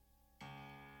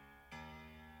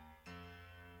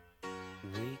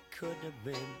We could have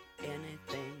been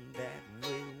anything that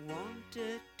we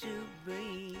wanted to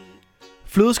be.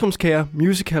 Flødeskumskager,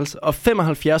 musicals og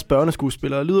 75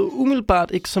 børneskuespillere lyder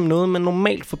umiddelbart ikke som noget, man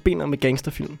normalt forbinder med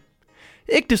gangsterfilm.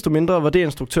 Ikke desto mindre var det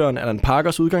instruktøren Alan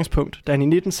Parkers udgangspunkt, da han i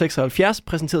 1976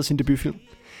 præsenterede sin debutfilm.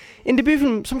 En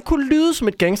debutfilm, som kunne lyde som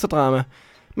et gangsterdrama,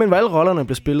 men hvor alle rollerne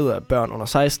blev spillet af børn under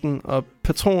 16, og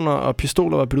patroner og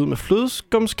pistoler var byttet med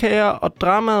flødeskumskager, og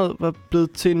dramaet var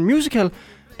blevet til en musical,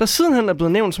 der sidenhen er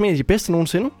blevet nævnt som en af de bedste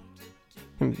nogensinde.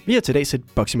 Jamen, vi har til dag set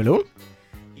Bugsy Malone.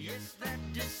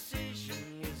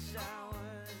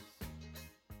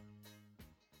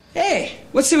 Hey,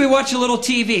 let's say we watch a little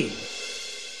TV.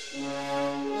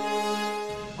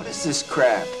 What is this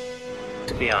crap?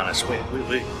 To be honest, we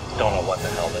don't know what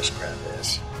the hell this crap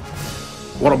is.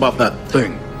 What about that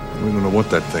thing? We don't know what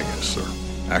that thing is, sir.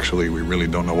 Actually, we really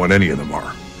don't know what any of them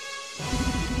are.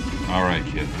 All right,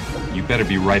 kid. You better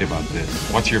be right about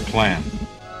this. What's your plan?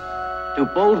 To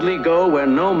boldly go where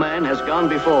no man has gone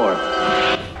before.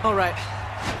 All right,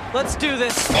 let's do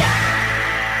this.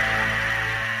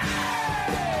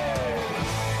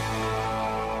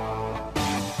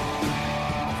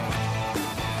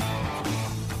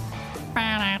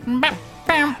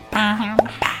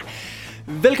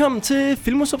 Velkommen til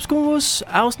Filmus Obscurus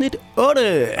afsnit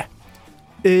 8.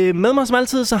 Med mig som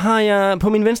altid, så har jeg på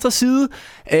min venstre side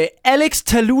Alex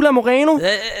Tallulah Moreno.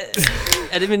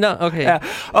 Er det min navn? Okay. Ja.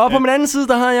 Og på min anden side,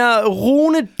 der har jeg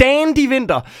Rune Dandy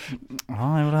Vinter.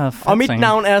 Og mit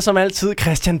navn er som altid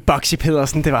Christian Bugsy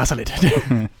Pedersen. Det var så lidt.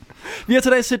 Vi har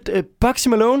til dag set Bugsy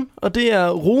Malone, og det er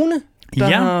Rune, der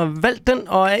har valgt den,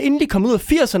 og er endelig kommet ud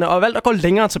af 80'erne, og har valgt at gå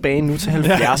længere tilbage nu til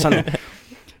 70'erne.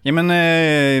 Jamen,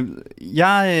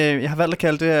 jeg har valgt at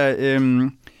kalde det her...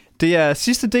 det er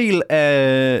sidste del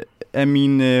af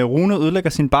min Rune ødelægger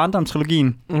sin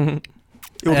barndom-trilogien. Mm-hmm.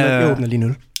 Jeg åbner lige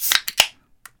nu.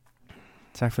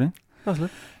 Tak for det.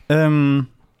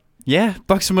 Ja,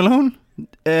 Bugsy Malone.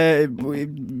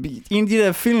 En af de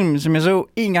der film, som jeg så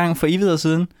en gang for evigheder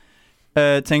siden,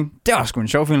 tænkte, det var sgu en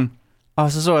sjov film.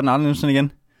 Og så jeg den aldrig nogensinde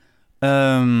igen.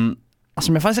 Og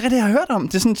som jeg faktisk rigtig har hørt om.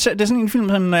 Det er sådan en film,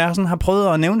 som når jeg sådan har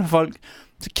prøvet at nævne for folk,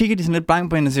 så kigger de sådan lidt blank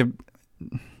på hende og siger,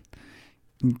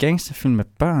 en gangsterfilm med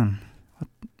børn?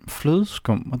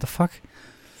 Flødeskum? What the fuck?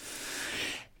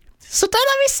 Så den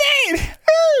har vi set!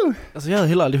 Altså, jeg havde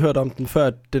heller aldrig hørt om den,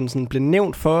 før den sådan blev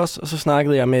nævnt for os, og så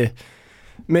snakkede jeg med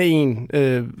en,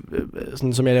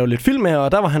 sådan, som jeg lavede lidt film med,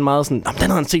 og der var han meget sådan, den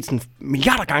havde han set sådan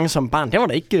milliarder gange som barn. Den var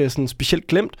da ikke sådan specielt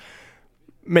glemt.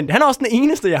 Men han er også den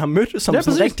eneste, jeg har mødt, som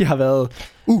sådan rigtig har været,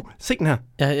 se den her.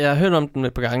 Jeg har hørt om den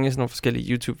et par gange i sådan nogle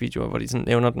forskellige YouTube-videoer, hvor de sådan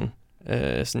nævner den.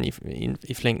 Sådan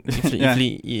i flæng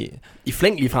i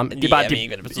flæng lige frem. Det er bare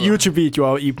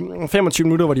YouTube-videoer i 25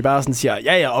 minutter, hvor de bare sådan siger,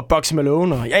 ja, og Bugsy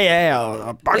Malone, og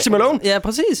og Bugsy Malone. Ja,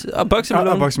 præcis. Og Bugsy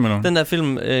Malone. Og Bugsy Malone. Den der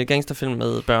film, gangsterfilm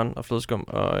med børn og flødeskum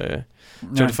og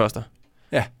Jodie Foster.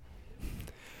 Ja.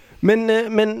 Men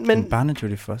barne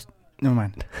Jodie Foster.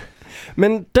 Nevermind.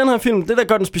 Men den her film, det der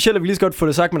gør den speciel, at vi lige så godt få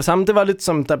det sagt med det samme, det var lidt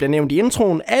som der bliver nævnt i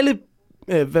introen. Alle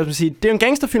hvad skal man sige, det er jo en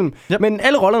gangsterfilm, men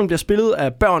alle rollerne bliver spillet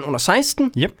af børn under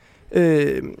 16.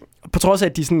 På trods af,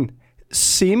 at de sådan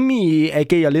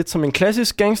semi-agerer lidt som en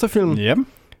klassisk gangsterfilm.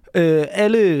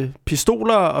 Alle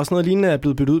pistoler og sådan noget lignende er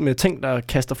blevet byttet ud med ting, der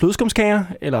kaster flødeskumskager,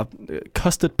 eller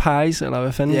custard pies, eller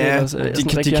hvad fanden det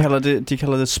er. De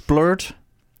kalder det splurt.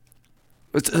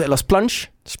 Eller splunge.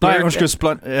 Nej, undskyld,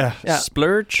 splunge. Ja.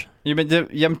 Splurge.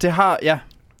 Jamen, det har... Ja.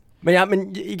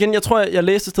 Men igen, jeg tror, jeg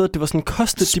læste et sted, at det var sådan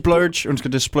custard... Splurge,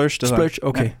 undskyld, det er splurge. Splurge,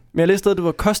 okay. Ja. Men jeg læste et sted, at det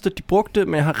var custard, de brugte,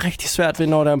 men jeg har rigtig svært ved,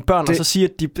 når der er børn, og så siger,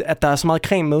 at der er så meget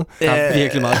creme med. Der er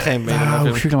virkelig meget creme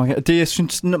med. Det, jeg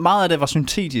synes, meget af det var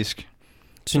syntetisk.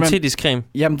 Syntetisk creme?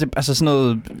 Jamen, det altså sådan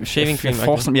noget... Shaving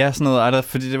cream? Ja, sådan noget,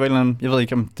 fordi det var et eller andet... Jeg ved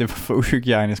ikke, om det var for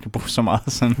uhygiejne, jeg skal bruge så meget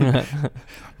sådan...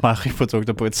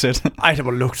 mejeriprodukter på et sæt. Ej, det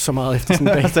må lugte så meget efter sådan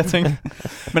en dag.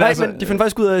 Men de fandt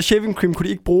faktisk ud af, at shaving cream kunne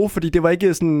de ikke bruge, fordi det var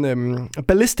ikke sådan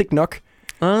ballistic nok.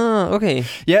 Okay.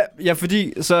 Ja,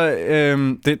 fordi så...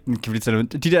 det kan vi lige tage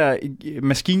det. De der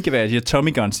maskingeværer, de her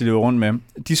Tommy guns, de løber rundt med,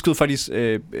 de skød faktisk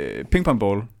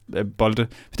pingpongbolde.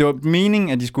 Det var meningen,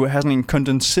 at de skulle have sådan en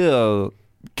kondenseret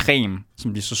creme,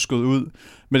 som de så skød ud.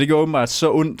 Men det gjorde åbenbart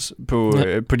så ondt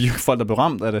på de folk, der blev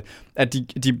ramt af det, at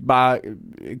de bare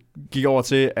gik over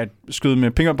til at skyde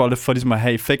med pingpongbolde, for ligesom at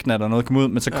have effekten af, der noget kom ud,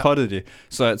 men så cuttede de.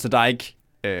 Så der er ikke...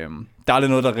 der er aldrig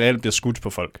noget, der reelt bliver skudt på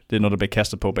folk. Det er noget, der bliver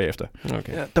kastet på bagefter.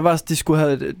 Okay. Ja, der var, de skulle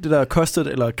have det der custard,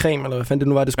 eller creme, eller hvad fanden det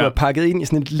nu var, det skulle have pakket ind i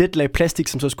sådan et let lag plastik,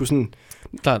 som så skulle sådan...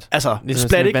 Klart. Altså, ligesom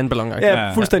splat, ikke? Vandballon.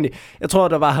 Ja, fuldstændig. Jeg tror,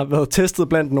 der har været testet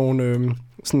blandt nogle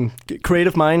sådan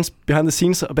creative minds behind the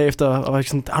scenes, og bagefter og var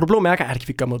sådan, har du blå mærker? Ja, det kan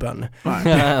vi ikke gøre mod børnene.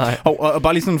 Nej. Og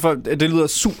bare lige sådan, for det lyder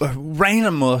super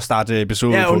random måde at starte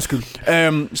episoden på. Ja, undskyld.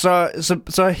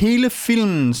 Så hele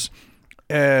filmens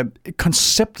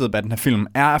konceptet bag den her film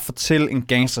er at fortælle en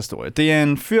gangsterhistorie. Det er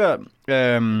en fyr...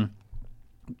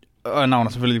 og navnet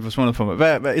er selvfølgelig lige forsvundet på mig.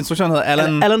 Hvad instruktionen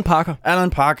hedder? Alan Parker. Alan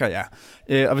Parker, ja.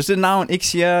 Og hvis det navn ikke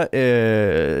siger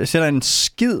der en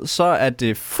skid, så er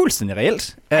det fuldstændig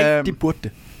reelt. Nej, det burde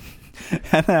det.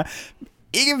 Han er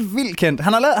ikke vildt kendt.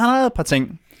 Han har lavet et par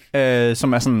ting,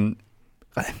 som er sådan...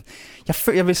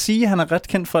 Jeg vil sige, at han er ret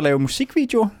kendt for at lave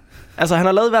musikvideoer. Altså, han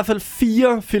har lavet i hvert fald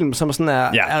 4 film, som sådan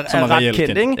er ret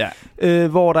kendt, ikke? Ja.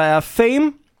 Hvor der er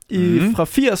Fame fra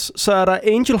 80, så er der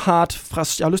Angel Heart fra,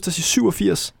 jeg har lyst til at sige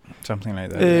 87. Something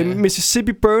like that.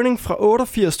 Mississippi Burning fra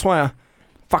 88, tror jeg.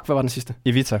 Fuck, hvad var den sidste?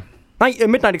 Evita. Nej,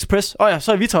 Midnight Express. Ja,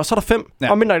 så Evita, og så er der 5.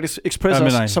 Ja. Og Midnight Express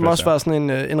også, som også var sådan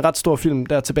en ret stor film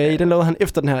der tilbage. Den lavede han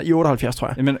efter den her i 78, tror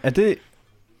jeg. Jamen, er det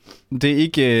er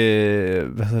ikke,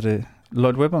 hvad hedder det,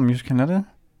 Lloyd Webber musical, er det?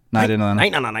 Nej, det er noget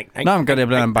andet. Nej. Nå, men gør det, jeg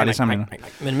bliver bare lige sammen.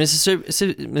 Men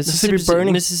Mississippi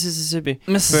Burning,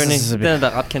 den er da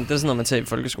ret kendt. Det er sådan noget, man tager i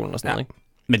folkeskolen og sådan noget, ikke?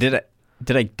 Men det er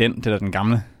da ikke den, det er da den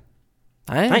gamle.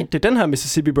 Nej, det er den her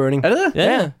Mississippi Burning. Er det det?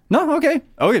 Ja. Nå,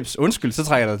 okay, undskyld, så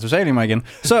trækker jeg dig totalt i mig igen.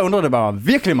 Så undrer det bare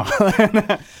virkelig meget,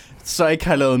 så ikke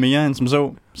har lavet mere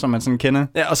end som man sådan kender.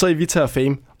 Ja, og så Evita og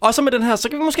Fame. Og så med den her, så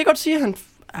kan vi måske godt sige, at han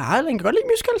kan godt lide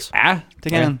musicals. Ja,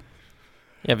 det kan han.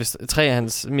 Ja, hvis 3 af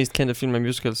hans mest kendte film er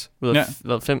musicals, ud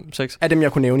af 5-6. Af dem,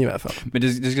 jeg kunne nævne i hvert fald. Men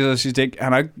det skal så sige,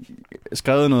 han har ikke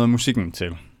skrevet noget af musikken til.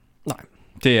 Nej.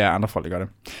 Det er andre folk, der gør det.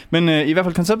 Men i hvert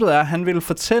fald konceptet er, at han vil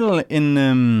fortælle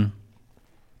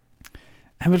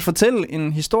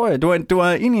en historie. Det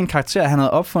var egentlig en karakter, han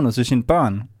havde opfundet til sine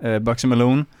børn, Bugsy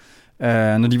Malone,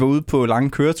 når de var ude på lange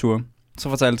køreture. Så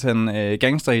fortalte han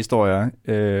gangsterhistorier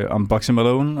om Bugsy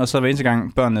Malone, og så hver eneste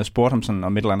gang børnene spurgte ham sådan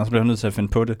om et eller andet, så blev han nødt til at finde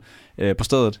på det på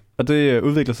stedet. Og det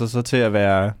udviklede sig så til at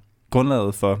være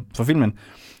grundlaget for filmen.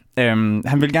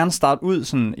 Han ville gerne starte ud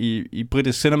sådan i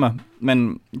britisk cinema,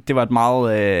 men det var et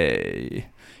meget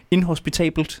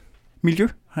inhospitabelt miljø.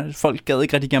 Folk gad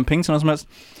ikke rigtig give ham penge til noget som helst.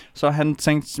 Så han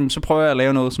tænkte, så prøver jeg at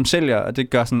lave noget som sælger, og det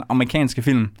gør sådan amerikanske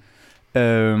film.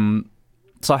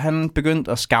 Så han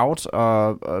begyndte at scout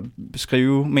og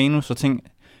skrive manus og ting,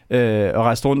 og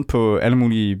rejste rundt på alle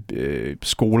mulige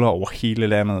skoler over hele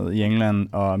landet i England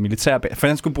og militærbaser. For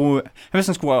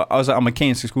han skulle også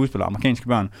amerikanske skuespillere, amerikanske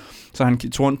børn. Så han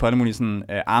tog rundt på alle mulige sådan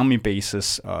army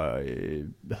bases og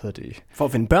hvad hedder det? For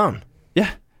at finde børn? Ja,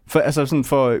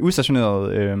 for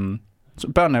udstationerede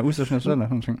børn er udstationerede sådan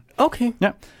nogle ting. Okay.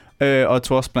 Ja. Og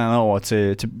tog også blandt andet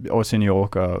over til New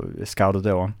York og scoutede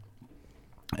derovre.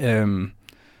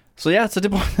 Så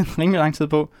det brugte han rimelig lang tid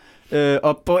på.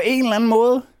 Og på en eller anden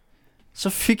måde, så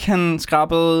fik han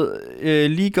skrabet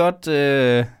lige godt...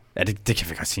 det kan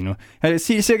vi godt sige nu.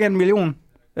 Cirka 1 million.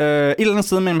 Et eller andet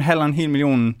sted mellem 500.000 og 1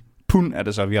 million pund er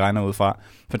det så, vi regner ud fra.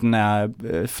 For den er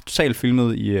totalt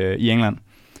filmet i England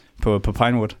på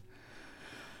Pinewood.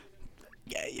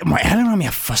 Jeg må ærligt om,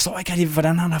 jeg forstår ikke rigtig,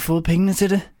 hvordan han har fået pengene til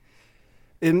det.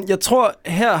 Jeg tror,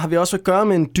 her har vi også at gøre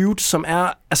med en dude, som er...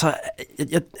 Altså,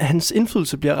 hans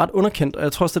indflydelse bliver ret underkendt, og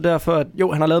jeg tror også, det er derfor, at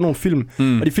han har lavet nogle film.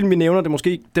 Og de film, vi nævner, det er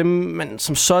måske ikke dem, man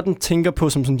som sådan tænker på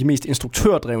som sådan de mest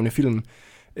instruktørdrevne film.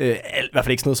 I hvert fald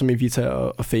ikke sådan noget som Evita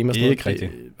og Fame. Det er ikke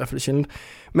rigtigt. I hvert fald sjældent.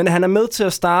 Men han er med til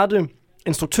at starte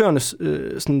instruktørernes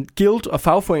sådan guild og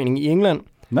fagforening i England.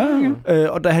 Okay.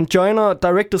 Og da han joiner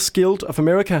Directors Guild of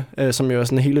America, som jo er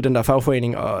sådan hele den der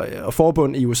fagforening og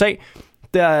forbund i USA,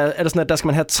 der er det sådan, at der skal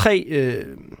man have 3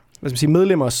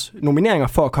 medlemmers nomineringer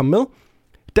for at komme med.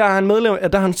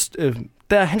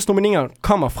 Der hans nomineringer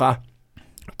kommer fra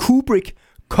Kubrick,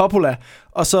 Coppola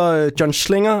og så John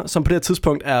Schlinger, som på det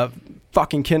tidspunkt er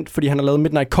fucking kendt, fordi han har lavet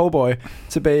Midnight Cowboy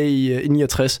tilbage i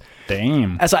 69.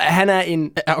 Damn. Altså, han er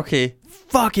en... Okay.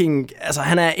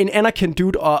 han er en anerkendt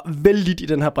dude og vældig i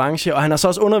den her branche, og han har så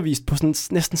også undervist på sådan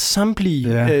næsten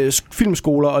samtlige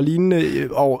filmskoler og lignende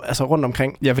rundt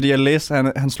omkring. Ja, fordi jeg læste,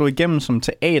 han slog igennem som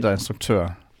teaterinstruktør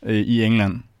i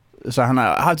England. Så han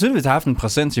har tydeligvis haft en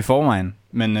præsens i forvejen.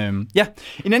 Men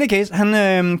in any case,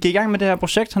 han gik i gang med det her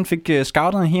projekt. Han fik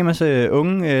scoutet en hel masse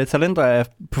unge talenter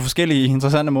på forskellige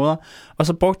interessante måder. Og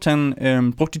så brugte han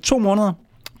de 2 måneder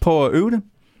på at øve det.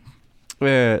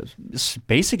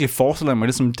 Basically forestiller mig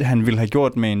det, som han ville have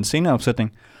gjort med en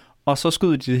sceneopsætning. Og så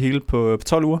skød de det hele på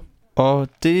 12 uger. Og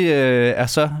det er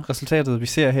så resultatet, vi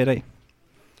ser her i dag.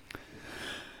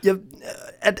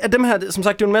 Af dem her, som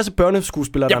sagt, det er jo en masse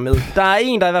børneskuespillere, der er med. Der er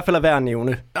en, der i hvert fald er værd at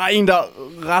nævne. Der er en, der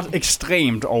ret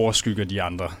ekstremt overskygger de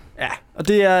andre. Ja, og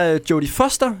det er Jodie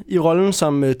Foster i rollen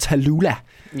som Tallulah.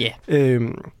 Ja.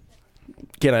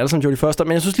 Gælder alle sammen Jodie Foster.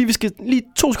 Men jeg synes lige, vi skal lige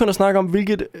 2 sekunder snakke om,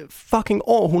 hvilket fucking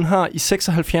år hun har i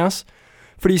 76.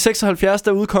 Fordi i 76,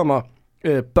 der udkommer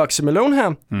Bugsy Malone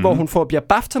her, hvor hun bliver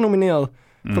BAFTA-nomineret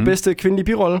for bedste kvindelige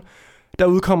birolle. Der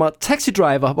udkommer Taxi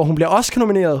Driver, hvor hun bliver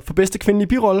Oscar-nomineret for bedste kvindelige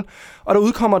birolle. Og der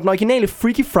udkommer den originale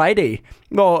Freaky Friday,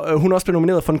 hvor hun også bliver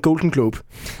nomineret for en Golden Globe.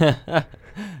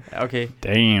 Okay.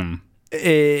 Damn.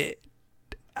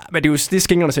 Men det er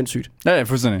skængerne sindssygt. Ja,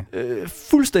 fuldstændig.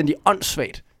 Fuldstændig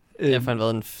åndssvagt. Jeg har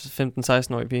været en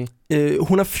 15-16-årig pige.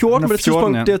 Hun er 14 på det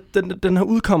tidspunkt, ja. Den her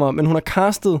udkommer, men hun har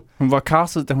castet... Hun var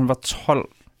castet, da hun var 12.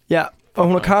 Ja, og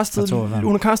hun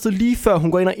har castet lige før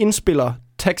hun går ind og indspiller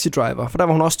Taxi Driver, for der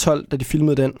var hun også 12, da de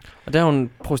filmede den. Og der er hun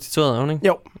prostitueret, er hun ikke?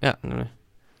 Jo. Ja, nemlig.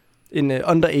 En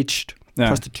underaged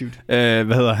prostitute.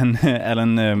 Hvad hedder han?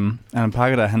 Alan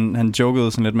Parker, der han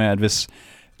jokede sådan lidt med, at hvis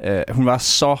hun var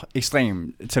så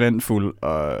ekstremt talentfuld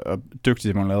og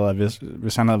dygtig, hun lavede, at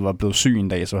hvis han havde været blevet syg en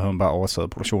dag, så havde hun bare overtaget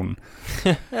produktionen.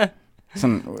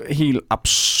 Sådan helt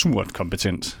absurd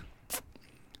kompetent.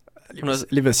 Hun har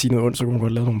lige ved at sige noget ondt, så kunne hun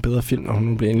godt lave nogle bedre film, når hun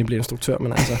nu endelig bliver instruktør,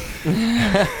 men altså...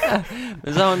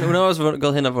 Men så hun har også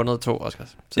gået hen og vundet 2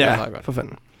 Oscars. Så ja, det er meget godt. For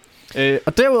fanden.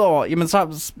 Og derudover,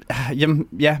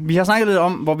 vi har snakket lidt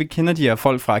om, hvor vi kender de her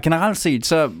folk fra. Generelt set,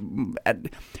 så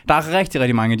der er rigtig,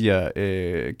 rigtig mange af de her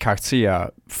karakterer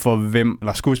for hvem,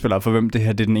 eller skuespillere for hvem det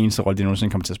her det er den eneste rolle, de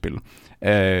nogensinde kommer til at spille.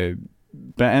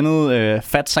 Blandt andet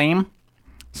Fat Sam,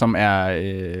 som er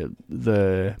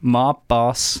the mob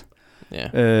boss.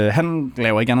 Yeah. Han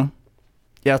laver ikke andet.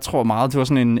 Jeg tror meget, det var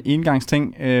sådan en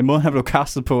engangsting. Måden han blev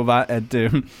castet på var,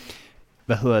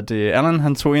 at Alan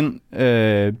han tog ind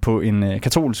på en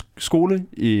katolsk skole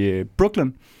i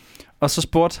Brooklyn, og så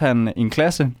spurgte han en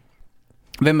klasse,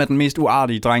 hvem er den mest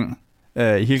uartige dreng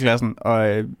i hele klassen, og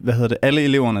alle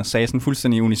eleverne sagde sådan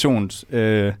fuldstændig unisont, skal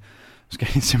jeg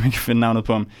simpelthen ikke finde navnet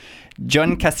på ham,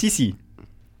 John Cassisi.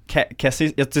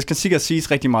 Det skal sikkert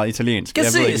siges rigtig meget italiensk.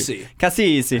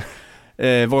 Cassisi.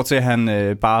 Hvortil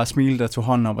han bare smilte og tog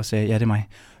hånden op og sagde, ja, det er mig.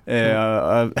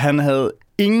 Og han havde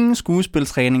ingen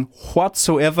skuespiltræning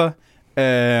whatsoever,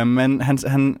 men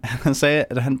han sagde,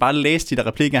 at han bare læste de der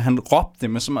replikker, han råbte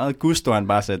med så meget gusto, han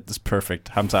bare sagde, that's perfect,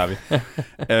 ham tager vi.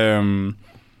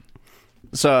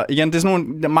 Så igen, det er sådan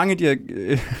nogle, mange af de her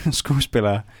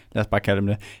skuespillere, lad os bare kalde dem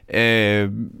det,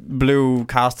 blev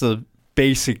castet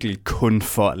basically kun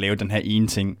for at lave den her ene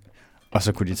ting, og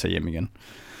så kunne de tage hjem igen.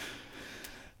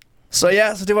 Så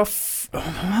ja, så det var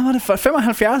hvad var det for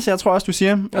 75, jeg tror også du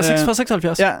siger. Ja,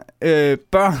 76. Ja,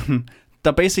 børn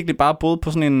der basically bare boede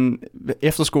på sådan en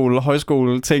efterskole,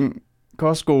 højskole ting,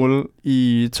 kostskole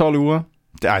i 12 uger.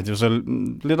 Det var så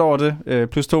lidt over det,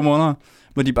 plus 2 måneder,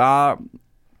 hvor de bare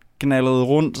knaldede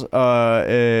rundt og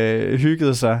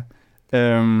hyggede sig.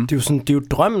 Det er jo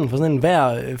drømmen for sådan en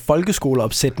hver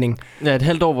folkeskoleopsætning. Ja, et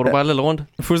halvt år, hvor du bare lader rundt.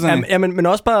 Fuldstændig. Ja, men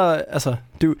også bare, altså,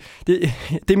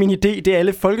 det er min idé, det er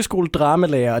alle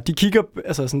folkeskoledramalager, de kigger,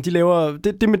 altså sådan, de laver,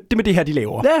 det med det her, de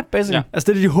laver. Ja, basically. Ja. Altså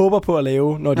det er det, de håber på at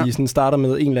lave, når de sådan starter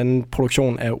med en eller anden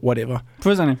produktion af whatever.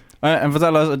 Fuldstændig. Og han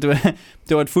fortalte også, at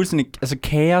det var et fuldstændig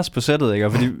kaos på sættet,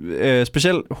 ikke? Fordi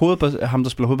specielt ham, der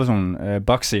spiller hovedpersonen,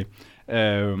 Bugsy,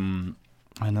 han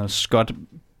hedder Scott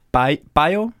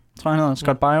Bio, tror jeg, han hedder,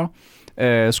 Scott Bio,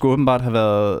 skulle åbenbart have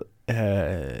været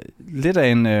lidt af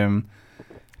en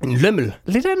lømmel.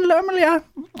 Lidt af en lømmel,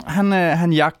 ja.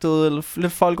 Han jagtede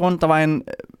lidt folk rundt. Der var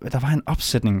en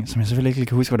opsætning, som jeg selvfølgelig ikke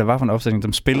kan huske, hvad det var for en opsætning,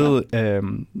 som spillede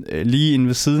lige inde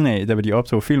ved siden af, der hvor de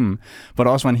optog filmen, hvor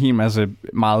der også var en hel masse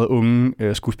meget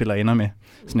unge skuespillerinder med.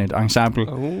 Sådan et ensemble,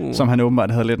 som han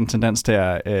åbenbart havde lidt en tendens til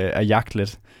at jagte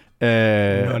lidt.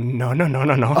 No.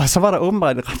 Og så var der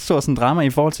åbenbart et ret stort sådan drama i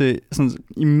forhold til sådan,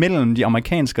 imellem de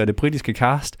amerikanske og det britiske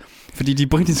cast, fordi de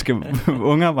britiske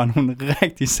unger var nogle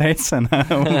rigtig sataner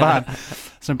åbenbart,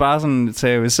 som bare sådan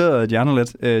terroriserede de andre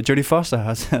lidt. Jodie Foster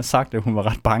har sagt, at hun var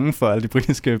ret bange for alle de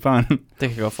britiske børn. Det kan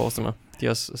jeg godt forestille mig. De er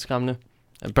også skræmmende.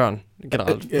 Børn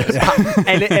generelt.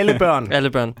 alle børn. Alle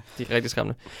børn. De er rigtig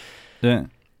skræmmende. Ja.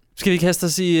 Skal vi kaste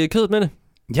os i kødet med det?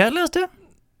 Ja, lad os det.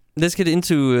 Let's get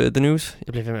into the news.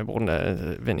 Jeg bliver ved med at bruge den der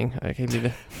vending, og jeg kan ikke lide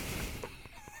det.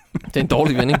 Det er en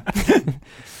dårlig vending.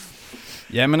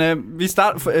 Ja, men vi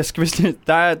starter. Skal vi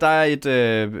der er et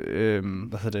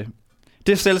hvad hedder det?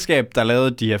 Det selskab, der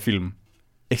lavede de her film,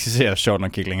 eksisterer sjovt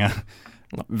nok ikke længere.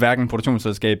 Hverken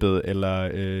produktionsselskabet eller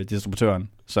distributøren.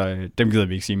 Så dem gider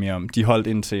vi ikke sige mere om. De holdt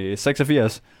indtil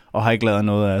 86 og har ikke lavet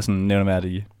noget af sådan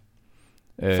nævneværdige.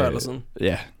 Før eller siden?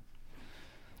 Ja.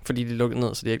 Fordi de lukkede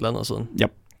ned, så de har ikke lavet noget siden.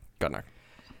 Yep. Godt nok.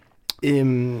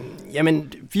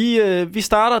 Jamen, vi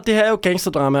starter, det her er jo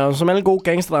gangsterdrama, og som alle gode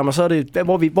gangsterdrama, så er det,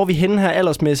 hvor vi henne her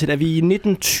aldersmæssigt, er vi i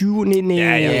 1920,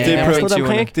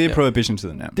 det er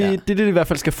Prohibition-tiden, ja. Det i hvert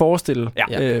fald skal forestille.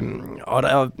 Ja.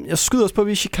 Og jeg skyder os på, at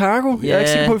vi er i Chicago. Jeg er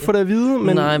ikke sikker på, at vi får det at vide,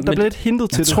 men der bliver lidt hintet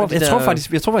til det. Jeg tror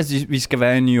faktisk, vi skal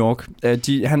være i New York.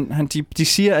 De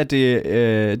siger, at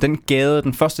den gade,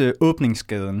 den første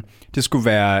åbningsgaden, det skulle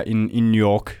være en New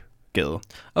York gade.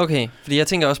 Okay, fordi jeg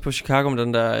tænker også på Chicago med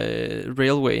den der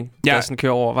railway, der sådan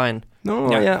kører over vejen.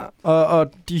 Ja.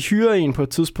 Og de hyrer en på et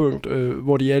tidspunkt,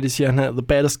 hvor de siger, at han er the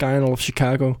baddest guy in all of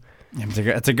Chicago. Jamen,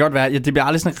 det kan godt være. Ja, det bliver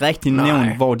aldrig sådan rigtig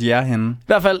nævnt, hvor de er henne. I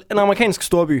hvert fald en amerikansk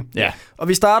storby. Ja. Og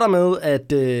vi starter med,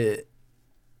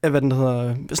 hvad den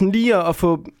hedder, sådan lige at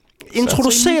få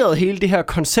introduceret hele det her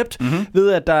koncept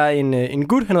ved, at der er en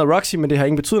gut, han hedder Roxy, men det har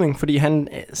ingen betydning, fordi han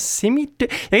er jeg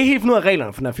kan ikke helt finde ud af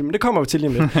reglerne for den her film, men det kommer vi til lige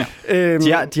med.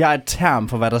 De har et term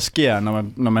for, hvad der sker,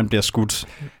 når man bliver skudt.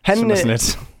 Den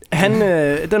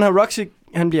her Roxy,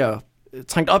 han bliver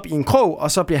trængt op i en krog,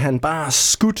 og så bliver han bare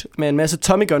skudt med en masse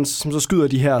Tommy guns, som så skyder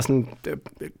de her sådan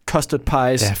custard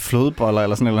pies. Ja, flødeboller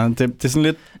eller sådan noget. Det er sådan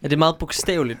lidt... Ja, det er meget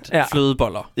bogstaveligt.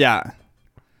 Flødeboller. Ja.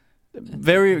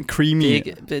 Very creamy.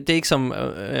 Det er ikke som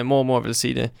mormor vil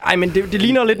sige det. Nej, men det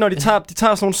ligner lidt, når de tager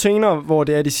sådan nogle scener, hvor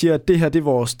det er, de siger, at det her, det er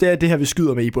vores, det er det her, vi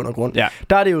skyder med i bund og grund. Ja.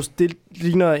 Der er det jo, det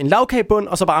ligner en lavkagebund,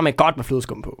 og så bare med godt med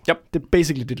flødeskum på. Yep. Det er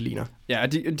basically det ligger. Ja,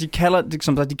 de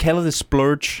kalder det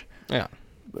splurge. Ja.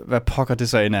 Hvad pokker det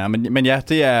så end er. Men ja,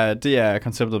 det er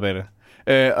konceptet bag det.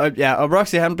 Og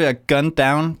Roxy, han bliver gunned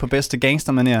down på bedste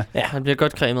gangstermanier. Ja, han bliver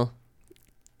godt cremet.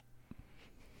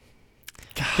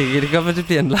 Det kan godt være, det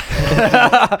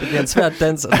bliver en svær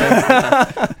dans.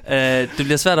 Det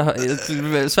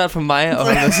bliver svært for mig at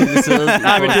holde mig til det.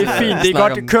 Nej, men det er fint. Det er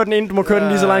godt. Kør den ind. Du må køre den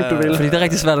lige så langt, du vil. Fordi det er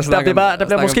rigtig svært at snakke om. Der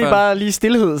bliver måske bare lige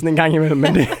stillhed sådan en gang imellem.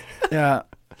 Men det,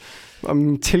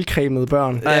 om tilcremede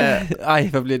børn. Ej,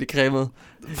 hvad bliver det cremet?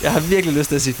 Jeg har virkelig lyst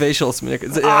til at sige facials, men jeg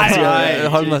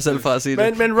holder mig selv fra at sige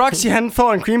det. Men Roxy, han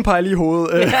får en cream pie lige i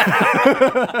hovedet.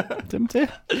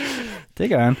 Det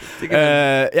gør han.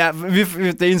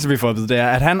 Det eneste, vi får at vide, det er,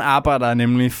 at han arbejder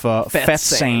nemlig for Fat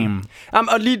Sam.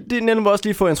 Og det er også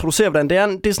lige for at introducere, hvordan det er.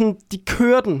 Det er sådan, de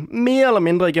kører den mere eller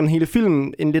mindre igennem hele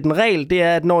filmen. En lidt en regel, det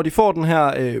er, at når de får den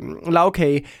her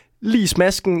lavkage lige i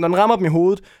smasken, når den rammer dem i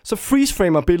hovedet, så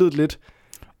freeze-framer billedet lidt.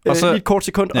 Og så, lige et kort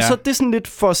sekund. Ja. Og så det er sådan lidt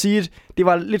for at sige, at det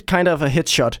var lidt kind of a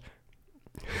headshot.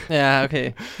 Ja,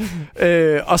 okay.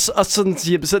 Og sådan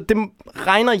siger, så det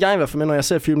regner jeg i hvert fald med, når jeg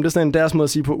ser filmen. Det er sådan deres måde at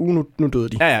sige på, nu døde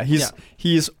de. Ja.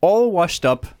 He is all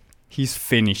washed up. He's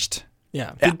finished. Ja.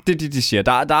 Det de siger.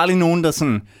 Der er aldrig nogen, der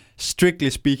sådan, strictly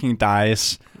speaking,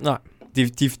 dies. Nej.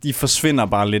 De forsvinder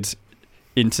bare lidt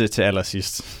indtil til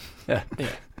allersidst. Ja.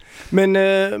 Men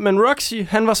Roxy,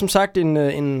 han var som sagt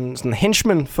en sådan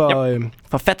henchman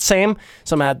for Fat Sam,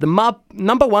 som er the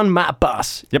number one mob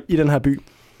boss i den her by.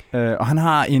 Og han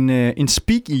har en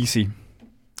speakeasy.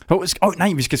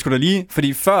 Nej, vi skal sgu da lige,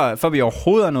 fordi før vi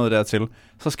overhovedet er nået dertil,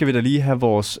 så skal vi da lige have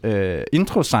vores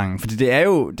introsang, fordi det er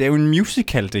jo en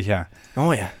musical, det her.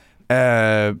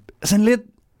 Sådan lidt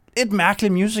et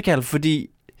mærkeligt musical, fordi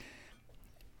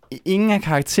ingen af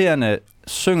karaktererne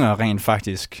synger rent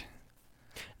faktisk.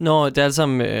 Det er alt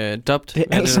sammen dubbed. Det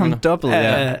er alt sammen dubbed,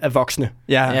 af voksne.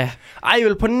 Ja. Ej, jeg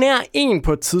vil på nær en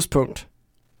på et tidspunkt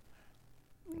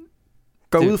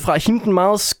går ud fra hende den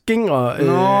meget skingre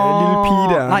lille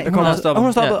pige der. Nej, hun har stoppet. Hun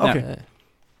har stoppet? Okay.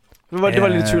 Det var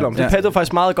lidt i tvivl om. Det var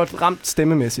faktisk meget godt ramt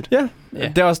stemmemæssigt. Ja.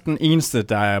 Det er også den eneste,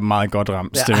 der er meget godt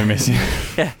ramt stemmemæssigt.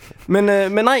 Ja. Men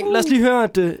nej, lad os lige høre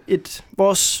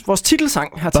vores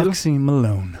titelsang hertil. Bugsy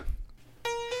Malone.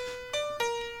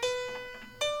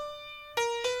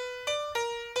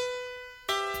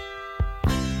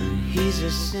 He's a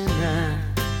sinner,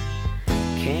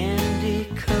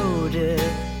 candy-coated.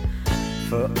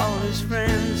 For all his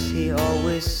friends, he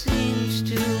always seems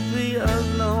to be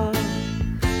alone.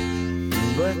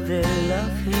 But they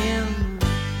love him,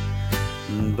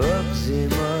 Bugsy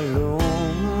Malone.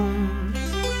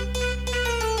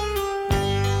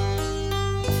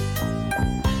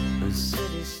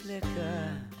 City slicker.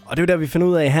 Og det er jo der, vi finder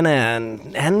ud af, at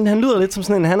han lyder lidt som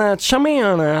sådan en, han er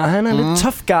charmerende, og han er lidt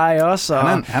tough guy også. Og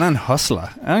han er en hustler,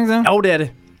 er han ikke det? Jo, det er det.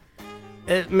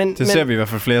 Det ser vi i hvert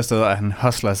fald flere steder, at han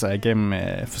hustler sig igennem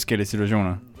forskellige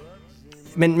situationer.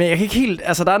 Men jeg kan ikke helt...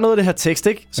 Altså, der er noget af det her tekst,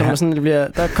 ikke? Som sådan, det bliver,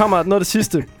 der kommer noget af det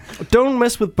sidste. Don't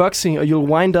mess with Bugsy, or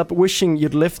you'll wind up wishing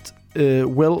you'd left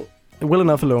well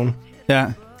enough alone. Ja.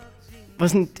 Hvor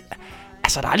sådan,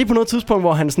 altså, der er lige på noget tidspunkt,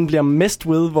 hvor han sådan bliver messed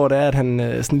with, hvor det er, at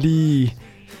han sådan lige...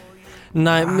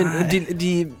 Nej, men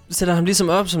de sætter ham ligesom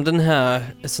op som den her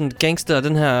sådan gangster,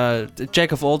 den her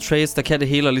jack of all trades, der kan det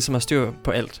hele og ligesom har styr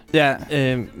på alt. Ja.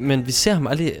 Men vi ser ham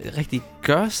aldrig rigtig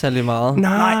gøre særlig meget.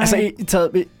 Nej, altså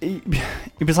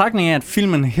i betragtning af, at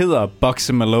filmen hedder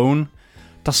Bugsy Malone,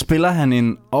 der spiller han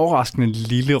en overraskende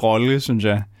lille rolle, synes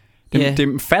jeg.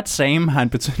 Fat Sam har en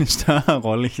betydeligt større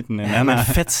rolle i den. Men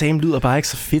Fat Sam lyder bare ikke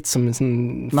så fedt som sådan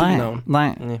en filmnavn.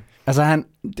 Nej. Altså han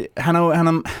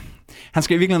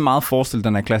skal i virkeligheden meget forestille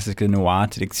den her klassiske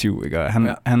noir-detektiv, ikke?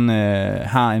 Han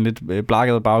har en lidt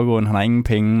blakket baggrund, han har ingen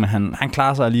penge, men han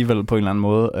klarer sig alligevel på en eller anden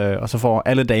måde, og så får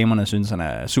alle damerne synes, han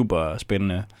er super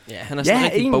spændende. Ja, han er sådan en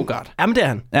rigtig Bogart. Jamen, det er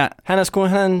han. Ja. Han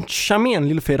er en charmerende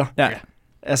lille fætter. Ja.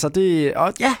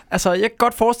 Altså, jeg kan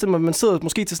godt forestille mig, at man sidder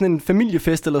måske til sådan en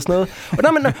familiefest eller sådan noget.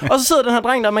 Og så sidder den her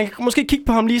dreng der, man kan måske kigge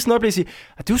på ham lige sådan op og sige,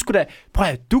 du skulle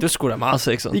da, du er sgu da meget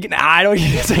sexet. Nej, det var ikke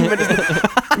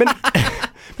det,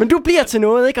 men du bliver til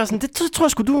noget, ikke? Og sådan, det tror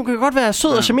jeg sgu, du kan godt være sød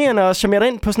og charmerende og charmere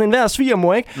ind på sådan en hver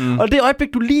svigermor, ikke? Og det øjeblik,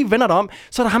 du lige vender dig om,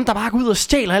 så er der ham, der bare går ud og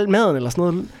stjæler alt maden eller sådan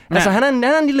noget. Ja. Altså, han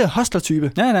er en lille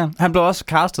hostler-type. Ja. Han blev også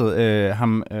castet,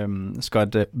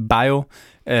 Scott Baio.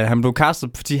 Han blev castet,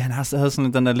 fordi han havde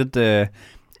sådan den der lidt...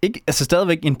 ikke, altså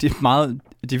stadigvæk en meget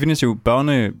definitiv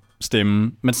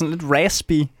børnestemme, men sådan lidt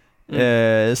raspy.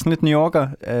 Sådan lidt New Yorker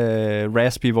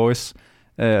raspy voice.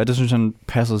 Og det synes han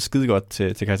passede skide godt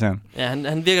til karakteren. Ja,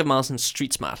 han virker meget sådan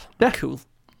street smart. Ja. Cool.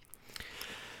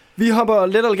 Vi hopper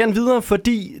lidt eller gerne videre,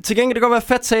 fordi til gengæld det kan godt være, at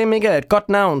Fat Sam ikke er et godt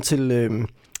navn til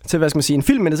hvad skal man sige, en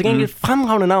film, men det er til gengæld et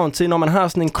fremragende navn til, når man har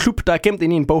sådan en klub, der er gemt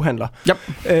inde i en boghandler. Yep.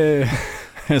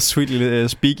 Sweet lille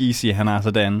speakeasy, han er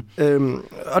sådan.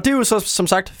 Og det er jo så, som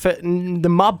sagt, The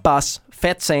Mob Boss,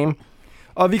 Fat Sam.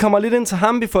 Og vi kommer lidt ind til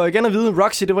ham. Vi får igen at vide,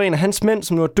 Roxy, det var en af hans mænd,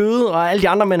 som nu er døde, og alle de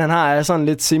andre mænd, han har, er sådan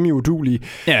lidt semi-udulige.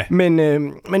 Yeah.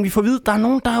 Men vi får at vide, at der er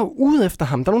nogen, der er ude efter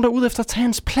ham. Der er nogen, der er ude efter at tage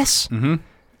hans plads. Mm-hmm.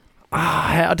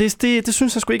 Og det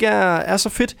synes jeg sgu ikke er så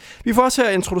fedt. Vi får også her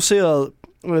introduceret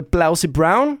Blousy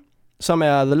Brown, som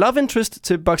er the love interest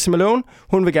til Bugsy Malone.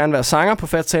 Hun vil gerne være sanger på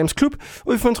Fat Sams klub.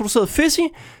 Og vi får introduceret Fizzy,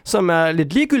 som er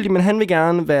lidt ligegyldig, men han vil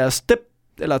gerne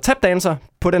være tapdancer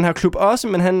på den her klub også,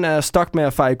 men han er stok med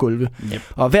at feje gulve. Yep.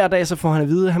 Og hver dag så får han at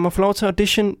vide, at han må få lov til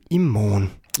audition i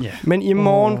morgen. Yeah. Men i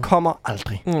morgen kommer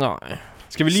aldrig. Nej.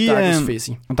 Skal vi lige...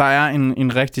 der er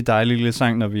en rigtig dejlig lille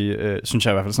sang, når vi, synes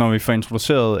jeg i hvert fald, når vi får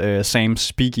introduceret Sam's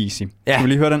Speakeasy. Ja. Skal vi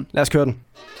lige høre den? Lad os høre den.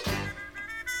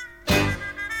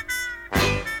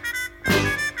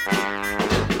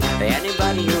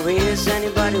 Anybody who is,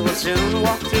 anybody will soon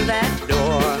walk through that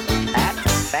door at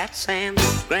Fat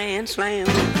Sam's Grand Slam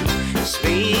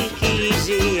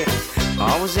Speakeasy.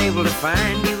 Always able to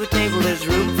find you a table, there's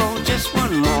room for just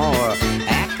one more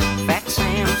at Fat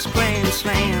Sam's Grand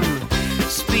Slam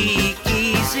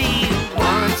Speakeasy.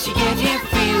 Once you get here,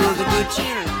 feel the good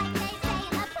cheer.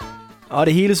 Og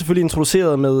det hele er selvfølgelig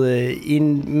introduceret med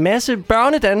en masse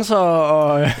børnedansere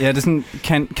og... Ja, det er sådan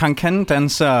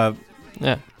kan-danser...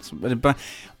 Ja.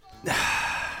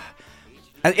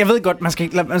 Altså, jeg ved godt,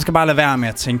 man skal bare lade være med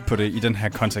at tænke på det i den her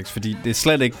kontekst, fordi det er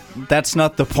slet ikke... That's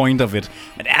not the point of it.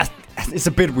 Men det er... It's a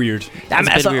bit weird. Jamen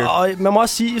altså, og man må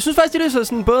også sige... Jeg synes faktisk, det løser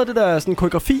sådan både det der sådan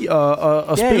koreografi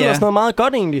og spil og sådan noget meget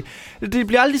godt egentlig. Det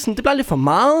bliver aldrig sådan... Det bliver aldrig for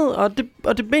meget, og det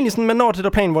bliver egentlig sådan, man når til der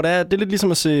plan, hvor det er lidt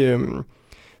ligesom at se...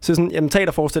 Så sådan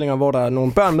teaterforestillinger, hvor der er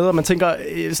nogle børn med, og man tænker,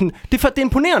 sådan, det er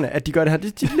imponerende, at de gør det her.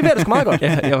 De leverer det sgu meget godt.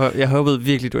 Jeg håbede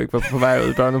virkelig, du ikke var på vej ud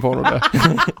i børneporno der.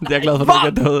 Det er jeg glad for, du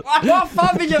ikke er død.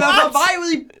 Hvorfor vil jeg være på vej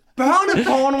ud i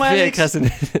børneporno, Alex? Det er Christian.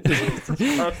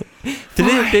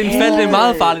 Det er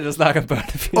meget farligt at snakke om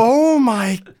børnefilm. Oh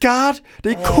my god.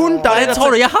 Det er kun dig, der... tror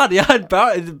du, jeg har det? Jeg har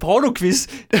en porno-quiz.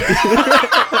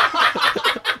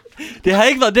 Det har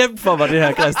ikke været nemt for mig, det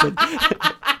her, Christian.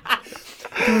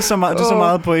 Du er så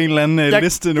meget på en eller anden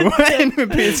liste nu. med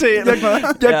PT eller noget.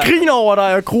 Jeg griner over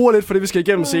dig og gruer lidt for det, vi skal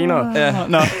igennem senere. Ja.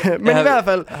 Men i hvert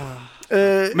fald...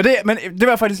 Men det vil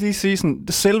jeg faktisk lige sige sådan,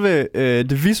 selve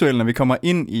det visuelle, når vi kommer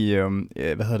ind i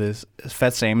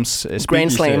Fat Sam's Grand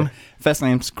Slam. Fat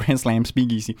Sam's Grand Slam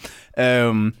Speakeasy.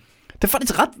 Det er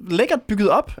faktisk ret lækkert bygget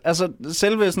op. Altså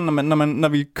selve sådan, når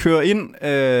vi kører ind,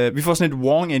 vi får sådan et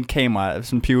Wong-in-kamera,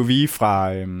 sådan POV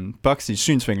fra Bugsy's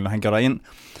synsvinkel, når han går derind.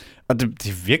 Og det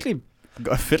er virkelig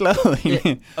fedt lavet, egentlig.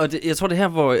 Ja, og jeg tror, det her,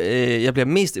 hvor jeg bliver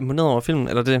mest imponeret over filmen,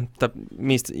 eller det, der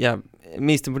jeg er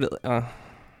mest imponeret...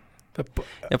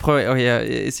 Jeg prøver,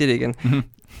 jeg siger det igen. Mm-hmm.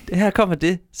 Det her kommer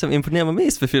det, som imponerer mig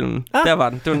mest ved filmen. Der var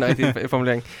den. Det var den rigtige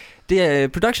formulering. Det er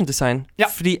production design. Ja.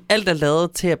 Fordi alt er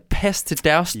lavet til at passe til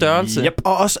deres størrelse. Yep.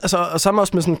 Og også, og sammen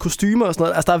også med sådan kostymer og sådan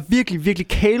noget. Altså, der er virkelig, virkelig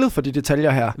kælet for de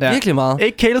detaljer her. Ja. Virkelig meget.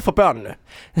 Ikke kælet for børnene.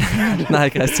 Nej,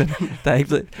 Christian. Der er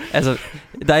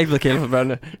ikke blevet kælet for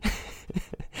børnene.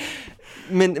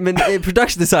 Men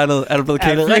production designet er der blevet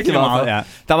kælet rigtig meget for.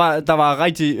 Ja. Der var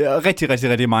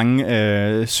rigtig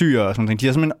mange syre og sådan noget. De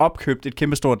har simpelthen opkøbt et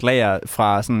kæmpestort lager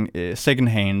fra sådan second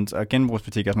hand og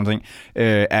genbrugsbutikker og sådan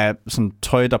noget af sådan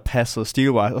tøj, der passede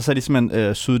stilwise, og så har de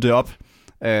simpelthen syet det op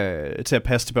til at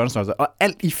passe til børnestørrelse. Og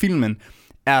alt i filmen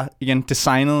er igen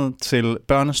designet til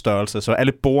børnestørrelse, så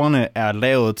alle bordene er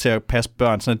lavet til at passe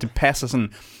børn, så det passer sådan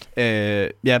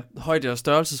højde- og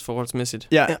størrelsesforholdsmæssigt.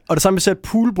 Ja, og det samme, vi ser et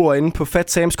poolbord inde på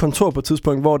Fat Sams kontor på et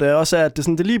tidspunkt, hvor det også er, at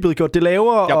det er lige blevet gjort det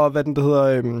lavere, og hvad den der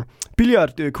hedder,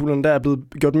 billiardkuglerne der er blevet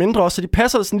gjort mindre også, så de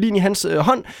passer sådan lige ind i hans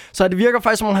hånd, så det virker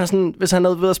faktisk som om han sådan, hvis han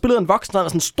havde været spillet en voksen, han var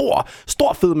sådan en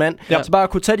stor fed mand, så bare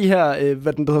kunne tage de her,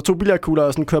 hvad den der hedder, 2 billiardkugler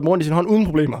og sådan køre dem rundt i sin hånd uden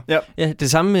problemer. Ja,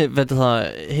 det samme med, hvad det hedder,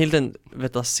 hele den, hvad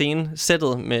der scene,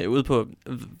 sættet med ude på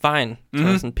vejen,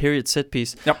 sådan en period set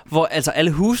piece, hvor altså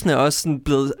alle husene er også sådan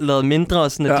blevet lavet mindre,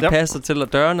 sådan at de passer til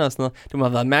og dørene og sådan noget. Det må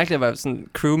have været mærkeligt at være sådan en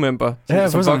crewmember,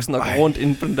 som voksen og gå rundt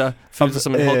inde på den der, følte sig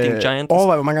som en hulking giant.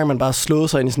 Overvej, hvor mange gange man bare slået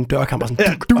sig ind i sådan en dørkamp og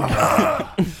sådan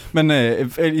Men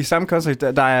i samme kontekst,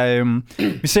 der er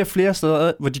vi ser flere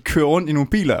steder, hvor de kører rundt i nogle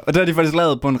biler, og der er de faktisk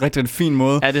lavet på en rigtig fin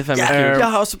måde. Ja, det er fandme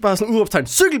jeg har også bare sådan en udoptegn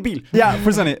cykelbil. Ja,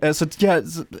 fuldstændig. Altså, de har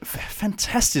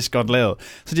fantastisk godt lavet.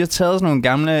 Så de har taget sådan nogle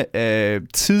gamle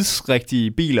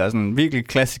tidsrigtige biler, sådan virkelig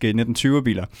klassiske 1920'er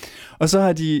biler. Og så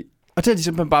har de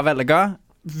simpelthen bare valgt at gøre,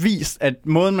 vist, at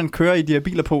måden, man kører i de her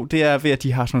biler på, det er ved, at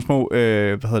de har sådan små,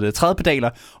 trædepedaler,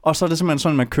 og så er det simpelthen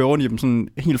sådan, at man kører rundt i dem sådan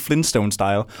helt Flintstone-style.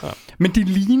 Ja. Men de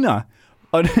ligner,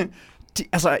 og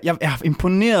jeg er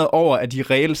imponeret over, at de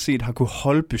reelt set har kunne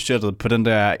holde budgettet på den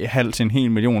der 0,5 til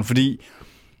 1 million, fordi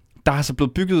der er altså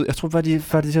blevet bygget, jeg tror, var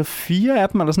de 4 af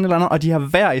dem, eller sådan et eller andet, og de har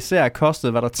hver især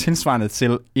kostet, hvad der tilsvarende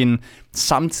til en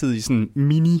samtidig sådan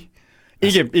mini.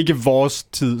 Ikke vores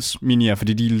tids minier,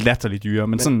 fordi de er latterligt dyre,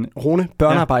 men sådan... Rune,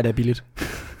 børnearbejde er billigt.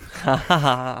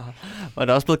 Og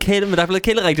der er også blevet kælet, men der er blevet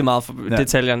kælet rigtig meget for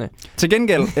detaljerne. Til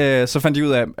gengæld, så fandt de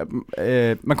ud af,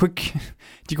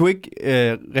 de kunne ikke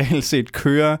reelt set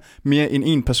køre mere end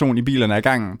en person i bilerne ad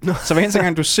gangen. Så hver eneste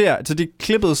gang du ser, så de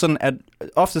klippede sådan, at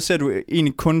ofte ser du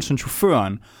egentlig kun sådan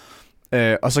chaufføren,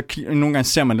 og så nogle gange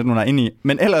ser man lidt, når der er inde i.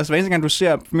 Men ellers, hver eneste gang du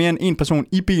ser mere end en person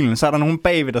i bilen, så er der nogen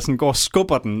bagved, der sådan går og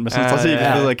skubber den med sådan en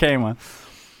strategisk led af kamera.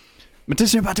 Men det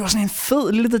synes jeg bare, det var sådan en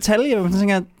fed lille detalje, hvor man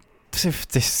tænker,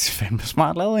 det er fandme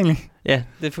smart lavet egentlig. Ja,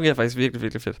 det fungerer faktisk virkelig,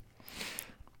 virkelig fedt.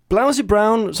 Blousey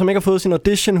Brown, som ikke har fået sin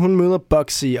audition, hun møder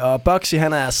Bugsy, og Bugsy,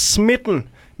 han er smitten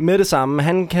med det samme.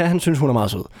 Han synes, hun er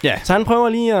meget sød. Yeah. Så han prøver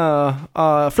lige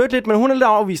at flytte lidt, men hun er lidt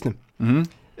afvisende. Mm-hmm.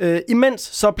 Imens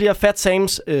så bliver Fat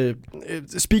Sams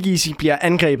Speakeasy bliver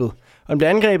angrebet. Og den bliver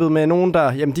angrebet med nogen,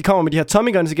 der... Jamen, de kommer med de her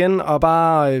Tommy Guns igen, og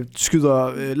bare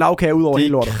skyder lavkage ud over hele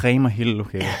lortet. De cremer hele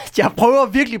lokalet. Jeg prøver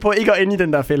virkelig på ikke at ende i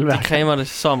den der fælde. De cremer det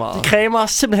så meget. De cremer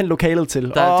simpelthen lokalet til.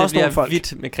 Det bliver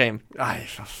hvidt med creme. Ej,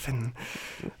 for fanden.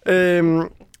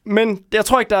 Men jeg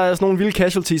tror ikke, der er sådan nogle vilde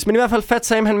casualties. Men i hvert fald Fat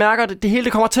Sam, han mærker, at det hele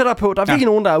det kommer tættere på. Der er virkelig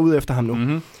nogen, der er ude efter ham nu.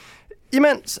 Mm-hmm.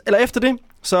 Efter det,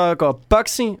 så går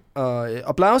Bugsy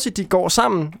og Blousey, de går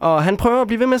sammen, og han prøver at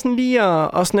blive ved med sådan lige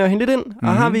at snøre hende lidt ind. Mm-hmm.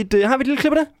 Og har vi et lille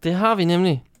klip af det? Det har vi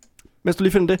nemlig. Mens du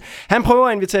lige finder det. Han prøver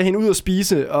at invitere hende ud og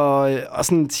spise, og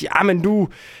sådan sige, men du,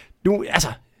 altså...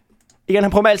 Igen,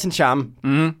 han prøver med al sin charme.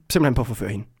 Mm-hmm. Simpelthen på at forføre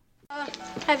hende.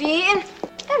 Have you eaten?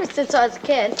 Ever since I was a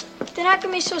kid. Then how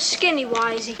come you're so skinny,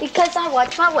 Wisey? Because I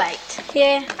watch my weight.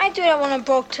 Yeah, I do that when I'm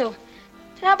broke too.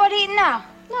 Then how about eating now?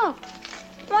 No.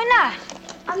 Why not?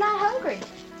 I'm not hungry.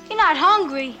 You're not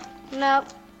hungry? No.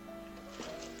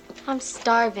 I'm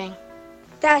starving.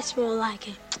 That's more like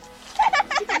it.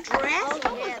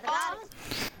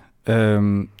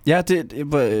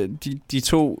 De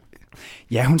to...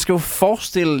 Ja, hun skal jo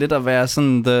forestille lidt at være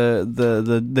sådan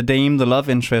the dame, the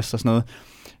love interest og sådan noget.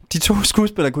 De to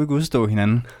skuespillere kunne ikke udstå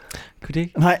hinanden. Kunne de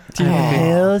ikke? Nej, de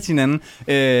havde hinanden.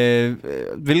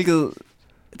 Hvilket...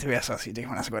 Det vil jeg så sige, det kan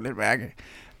man altså godt lidt mærke.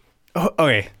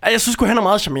 Okay. Jeg synes han er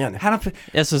meget charmerende.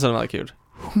 Jeg synes, han er meget cute.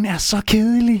 Hun er så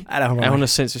kedelig. Hun er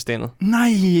sindssygt stenet.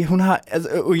 Nej, hun har...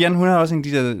 Altså, igen, hun er også en af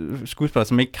de der skuespillere,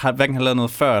 som ikke hverken har lavet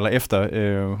noget før eller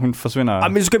efter. Hun forsvinder...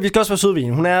 Men vi skal også være søde ved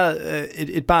hende. Hun er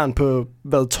et barn på,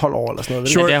 12 år eller sådan noget.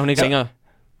 Sure. Men det er hun ikke længere.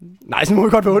 Nej, så må vi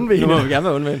godt være onde ved hende. Nu må vi gerne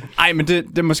være onde ved hende. Ej, men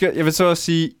det måske... Jeg vil så også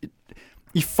sige...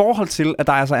 I forhold til, at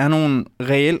der altså er nogle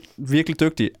reelt virkelig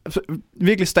dygtige,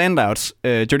 virkelig standouts.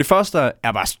 Jodie Foster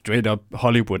er bare straight up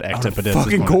Hollywood actor på det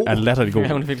tidspunkt. God. Er latterligt god.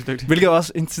 Ja, hun er virkelig dygtig. Hvilket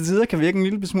også indtil tider kan virke en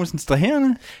lille smule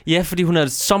distraherende. Ja, fordi hun er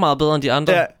så meget bedre end de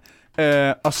andre.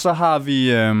 Ja. Og så har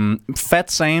vi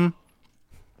Fat Sam,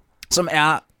 som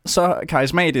er så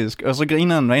karismatisk, og så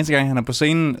griner han hver eneste gang, han er på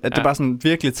scenen, at det bare sådan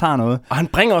virkelig tager noget. Og han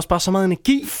bringer også bare så meget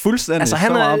energi. Fuldstændig, altså, han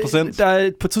så meget procent. Der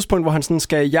er på et tidspunkt, hvor han sådan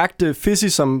skal jagte Fizzy,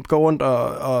 som går rundt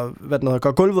og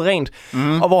gør gulvet rent,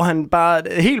 og hvor han bare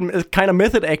helt kind of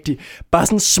method-agtig, bare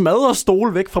sådan smadrer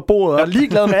stole væk fra bordet, og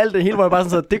ligeglad med alt det hele, hvor jeg bare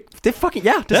sådan, det er fucking,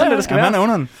 det er sådan, det skal være. Han er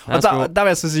under den. Og der vil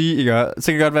jeg så sige, ikke,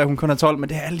 så kan godt være, at hun kun er 12, men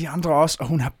det er alle de andre også, og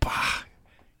hun er bare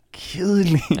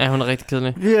kedelig. Ja, hun er rigtig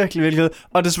kedelig. Virkelig, virkelig kedelig.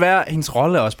 Og desværre, hendes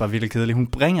rolle er også bare virkelig kedelig. Hun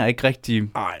bringer ikke rigtig...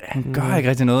 Hun gør ikke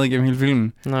rigtig noget igennem hele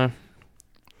filmen. Nej.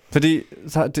 Fordi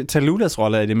Talulas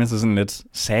rolle er i det mindste sådan lidt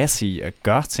sassy og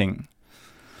gør ting.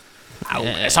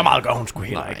 Så meget gør hun sgu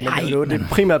heller ikke. Nej, det er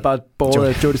primært bare båret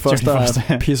af Jodie Foster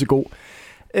er pissegod.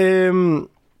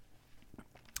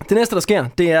 Det næste, der sker,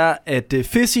 det er, at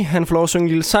Fizzy, han får lov at synge en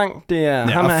lille sang. Det er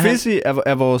ham, og Fizzy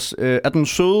er vores er den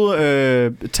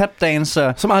søde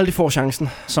tapdancer, som aldrig får chancen,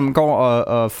 som går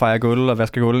og fejrer gulv og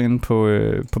vasker gulv inde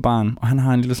på baren. Og han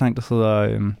har en lille sang, der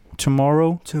hedder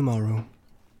Tomorrow. Tomorrow.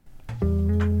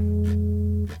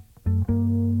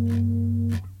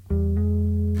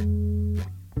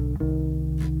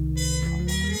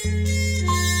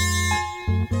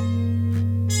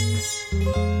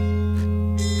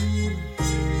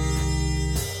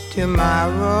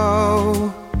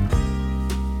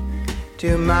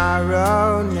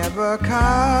 Tomorrow never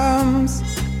comes.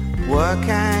 What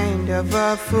kind of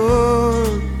a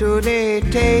fool do they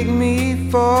take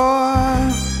me for?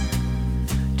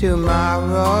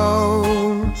 Tomorrow.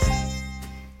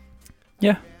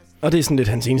 Ja, og det er sådan lidt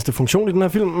hans eneste funktion i den her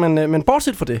film, men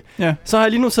bortset fra det, så har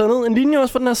jeg lige nu taget ned en linje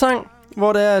også for den her sang,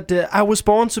 hvor det er, at I was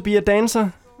born to be a dancer.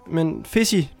 Men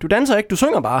Fizzy, du danser ikke, du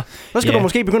synger bare. Så skal du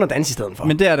måske begynde at danse i stedet for.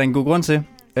 Men det er der en god grund til.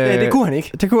 Det kunne han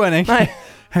ikke. Det kunne han ikke. Nej.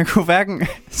 Han kunne hverken,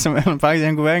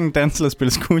 han kunne hverken danse eller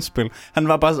spille skuespil. Han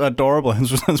var bare så adorable, han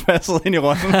synes, han passede ind i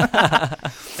rollen.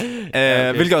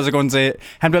 Hvilket også er grunden til,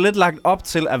 han bliver lidt lagt op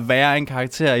til at være en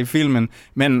karakter i filmen,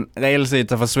 men reelt set,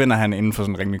 der forsvinder han inden for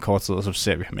sådan en rimelig kort tid, og så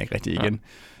ser vi ham ikke rigtig igen.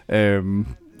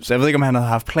 Så jeg ved ikke, om han havde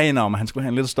haft planer om, at han skulle have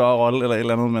en lidt større rolle eller et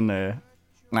eller andet, men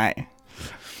nej.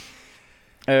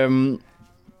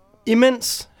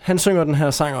 Imens han synger den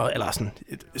her sang, eller sådan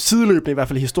sideløbende i hvert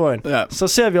fald i historien, så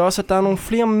ser vi også, at der er nogle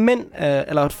flere mænd,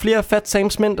 eller flere Fat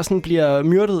Sams mænd, der sådan bliver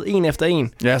myrdet en efter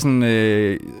en. Ja, sådan,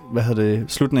 hvad hedder det,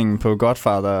 slutningen på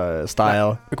Godfather-style.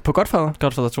 Ja. På Godfather?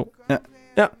 Godfather 2.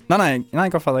 Ja. Nej,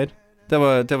 Godfather 1.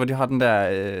 Der hvor de har den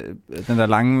der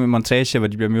lange montage, hvor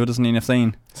de bliver myrdet sådan en efter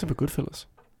en. Så på Goodfellas.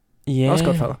 Ja. Også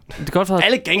Godfather. Godfather.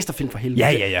 Alle gangsterfilm for helvede.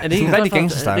 Ja. Er det ikke rigtig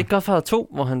gangsterstyle? Er det ikke Godfather 2,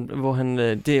 hvor han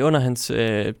det er under hans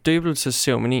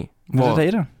døbelsesceremoni? Hvor er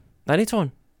det der? Nej, det er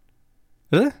toren.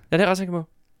 Er det? Ja, det er ret sikker på.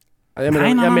 Jeg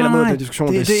melder mod den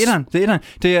diskussion. Det er etteren.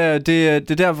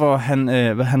 Det er der, hvor en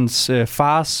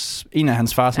af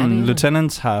hans fars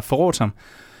lieutenants har forrådt ham.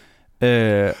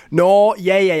 Ja.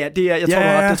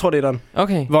 Jeg tror, det er den.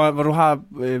 Okay. Hvor du har,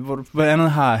 hvor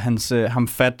andet har ham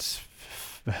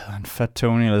Fat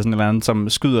Tony eller sådan et eller andet, som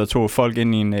skyder 2 folk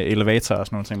ind i en elevator og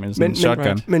sådan noget ting med sådan en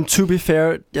shotgun. Men to be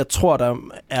fair, jeg tror, der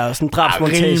er sådan en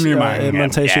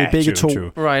drabsmontage i begge to.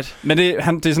 Right. Men det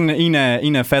er sådan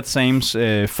en af Fat Sams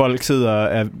folk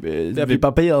sidder der bliver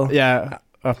barberet. Ja,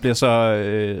 og bliver så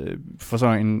får så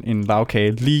en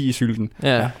lavkage lige i sylten.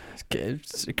 Ja.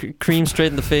 Cream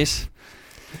straight in the face.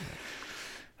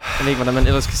 Jeg ved ikke, hvordan man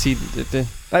ellers skal sige det.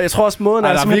 Nej, jeg tror også, måden er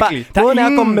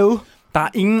at gå med. Der er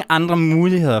ingen andre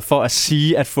muligheder for at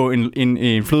sige at få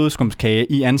en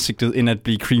flødeskumskage i ansigtet, end at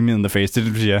blive creamy in the face. Det er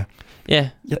det, du siger. Ja.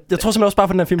 Jeg tror simpelthen også bare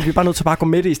på den her film, vi er bare nødt til at bare gå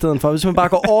med det i stedet for. Hvis man bare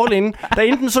går all in, der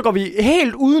enten så går vi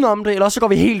helt udenom det, eller også så går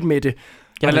vi helt med det.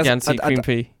 Jeg vil gerne sige cream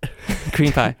pie.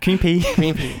 Cream pie. Cream pie.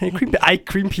 Cream pie. Ej,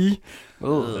 cream pie.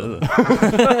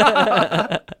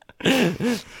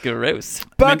 Gross.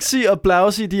 Bugsy og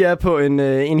Blousy, de er på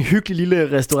en hyggelig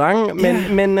lille restaurant,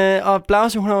 men og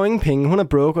Blousy, hun har jo ingen penge. Hun er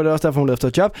broke, og det er også derfor, hun er efter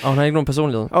et job. Og hun har ikke nogen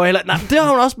personlighed. Nej, det har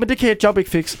hun også, men det kan et job ikke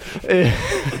fikse.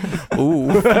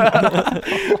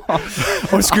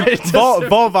 Undskyld,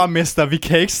 hvor var mester? Vi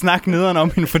kan ikke snakke nederen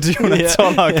om hende, fordi hun er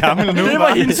 12 år gammel nu. Det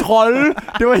var hendes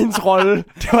rolle.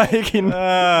 Det var ikke hende.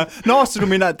 Så du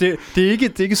mener, det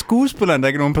er ikke skuespilleren, der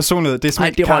ikke er nogen personlighed. Det er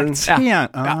simpelthen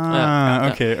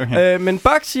karakteren. Okay. Men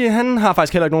Bugsy, han har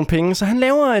faktisk heller ikke nogen penge, så han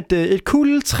laver et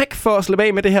cool trick for at slippe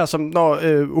af med det her, som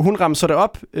når hun ramser det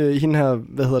op, hende her,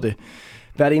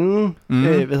 værtinden,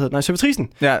 servitrisen.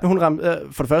 Ja. Hun ramte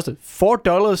for det første $4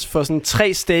 for sådan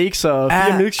 3 steaks og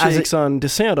 4 milkshakes og en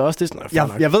dessert også. Det er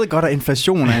sådan, jeg ved godt, at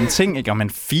inflation er en ting, ikke? Men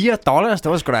 $4, det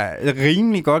var sgu da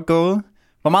rimelig godt gået.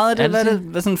 Hvor meget er det? Hvad er det?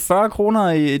 Hvad, sådan 40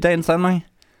 kroner i dagens Danmark?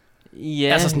 Ja,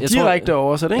 altså sådan direkte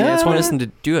over, så det ikke? Jeg tror næsten, det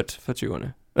er dyrt for 20'erne.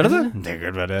 Er det det? Det kan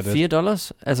godt være, det er det.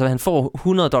 $4. Altså, han får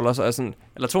 $100 og sådan,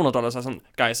 eller $200 og sådan,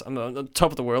 guys, I'm on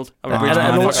top of the world. Er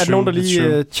der nogen, der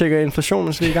lige tjekker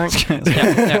inflationen lige i gang?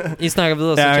 ja, I snakker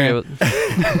videre, så tjekker jeg ud.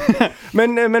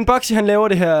 men Bugsy, han laver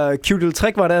det her cute lille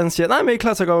trick, hvor han siger, nej, men ikke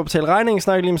klar til at gå op og betale regningen,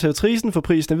 snakker lige med servitrisen, får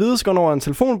prisen at vide, så går over en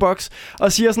telefonboks,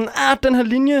 og siger sådan, den her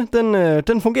linje,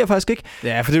 den fungerer faktisk ikke.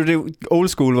 Ja, for det er jo old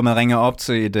school, hvor man ringer op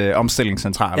til et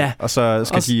omstillingscentral, og så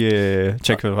skal de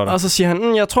tjekke for dig. Og så siger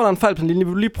han, jeg tror, der er en fejl på den linje,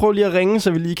 vi vil lige prøve lige at ringe,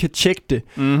 så vi lige kan tjekke det.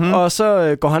 Mm-hmm. Og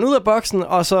så går han ud af boksen,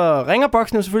 og så ringer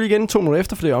boksen jo selvfølgelig igen 2 minutter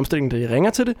efter, for det er omstillingen, der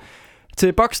ringer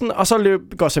til boksen, og så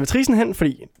går servitrisen hen,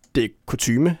 fordi det er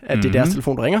kutyme, at det er deres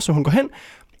telefon, der ringer, så hun går hen,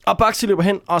 og Bugsy løber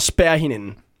hen og spærrer hende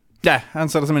inden. Ja, han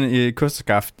sætter simpelthen i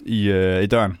kosteskaft i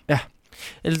døren. Ja.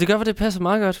 Eller det gør, at det passer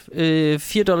meget godt.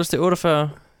 $4 til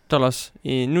 $48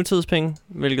 i nutidspenge,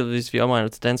 hvilket hvis vi omregner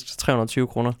til dansk, så 320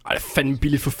 kroner. Ej, det er fandme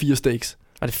billigt for 4 steaks.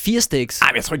 Var det 4 steaks?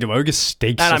 Nej, jeg tror ikke, det var jo ikke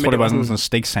steaks. Jeg tror, det var sådan en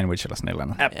steak sandwich eller sådan et eller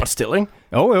andet. Ja, but still, ikke?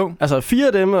 Jo. Altså 4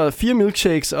 af dem, og 4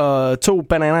 milkshakes, og 2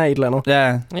 bananer i et eller andet. Ja.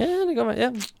 Ja, det gør man, ja.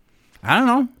 I don't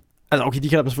know. Altså, okay, de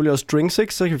kan da selvfølgelig også drinks,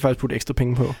 ikke? Så kan vi faktisk putte ekstra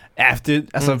penge på. Ja, det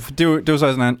er jo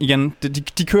så sådan, igen,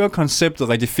 de kører konceptet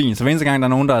rigtig fint. Så hver eneste gang, der er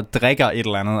nogen, der drikker et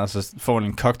eller andet, altså får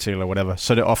en cocktail eller whatever,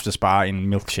 så er det oftest bare en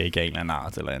milkshake af en eller anden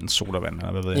art, eller en sodavand,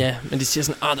 eller hvad ved jeg. Ja, men de siger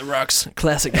sådan, on the rocks,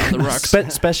 classic on the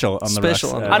rocks. Special on the rocks.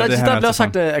 Ej, der bliver også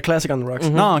sagt, at classic on the rocks.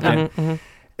 Nå, okay.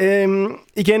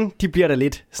 Igen, de bliver da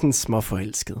lidt sådan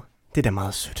småforelsket. Det er da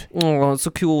meget sødt.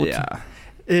 Så cute. Ja.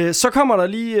 Så kommer der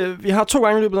lige, vi har 2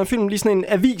 gange i løbet af filmen, lige sådan en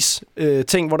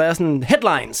avis-ting, hvor der er sådan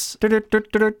headlines.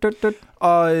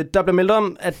 Og der bliver meldt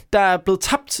om, at der er blevet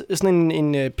tabt sådan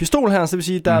en pistol her, så det vil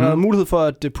sige, der har været mulighed for,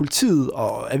 at politiet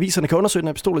og aviserne kan undersøge den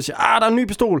her pistol og sige, der er en ny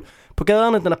pistol på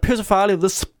gaderne, den er pissefarlig, the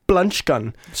Splunge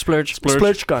Gun.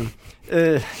 Splurge Gun.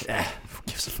 Ja, who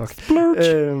gives a fuck.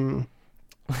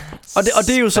 Og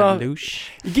det er jo så,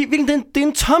 det er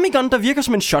en Tommy gun, der virker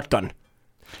som en shotgun.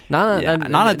 Nej,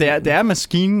 det er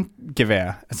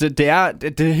maskingevær. Altså, det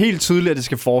er helt tydeligt, at det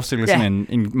skal forestille sådan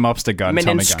en mobster gun. Men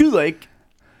den skyder ikke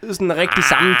sådan rigtig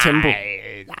samme tempo. Nej,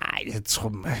 jeg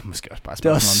tror måske også bare...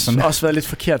 Det har også været lidt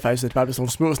forkert faktisk, at det bare bliver sådan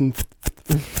små sådan...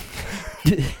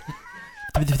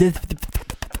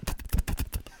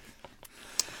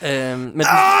 Men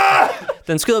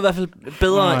den skyder i hvert fald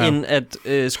bedre end at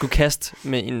skulle kaste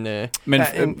med en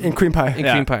cream pie. En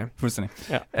cream pie. Fuldstændig.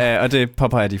 Ja. Og det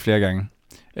påpeger de flere gange.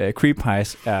 Cream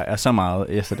pies er så meget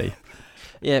yesterday.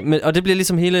 Ja, og det bliver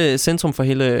ligesom hele centrum for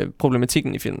hele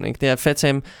problematikken i filmen, ikke? Det er, Fat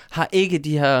Sam har ikke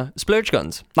de her splurge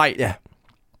guns. Nej, ja.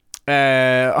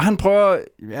 Og han prøver...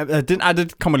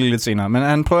 det kommer lige lidt senere, men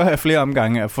han prøver at have flere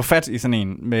omgange at få fat i sådan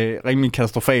en med rimelig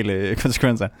katastrofale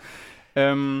konsekvenser.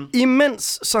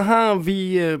 Imens så har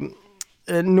vi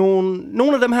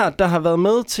nogle af dem her, der har været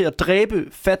med til at dræbe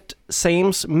Fat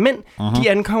Sams mænd. De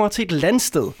ankommer til et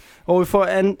landsted, hvor vi får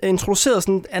introduceret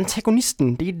sådan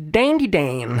antagonisten. Det er Dandy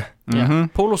Dan. Ja,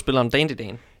 polospilleren Dandy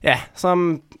Dan. Ja,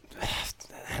 som...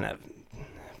 han er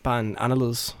bare en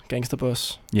anderledes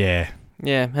gangsterboss. Ja.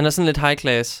 Ja, han er sådan lidt high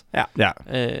class. Ja.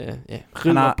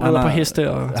 Rider på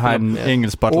heste og... har en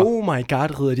engelsk butler. Oh my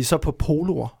god, rider de så på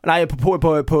poloer? Nej,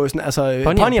 på sådan, altså...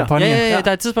 Ponyer. Ja, der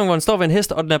er et tidspunkt, hvor den står ved en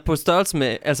hest, og den er på størrelse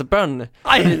med børnene.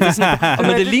 Det er sådan,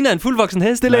 men det ligner en fuldvoksen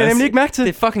hest. Det lader jeg nemlig ikke mærke til.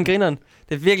 Det er fucking grineren.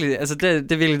 Det er virkelig, altså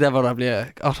det er virkelig der, hvor der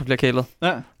bliver kælet.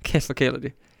 Ja. Kæft, hvor kæler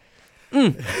de.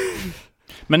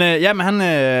 Men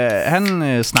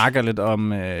han snakker lidt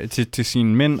om til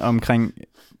sine mænd omkring...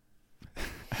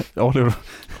 Overlever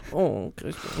du?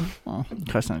 Christian.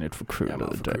 Christian er lidt forkølet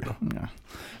i dag.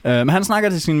 Ja. Men han snakker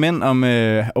til sine mænd om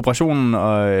operationen,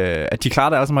 og at de klarer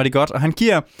det altså meget godt. Og han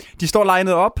giver... De står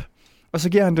linet op, og så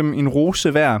giver han dem en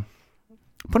rose hver.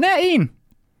 På nær en.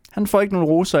 Han får ikke nogen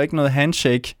roser, ikke noget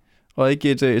handshake, og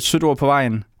ikke et sødt ord på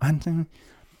vejen. Og han tænker,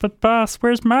 but boss,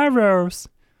 where's my rose?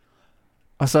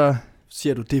 Og så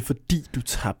siger du, det er fordi, du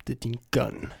tabte din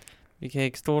gun. Vi kan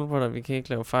ikke stole på dig, vi kan ikke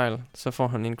lave fejl. Så får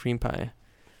han en cream pie.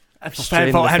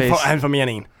 Han får mere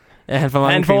end en. Ja, han får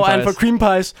mange cream pies. Han får cream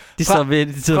pies. De står ved,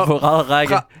 de sidder på rad og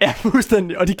række. Ja,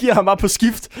 fuldstændig. Og de giver ham bare på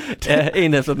skift. Ja,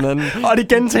 en efter den anden. Og de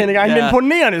gentagende gange. Men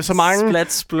imponerende så mange.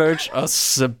 Splat, splurge og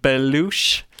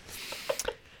sabalouche.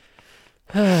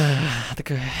 Det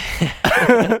gør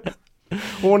jeg.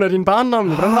 Rune, din barndom.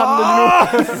 Hvordan har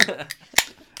den det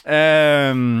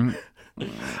lige nu?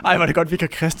 Ej, var det godt, vi kan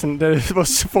Christian.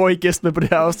 Vores forrige gæst med på det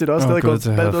her afsnit også. Det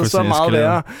havde gået så meget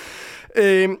værre.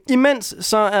 Imens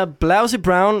så er Blousy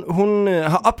Brown, hun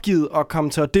har opgivet at komme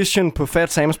til audition på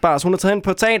Fat Sam's Bar, så hun har taget hen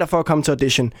på teater for at komme til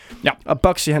audition. Ja. Og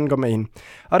Bugsy, han går med hende.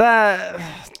 Og der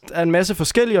er en masse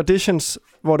forskellige auditions,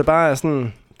 hvor det bare er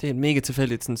sådan, Det er et mega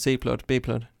tilfældigt sådan C-plot,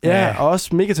 B-plot. Ja, og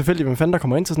også mega tilfældigt, hvem fanden der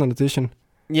kommer ind til sådan en audition.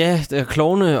 Ja, der er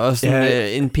klovne og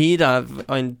sådan en pige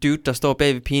og en dude, der står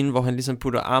bag ved pigen, hvor han ligesom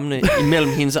putter armene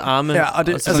imellem hendes arme. Ja, og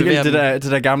det, og altså,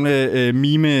 det der gamle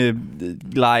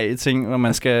mime-leg-ting, hvor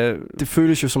man skal... Det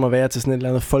føles jo som at være til sådan et eller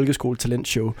andet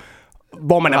folkeskole-talentshow,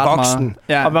 hvor man er voksen,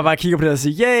 og man bare kigger på det og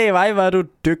siger, yeah, hvor er du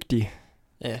dygtig.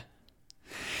 Ja.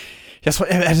 Jeg tror,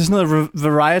 er det sådan noget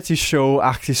variety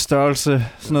show-agtig størrelse?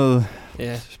 Sådan noget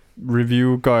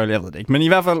review-gøjl, jeg ved det ikke. Men i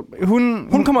hvert fald,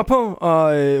 hun kommer på,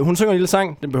 og hun synger en lille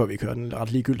sang. Den behøver vi ikke høre, den er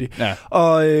ret ligegyldig. Ja.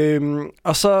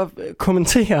 Og så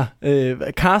kommenterer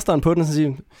casteren på den, og så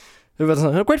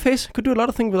siger great face, could do a lot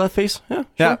of things with that face. Yeah,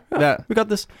 sure, we got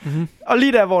this. Mm-hmm. Og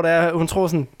lige der, hvor det er, hun tror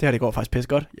sådan, det går faktisk pisse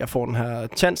godt. Jeg får den her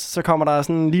chance. Så kommer der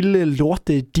sådan en lille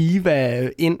lorte diva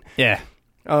ind. Ja. Yeah.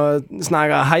 Og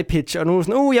snakker high pitch, og nu er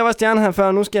sådan, jeg var stjerne her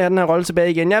før, nu skal jeg have den her rolle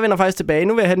tilbage igen. Jeg vender faktisk tilbage,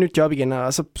 nu vil jeg have et nyt job igen.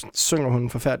 Og så synger hun en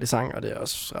forfærdelig sang, og det er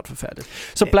også ret forfærdeligt.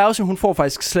 Så Blause, hun får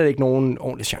faktisk slet ikke nogen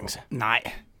ordentlig chance. Nej.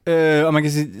 Og man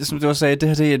kan sige, som du også sagde, det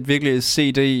her det er et virkelig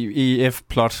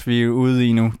CDEF-plot, vi er ude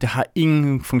i nu. Det har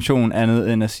ingen funktion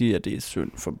andet end at sige, at det er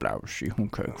synd for Blause. Hun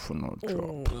kan ikke få noget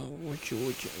job.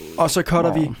 Og så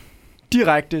cutter vi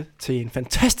direkte til en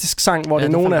fantastisk sang, hvor det er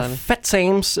nogle af Fat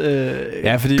Sams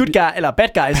good guy, eller bad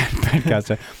guys. Bad guys,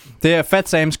 ja. Det er Fat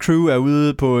Sams crew er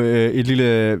ude på et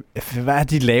lille... Hvad er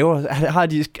de laver? Har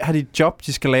de et job,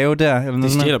 de skal lave der? Eller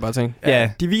de stjæler bare ting.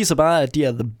 Ja. De viser bare, at de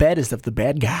er the baddest of the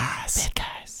bad guys.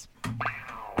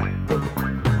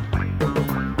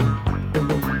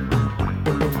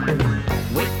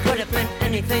 We could have been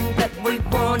anything that we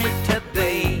wanted to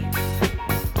be.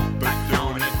 But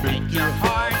don't it make your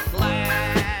heart glad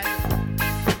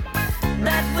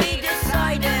that we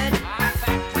decided our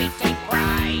factory take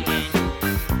pride in?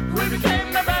 We became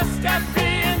the best at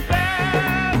being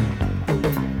bad.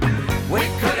 We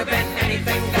could have been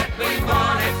anything that we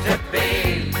wanted to be.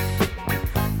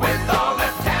 With all the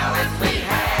talent we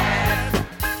had,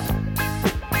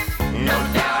 no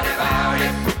doubt about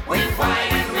it, we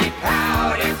whined and we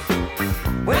pouted.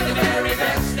 We're the very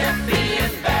best at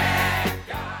being bad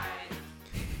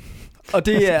guys. Og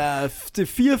det er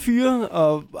 4 fyre,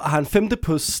 og har en femte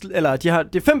på... Eller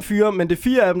det er 5 fyre, men det er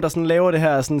 4 af dem, der sådan laver det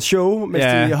her sådan show, mens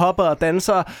de hopper og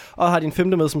danser, og har din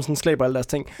femte med, som sådan slæber alle deres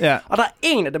ting. Ja. Og der er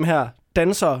en af dem her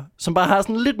dansere, som bare har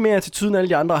sådan lidt mere attitude end alle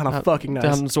de andre, og han har fucking nice. Det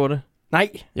er ham den sorte. Nej.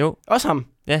 Jo. Også ham?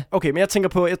 Ja. Okay, men jeg tænker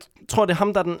på, jeg tror, det er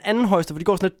ham, der er den anden højeste, for de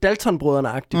går sådan lidt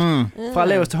Dalton-brødrene-agtigt. Fra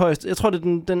lavest til højst. Jeg tror, det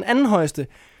er den anden højeste.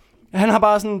 Han har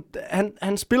bare sådan...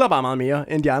 Han spiller bare meget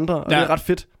mere end de andre, og det er ret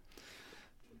fedt.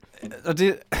 Og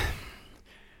det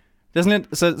er sådan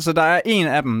lidt... Så der er en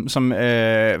af dem, som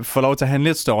får lov til at have en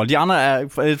lidt større. De andre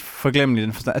er lidt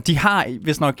forglemmelige. De har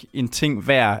vist nok en ting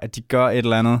hver, at de gør et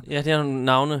eller andet. Ja, det er nogle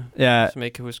navne, som jeg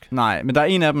ikke kan huske. Nej, men der er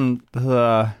en af dem, der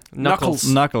hedder...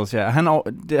 Knuckles, ja.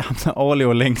 Det er ham, der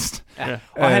overlever længst. Ja.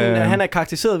 Og han er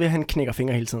karakteriseret ved, at han knækker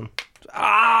fingre hele tiden.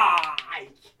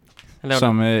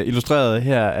 Som illustreret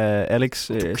her af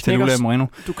Alex Stelula Moreno.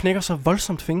 Du knækker så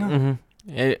voldsomt fingre. Mm-hmm.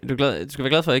 Ja, du skal være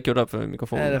glad for, at jeg ikke gjorde det op for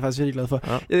mikrofonen. Ja, det er jeg faktisk virkelig glad for.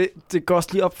 Ja. Det går også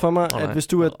lige op for mig, at hvis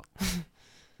du er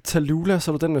Tallulah,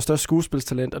 så er du den med størst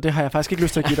skuespilstalent, og det har jeg faktisk ikke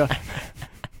lyst til at give dig.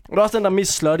 Og du er også den, der er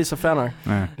mest slutty, så fair nok.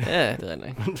 Ja, det er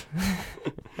rigtigt.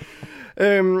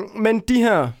 Men de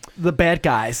her, the bad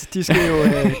guys, de skal jo...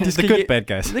 the good bad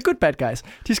guys. The good bad guys.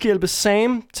 De skal hjælpe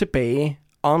Sam tilbage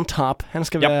on top. Han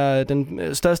skal være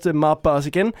den største mob-boss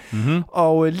igen. Mm-hmm.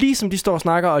 Og lige som de står og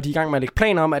snakker, og de er i gang med at lægge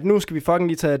planer om, at nu skal vi fucking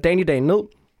lige tage Danny ned,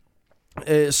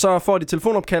 så får de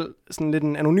telefonopkald, sådan lidt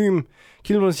en anonym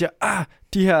kilde, der siger,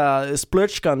 de her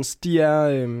splurge guns, de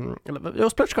er...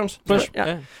 splurge guns.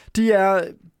 Ja. De er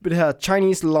det her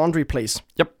Chinese laundry place.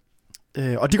 Yep.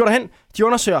 Og de går derhen, de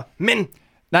undersøger, men...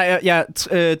 Nej,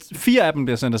 4 af dem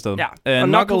bliver sendt afsted. Ja. Og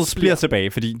Knuckles bliver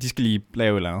tilbage, fordi de skal lige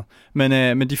lave et eller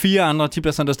andet. Men de 4 andre, de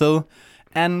bliver sendt afsted.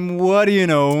 And what do you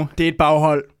know? Det er et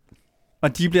baghold.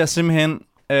 Og de bliver simpelthen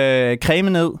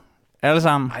cremet ned. Alle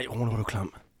sammen. Nej, Rune, hvor er du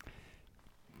klam.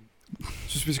 Jeg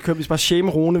synes, vi skal bare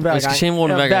shame Rune hver gang. Shame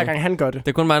Rune hver gang han gør det.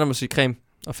 Det er kun mig, der må sige creme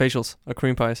og facials og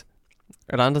cream pies.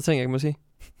 Er der andre ting, jeg ikke må sige?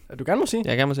 Du gerne må sige?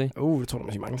 Jeg gerne må sige. Jeg tror, du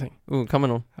må sige mange ting. Kom med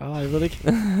nogen. Jeg ved det ikke.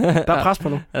 Der er pres på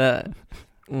nu.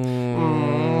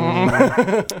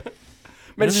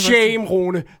 Men shame,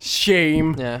 Rune.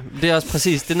 Shame. Ja, det er også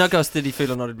præcis. Det er nok også det, de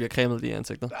føler, når det bliver cremet i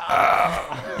ansigtet.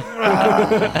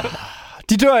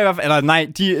 De dør i hvert fald. Eller nej,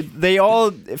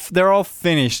 they're all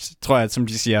finished, tror jeg, som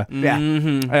de siger.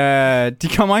 Mm-hmm. De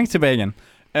kommer ikke tilbage igen.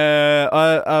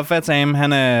 Og Fat Sam,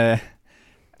 han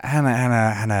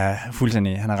er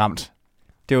fuldstændig, han er ramt.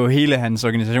 Det er jo hele hans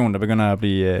organisation, der begynder at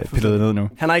blive pillet ned nu.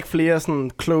 Han har ikke flere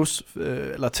sådan close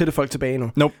eller tætte folk tilbage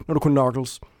nu. Nope. Nu er du kun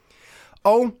Knuckles.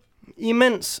 Og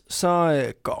imens så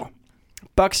går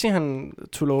Bugsy, han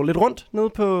tuller lidt rundt nede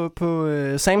på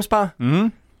Sam's bar.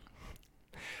 Mhm.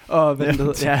 Og hvad det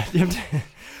hedder? Ja, jamen,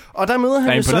 og der møder han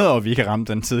Jeg er jo imponeret så... over, at vi ikke har ramt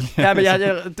den tidligere. Ja, men jeg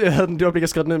havde den det øjeblik, jeg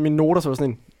skrev ned i mine noter, så var sådan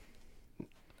en...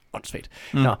 Åndssvagt.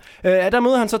 Nå. Der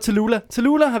møder han så Tallulah.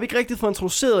 Tallulah har vi ikke rigtig fået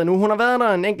introduceret endnu. Hun har været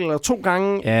der en enkelt eller 2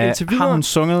 gange indtil videre. Har hun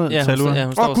sunget Tallulah?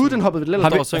 Åh gud, den hoppede vi lidt.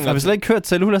 Har vi slet ikke hørt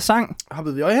Tallulahs sang?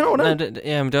 Hoppede vi også henover den?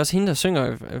 Nej, men det er også hende, der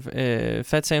synger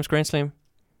Fat Sam's Grand Slam.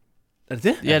 Er det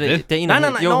det? Ja, det er en af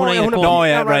dem. Jo, hun er en af dem. Nå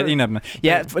ja, right, en af dem.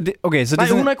 Ja, okay, så nej,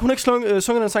 det er hun har ikke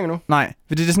sunget den sang endnu. Nej,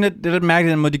 for det er sådan lidt, det er lidt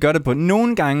mærkeligt, den måde, de gør det på.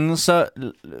 Nogle gange, så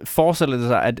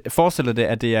forestiller det,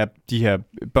 at det er de her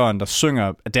børn, der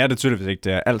synger. Det er det tydeligvis ikke,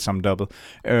 det er alt sammen dobbelt.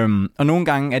 Og nogle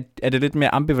gange er det lidt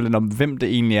mere ambivalent om, hvem det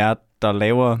egentlig er, der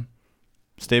laver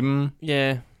stemmen. Ja.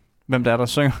 Yeah. Hvem der er, der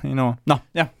synger indover. Nå,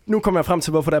 ja. Nu kommer jeg frem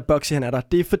til, hvorfor der er Bugsy, han er der.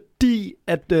 Det er fordi,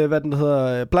 at, hvad den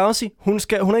hedder, Blousy, hun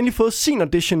har endelig fået sin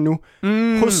audition nu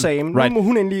hos Sam. Right. Nu må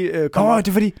hun endelig komme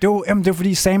det er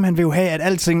fordi Sam, han vil jo have, at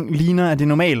alting ligner, at det er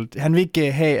normalt. Han vil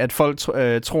ikke have, at folk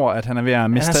tror, at han er ved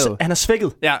at miste stedet. Han er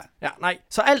svækket. Ja. Nej.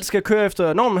 Så alt skal køre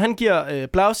efter normen. Han giver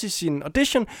Blousy sin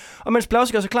audition, og mens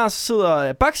Blousy gør sig klar, så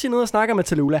sidder Bugsy nede og snakker med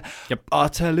Tallulah. Yep.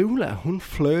 Og Tallulah, hun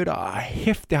flirter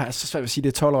hæft. Det har jeg så svært ved at sige, det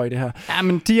er 12 år i det her. Ja,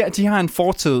 men de har en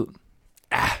fortid.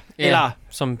 Eller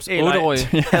som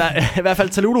 8-årige. Eller i hvert fald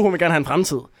Tallulah, hun vil gerne have en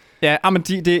fremtid. Ja, men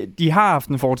de har haft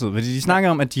en fortid, fordi de snakker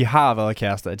om, at de har været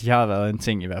kærester, at de har været en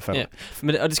ting i hvert fald.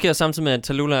 Ja. Og det sker samtidig med, at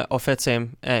Tallulah og Fat Sam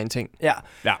er en ting. Ja.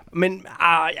 Men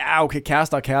okay,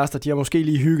 kærester, de har måske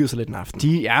lige hygget sig lidt en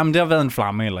aften. Men det har været en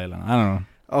flamme eller I don't know.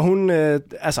 Og hun,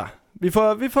 vi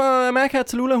får mærke, at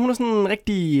Tallulah, hun er sådan en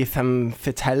rigtig femme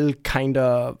fatale kind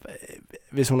of,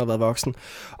 hvis hun har været voksen.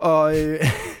 Og...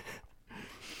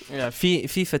 Ja,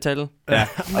 fie fatale. Ja,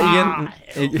 og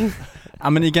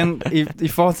igen, i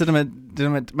forhold til det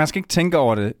med, man skal ikke tænke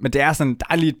over det, men det er sådan, der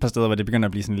er lige et par steder, hvor det begynder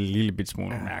at blive sådan en lille bit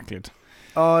smule mærkeligt.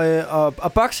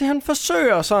 Og Bugsy, han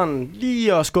forsøger sådan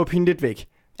lige at skubbe hende lidt væk.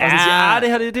 Og så siger, det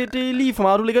her, det er lige for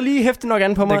meget, du ligger lige hæftigt nok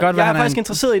an på mig. Jeg er faktisk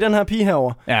interesseret i den her pige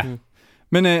herover. Ja.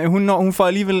 Men hun får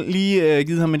alligevel lige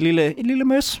givet ham et lille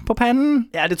møs på panden.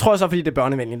 Ja, det tror jeg så, fordi det er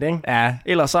børnevenligt, ikke? Ja.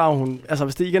 Ellers så har hun,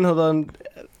 hvis det igen havde været en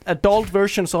adult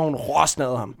version, så hun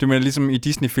råsnede ham. Du mener ligesom i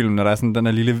Disney-film, når der er sådan den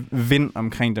der lille vind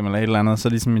omkring dem eller et eller andet, så er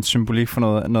ligesom en symbolik for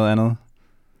noget andet.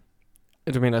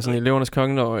 Du mener sådan i Løvernes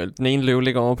Konge, når den ene løve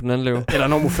ligger over på den anden løve? Eller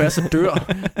når Mufasa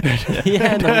dør.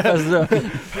 Ja, når Mufasa dør.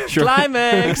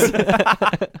 Climax!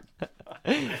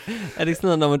 Er det ikke sådan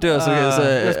noget, når man dør,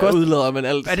 så udlader man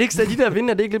alt? Er det ikke sådan, de der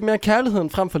vinde, er det ikke lidt mere kærligheden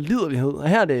frem for liderlighed? Og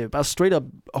her er det bare straight up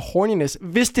horniness.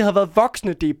 Hvis det havde været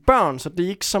voksne, det er børn, så det er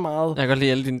ikke så meget... Jeg kan godt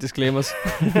lide alle dine disclaimers.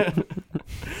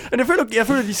 Men jeg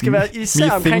føler, de skal være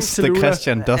især omkring Tallulah. The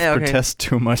Christian does protest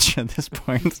too much at this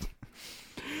point.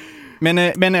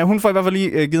 Men hun får i hvert fald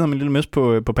lige givet ham en lille møs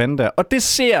på panden der. Og det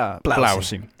ser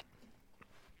Blousy.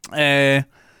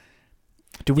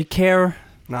 Do we care?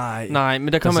 Nej,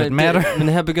 men der kommer men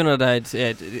her begynder der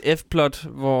et F-plot,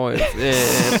 hvor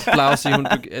Blousy hun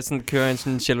sådan kører en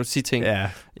sådan jalousi-ting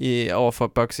over for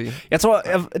Bugsy. Jeg tror,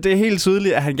 det er helt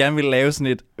tydeligt, at han gerne vil lave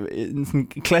sådan en sådan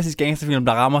klassisk gangsterfilm,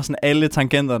 der rammer sådan alle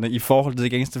tangenterne i forhold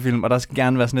til gangsterfilm, og der skal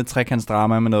gerne være sådan et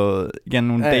trekantsdrama med noget, igen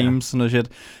nogle dames og noget shit.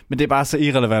 Men det er bare så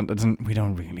irrelevant, at sådan, we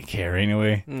don't really care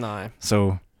anyway. Nej.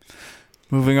 So,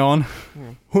 moving on.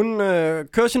 Hun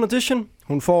kører sin audition,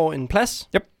 hun får en plads.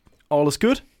 Yep. All is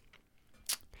good.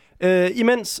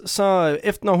 Imens, så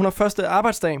efter når hun har første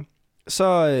arbejdsdag,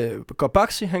 så går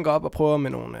Bugsy, han går op og prøver med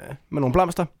nogle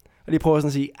blomster. Og de prøver sådan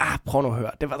at sige, prøv nu at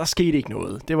høre, der skete ikke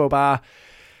noget. Det var bare,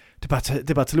 det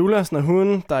er bare Tallulah, sådan en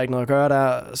hund, der er ikke noget at gøre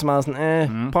der. Så meget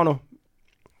sådan, prøv nu.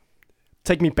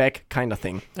 Take me back, kind of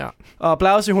thing. Ja. Og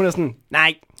Blousy, hun er sådan,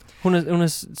 nej. Hun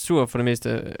er sur for det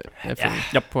meste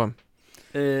på ham.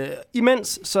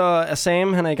 Imens så er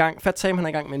Sam, Fat Sam, han er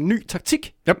i gang med en ny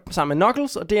taktik sammen med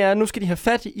Knuckles, og det er, nu skal de have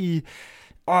fat i...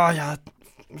 hvad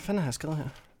fanden har jeg skrevet her?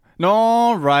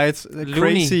 Right.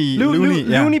 Crazy.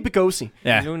 Looney Bagosi.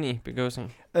 Yeah. Looney Bagosi.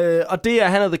 Og det er,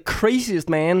 han er the craziest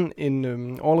man in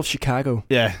all of Chicago.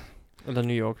 Ja. Yeah. Eller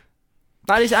New York.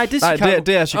 Nej, det er Chicago. Nej,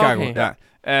 det er Chicago, okay.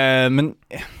 Ja. Men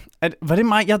var det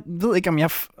mig? Jeg ved ikke,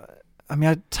 om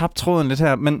jeg tabte tråden lidt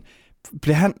her, men...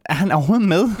 Er han overhovedet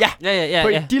med?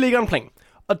 Ja. De ligger en plan.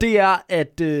 Og det er,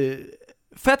 at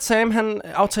Fat Sam, han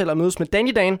aftaler at mødes med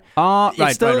Danny Dan. Et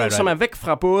sted, som er væk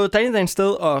fra både Danny Dans sted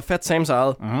og Fat Sams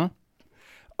eget.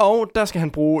 Og der skal han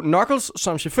bruge Knuckles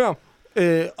som chauffør.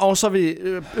 Og så vil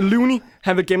Looney,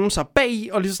 han vil gemme sig bag,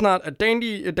 og lige så snart at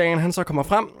Dan han så kommer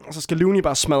frem, så skal Looney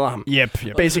bare smadre ham. Yep.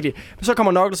 Basically. Så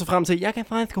kommer Knuckles så frem til, jeg kan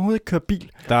faktisk overhovedet ikke køre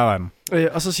bil. Der var den.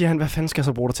 Og så siger han, hvad fanden skal jeg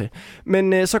så bruge dig til?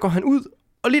 Men så går han ud,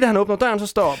 og lige da han åbner døren, så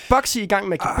står Bugsy i gang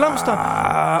med at give blomster.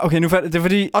 Okay, nu det er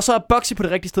fordi... Og så er Bugsy på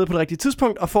det rigtige sted på det rigtige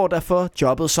tidspunkt, og får derfor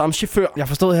jobbet som chauffør. Jeg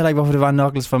forstod heller ikke, hvorfor det var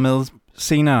Knuckles var med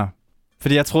senere.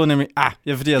 Fordi jeg troede nemlig...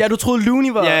 Ja, du troede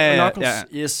Looney var Knuckles.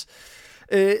 Ja. Yes.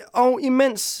 Og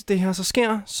imens det her så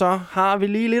sker, så har vi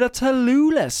lige lidt af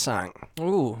Tallulahs sang.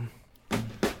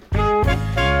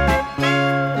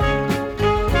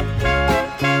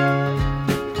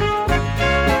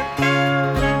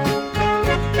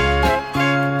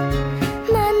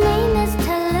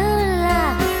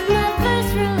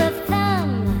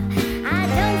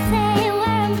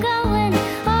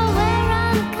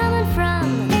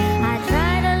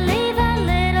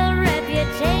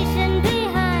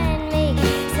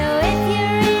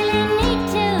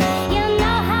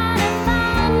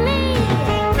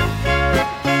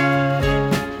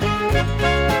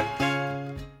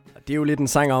 Det er jo lidt en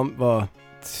sang om, hvor...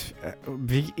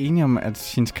 Vi er ikke enige om,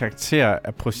 at hendes karakter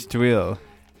er prostitueret.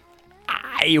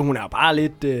 Ej, hun er bare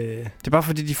lidt... Det er bare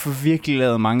fordi, de får virkelig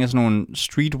lavet mange sådan nogle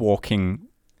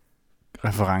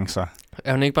streetwalking-referencer.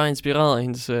 Er hun ikke bare inspireret af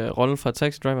hendes rolle fra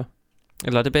Taxi Driver?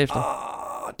 Eller er det bagefter?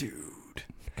 Dude.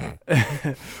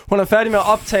 Hun er færdig med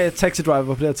at optage Taxi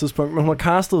Driver på det her tidspunkt, men hun har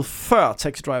castet før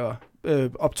Taxi Driver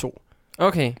optog.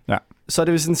 Okay. Ja. Så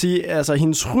det vil sådan sige, altså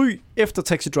hendes ry efter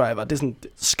Taxi Driver, det er sådan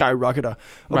skyrocketer. Og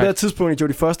på det her tidspunkt i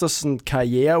Jodie Fosters sådan,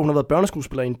 karriere, hun har været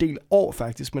børneskuespiller i en del år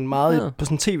faktisk, men meget på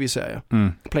sådan en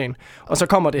tv-serie-plan. Og så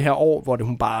kommer det her år, hvor det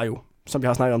hun bare jo, som vi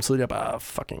har snakket om tidligere, bare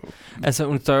fucking... Altså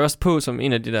hun står også på som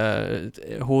en af de der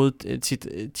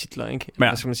hovedtitler, ikke? Ja.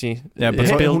 Hvad skal man sige? Ja,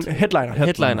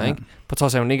 Headliner, ikke? På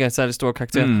trods af, at hun ikke er en særlig stor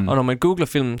karakter. Og når man googler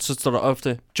filmen, så står der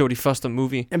ofte Jodie Foster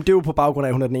movie. Jamen det er jo på baggrund af,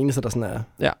 at hun er den eneste, der sådan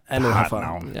er noget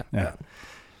herfra. Ja.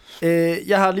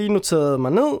 Jeg har lige noteret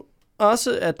mig ned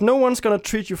også, at no one's gonna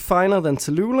treat you finer than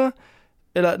Tallulah.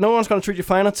 Eller no one's gonna treat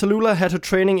you finer. Tallulah had her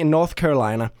training in North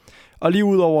Carolina. Og lige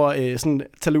udover sådan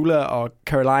Tallulah og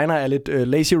Carolina er lidt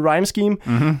lazy rhyme scheme,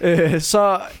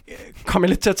 så kom jeg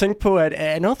lidt til at tænke på, at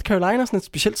er North Carolina sådan et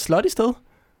specielt slutty sted?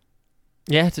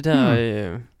 Ja, det der...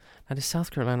 er det South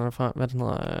Carolina fra? Hvad den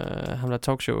hedder? Ham der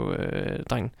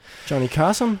talkshow-drengen. Johnny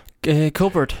Carson?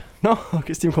 Colbert.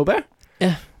 Okay, Stephen Colbert?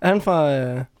 Ja. Er han fra...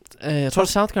 jeg tror,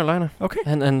 South Carolina. Okay.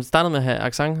 Han startede med at have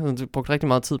accent, og han brugte rigtig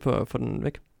meget tid på at få den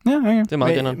væk. Ja, okay. Det er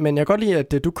meget gældende. Men jeg kan godt lide,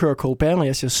 at du kører Colbert, når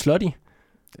jeg siger slutty.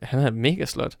 Han er mega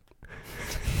slot.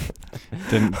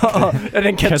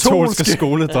 Den katolske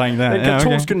skoledreng der. Den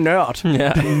katolske nørd.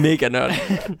 Ja, mega nørd.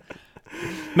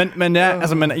 men ja,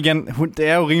 altså, men igen, det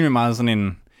er jo rimelig meget sådan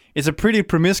en... It's a pretty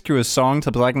promiscuous song,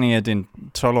 til betragtning af, at det er en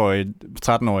 12-årig,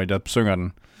 13-årig, der synger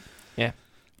den. Ja.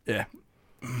 Ja.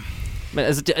 Men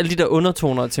altså, alle de der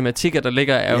undertoner og tematikker, der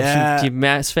ligger, er jo sådan, de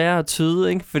er svære at tyde,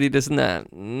 ikke? Fordi det er sådan der...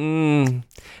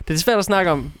 det er svært at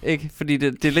snakke om, ikke? Fordi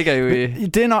det ligger jo i...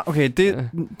 Det er nok... Okay,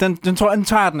 den tror jeg, den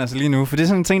tager den altså lige nu. For det er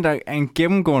sådan en ting, der er en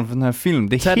gennemgående for den her film.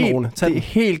 Det er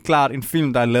helt klart en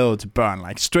film, der er lavet til børn.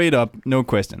 Like, straight up, no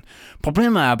question.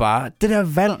 Problemet er bare, det der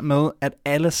valg med, at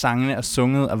alle sangene er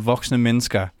sunget af voksne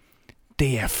mennesker,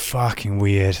 det er fucking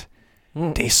weird.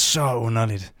 Det er så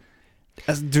underligt.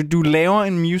 Altså, du laver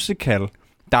en musical,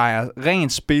 der er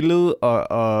rent spillet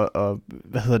og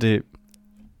hvad hedder det,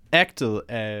 acted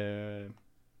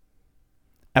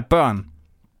af børn.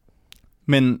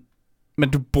 Men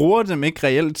du bruger dem ikke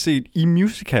reelt set i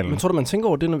musicalen. Men tror du, man tænker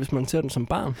over det, hvis man ser den som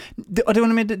barn? Det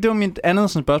var mit andet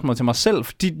sådan spørgsmål til mig selv,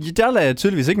 fordi der lagde jeg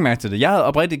tydeligvis ikke mærke til det. Jeg havde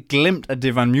oprigtigt glemt, at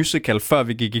det var en musical, før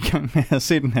vi gik i gang med at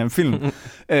se den her film.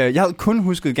 Jeg havde kun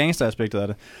husket gangsteraspektet af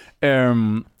det.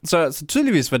 Så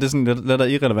tydeligvis var det sådan lidt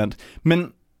irrelevant.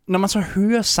 Men når man så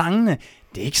hører sangene,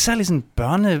 det er ikke særlig sådan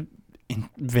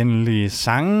børnevenlige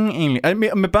sange egentlig.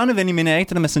 Med børnevenlige mener jeg ikke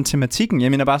det der med sådan tematikken.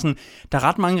 Jeg mener bare sådan, der er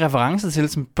ret mange referencer til,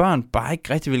 som børn bare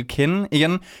ikke rigtig vil kende.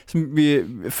 Igen, som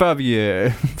før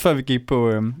vi gik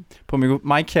på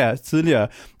Mike her tidligere,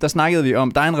 der snakkede vi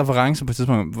om, der er en reference på et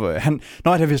tidspunkt, hvor det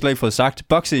har vi slet ikke fået sagt.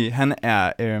 Bugsy, han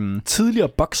er tidligere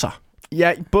bokser.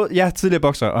 Ja, tidligere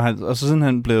bokser, og så siden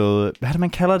han blevet, hvad er det, man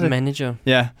kalder det? Manager.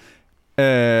 Ja.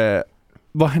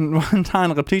 Hvor han tager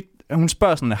en replik. Hun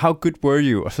spørger sådan, how good were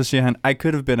you? Og så siger han, I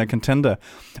could have been a contender.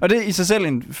 Og det er i sig selv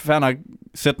en fair nok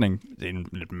sætning. Det er en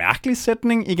lidt mærkelig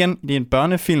sætning igen. Det er en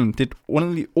børnefilm. Det er et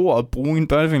underligt ord at bruge i en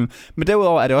børnefilm. Men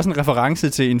derudover er det også en reference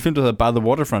til en film, der hedder By the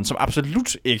Waterfront, som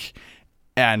absolut ikke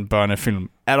er en børnefilm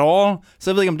at all.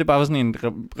 Så jeg ved ikke, om det bare var sådan en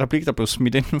replik, der blev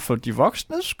smidt ind for de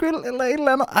voksnes skyld, eller et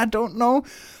eller andet. I don't know.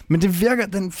 Men det virker,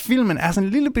 den filmen er sådan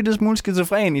en lille bitte smule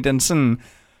skizofren i den sådan...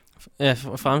 Ja,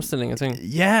 fremstilling af ting.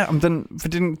 Ja, for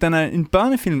den er en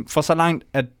børnefilm for så langt,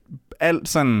 at alt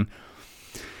sådan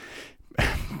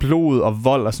blod og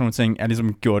vold og sådan nogle ting er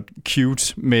ligesom gjort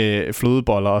cute med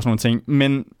flødeboller og sådan nogle ting.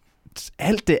 Men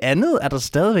alt det andet er der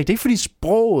stadigvæk. Det er ikke fordi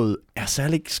sproget er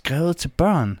særlig skrevet til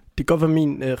børn. Det kan godt være,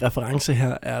 min reference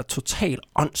her er totalt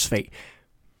åndssvag.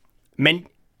 Men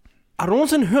har du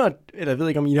nogensinde hørt, eller jeg ved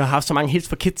ikke, om I har haft så mange hits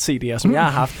for kids CD'er, som jeg har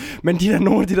haft, men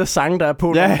nogle af de der sange, der er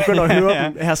på, når man begynder at høre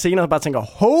dem her senere, bare tænker,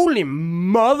 holy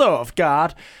mother of God.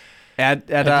 Er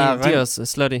der de er også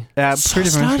slutty. Ja, så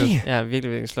slutty. Ja,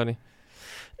 virkelig, virkelig slutty.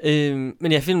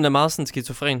 Men ja, filmen er meget sådan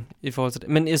skizofren i forhold til det.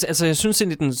 Men altså, jeg synes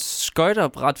egentlig, den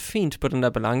skøjter ret fint på den der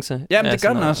balance. Ja, men det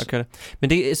gør den også. Men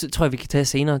det tror jeg, vi kan tage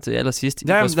senere til allersidst.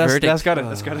 Ja, lad os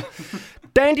gøre det.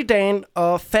 Dandy Dan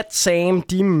og Fat Sam,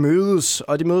 de mødes,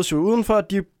 og de mødes jo udenfor.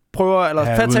 De prøver, eller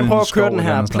Fat Sam prøver at køre den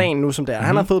her plan nu, som det er. Mm-hmm.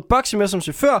 Han har fået Bugsy med som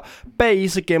chauffør. Bag i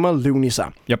så gemmer Looney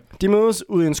sig. Yep. De mødes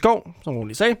ude i en skov, som hun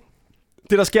lige sagde.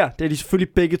 Det, der sker, det er, de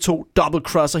selvfølgelig begge to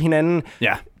double-crosser hinanden.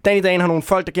 Ja. Danny Dan har nogle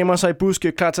folk, der gemmer sig i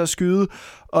buske, klar til at skyde.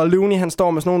 Og Looney, han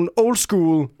står med sådan nogle old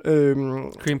school...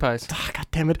 cream pies.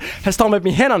 Goddammit. Han står med dem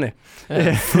i hænderne.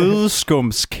 Ja.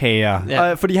 Flødeskumskager.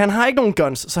 Ja. Fordi han har ikke nogen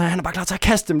guns, så han er bare klar til at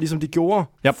kaste dem, ligesom de gjorde,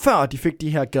 før de fik de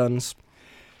her guns.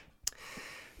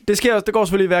 Det går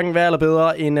selvfølgelig hverken værre eller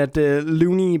bedre, end at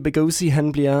Looney Bagosi,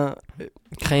 han bliver...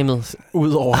 cremet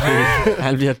ud over det.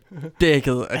 Han bliver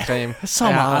dækket af creme. Så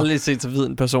jeg har meget. aldrig set så hvid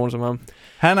en person som ham.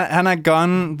 Han er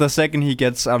gone the second he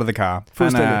gets out of the car.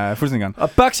 Han er fuldstændig gone.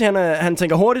 Og Bugsy, han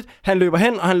tænker hurtigt. Han løber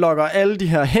hen, og han lokker alle de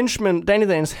her henchmen. Danny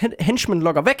Dans henchmen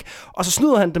lokker væk. Og så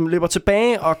snyder han dem, løber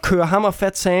tilbage og kører ham og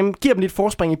Fat Sam. Giver dem lidt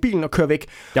forspring i bilen og kører væk.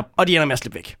 Yep. Og de ender med at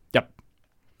slippe væk. Yep.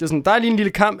 Det er sådan, der er lige en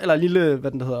lille kamp, eller en lille,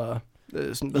 hvad den hedder...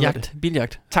 Jagt.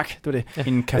 Biljagt. Tak, det var det. Ja.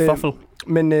 En kartoffel.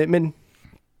 Men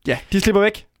ja, de slipper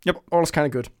væk. Yep, all's kind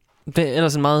of good. Det er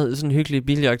ellers en meget sådan hyggelig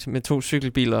biljagt med 2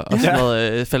 cykelbiler og sådan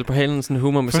noget faldt på halen, sådan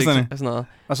humormusik og sådan noget.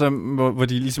 Og så hvor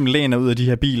de ligesom læner ud af de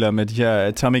her biler med de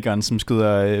her Tommy guns, som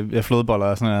skyder flødeboller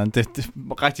og sådan noget. Det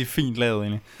er rigtig fint lavet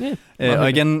egentlig. Yeah. Og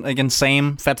igen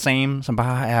Sam, Fat Sam, som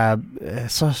bare er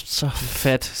så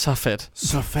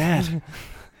fat.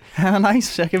 Han er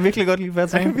nice. Jeg kan virkelig godt lide Fat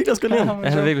Sam. Jeg kan virkelig også godt lide ham. Ja,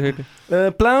 han er virkelig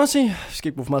hyggelig. Blousy, vi skal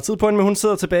ikke bruge for meget tid på hende, men hun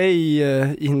sidder tilbage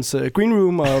i hendes green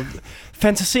room og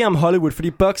fantaserer om Hollywood,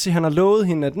 fordi Bugsy, han har lovet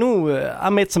hende, at nu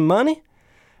I made some money,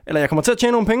 eller jeg kommer til at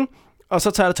tjene nogle penge, og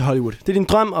så tager jeg dig til Hollywood. Det er din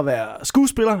drøm at være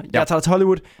skuespiller. Jeg tager dig til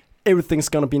Hollywood. Everything's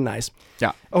gonna be nice. Ja.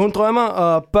 Og hun drømmer,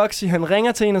 og Bugsy, han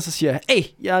ringer til hende, og så siger, hey,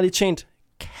 jeg har lige tjent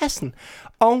kassen.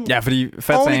 Og ja, fordi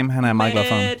Fat Sam, han er meget glad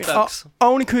for ham. Og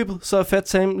oven i købet, så er Fat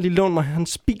Sam lige lånt mig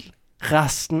hans bil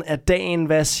resten af dagen.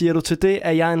 Hvad siger du til det?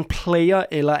 Er jeg en player,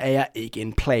 eller er jeg ikke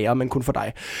en player, men kun for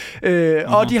dig?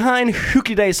 Og de har en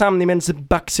hyggelig dag sammen, imens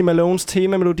Bugsy Malones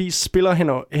temamelodi spiller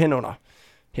henunder,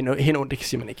 det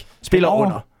siger man ikke. Spiller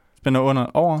under.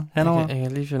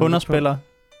 Underspiller.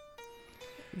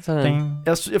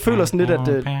 Jeg føler sådan lidt, at...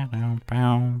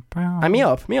 mere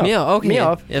op. Okay. Mere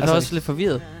op. Jeg er også lidt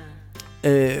forvirret.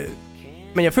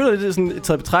 Men jeg føler lidt sådan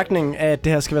taget betragtning af, at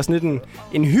det her skal være sådan lidt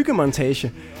en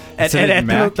hyggemontage. At der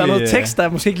er noget tekst, der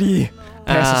måske ikke lige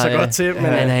passer så godt til. Men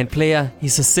han er en player. He's a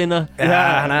sinner. Ja,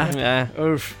 han er. Ja.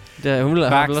 Det er hun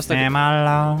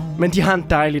men de har en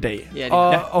dejlig dag. Ja,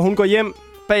 og hun går hjem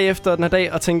bagefter den her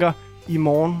dag og tænker, i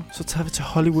morgen, så tager vi til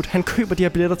Hollywood. Han køber de her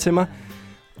billetter til mig.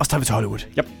 Og så tager vi til Hollywood.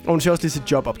 Yep. Og hun siger også lige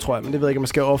sit job op, tror jeg. Men det ved jeg ikke, om man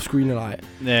skal off-screen eller ej.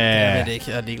 Jeg ved det ikke.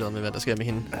 Jeg er ligeglad med, hvad der sker med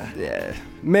hende.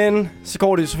 Men så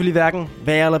går det selvfølgelig hverken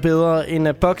værre eller bedre, end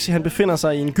at Bugsy, han befinder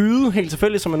sig i en gyde, helt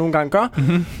selvfølgelig, som man nogle gange gør.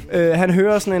 Mm-hmm. Han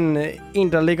hører sådan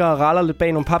en, der ligger og raller lidt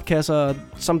bag nogle papkasser.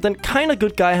 Som den kind of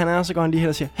good guy, han er, så går han lige hen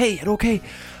og siger, hey, er du okay?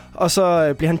 Og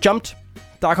så bliver han jumped.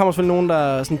 Der kommer selvfølgelig nogen,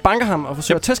 der sådan banker ham og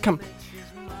forsøger at tæske ham.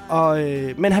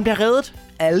 Men han bliver reddet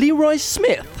af Leroy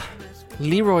Smith.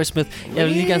 Leroy Smith. Jeg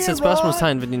vil lige gerne sætte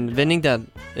spørgsmålstegn ved din vending der.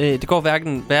 Det går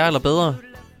hverken værre eller bedre.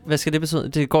 Hvad skal det betyde?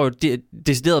 Det går jo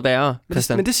decideret værre,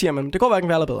 Christian. Men det siger man. Det går hverken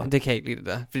værre eller bedre. Det kan jeg ikke lide det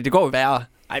der. Fordi det går jo værre.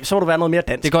 Ej, så må du være noget mere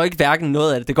dansk. Det går ikke hverken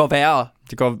noget af det. Det går værre.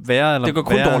 Det går værre eller det går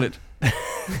kun værre. Dårligt.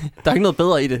 Der er ikke noget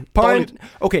bedre i det. Point.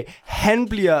 Okay,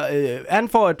 han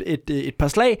får et par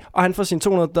slag, og han får sine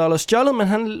 $200 stjålet, men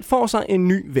han får sig en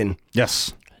ny ven.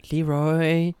 Yes.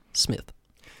 Leroy Smith.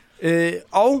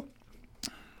 Og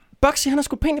Bugsy, han er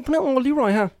sgu pænt imponeret over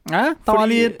Leroy her. Ja, der var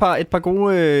lige et par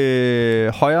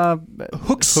gode højre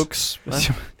hooks.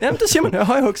 Jamen, det siger man.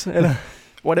 Højre hooks, eller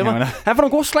whatever. Han får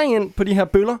nogle gode slag ind på de her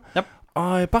bøller. Yep.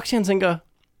 Og Bugsy, han tænker,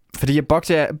 Fordi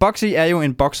Boxy er jo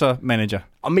en boxer-manager.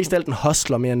 Og mest af alt en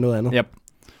hustler mere end noget andet. Yep.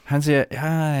 Han siger,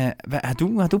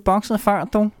 har du boxet før,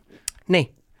 du? Nej,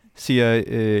 siger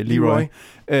Leroy.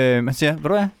 Man siger, ved du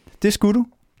hvad, det skulle du.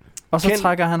 Og så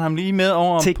trækker han ham lige med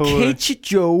over til på... Cagey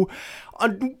Joe. Og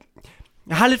nu,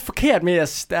 jeg har lidt forkert med,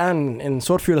 at der er en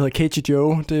sort fyr, der hedder Cagey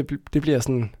Joe. Det bliver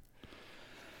sådan...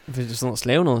 Det er sådan noget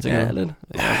slave noget, tænker jeg. Lidt.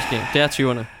 Ja, måske. Det er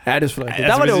 20'erne. Ja, det er selvfølgelig rigtigt.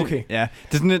 Der var det okay. Ja,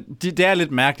 det er, sådan, det er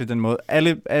lidt mærkeligt, den måde.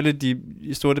 Alle de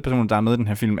store personer, der er med i den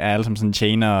her film, er alle som sådan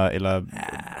chainer eller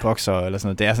boxer eller sådan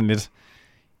noget. Det er sådan lidt...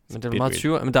 Men det er meget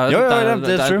 20'er. Men der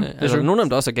er nogle af dem,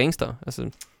 der også er gangster. Altså,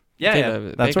 der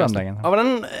er to af dem, der er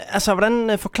gangster. Og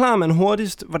hvordan forklarer man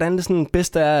hurtigst, hvordan det sådan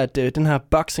bedst er, at den her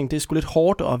boxing, det er sgu lidt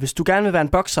hårdt, og hvis du gerne vil være en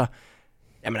bokser,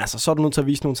 jamen altså, så er du nødt til at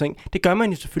vise nogle ting. Det gør man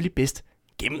jo selvfølgelig bedst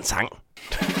gennem sang.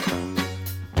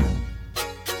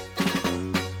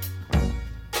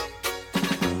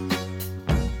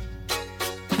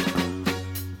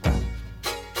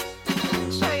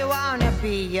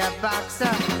 Be a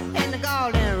boxer in the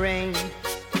golden ring.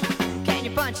 Can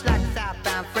you punch like a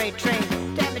southbound freight train?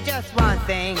 Tell me just one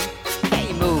thing. Can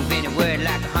you move in a word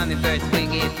like a hummingbird's wing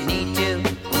if you need to?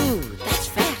 Ooh, that's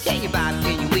fast. Can you bob,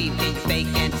 can you weave, can you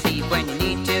fake and see when you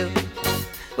need to?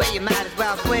 Well, you might as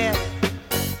well quit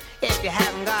if you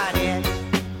haven't got it.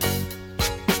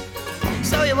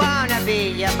 So you wanna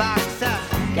be a boxer?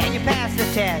 Can you pass the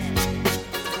test?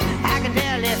 I can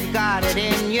tell if you got it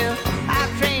in you.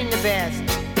 I've trained the best.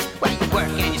 Well, you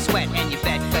work and you sweat and you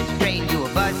bet, cause you train you a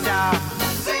buzzsaw.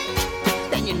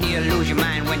 Then you nearly lose your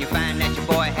mind when you find that your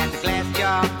boy has a glass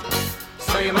jaw.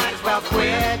 So you might as well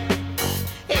quit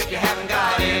if you haven't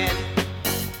got it.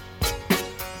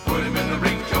 Put him in the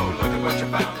ring, Joe, look at what you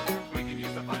found. We can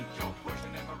use the fun, Joe,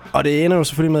 pushing him around. Og det ender jo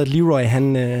selvfølgelig med, at Leroy,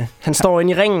 han står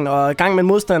inde i ringen og er i gang med en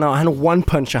modstander, og han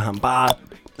one-puncher ham. Bare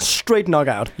straight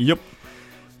knockout. Yep.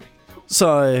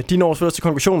 Så de når selvfølgelig til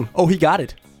konklusionen. Oh, he got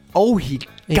it. Oh, he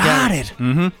got it.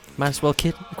 Mm-hmm. Might as well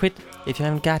quit if you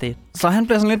haven't got it. Så han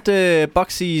bliver sådan lidt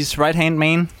Boxy's right-hand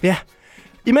man. Ja.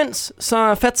 Imens,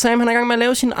 så Fat Sam, han er i gang med at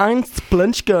lave sin egen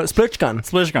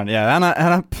splurge gun. Ja.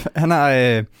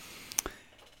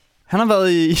 Han har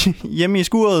været hjemme i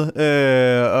skuret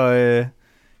og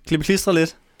klippet klistret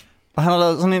lidt. Og han har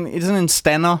lavet sådan en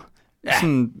stander. Ja.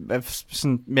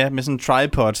 Sådan, med sådan en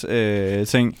tripod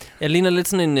ting. Jeg ligner lidt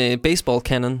sådan en baseball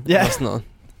cannon. Ja. Eller sådan noget.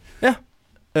 Ja.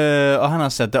 Og han har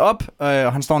sat det op,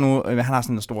 og han står nu, han har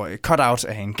sådan en stor cutout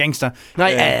af en gangster.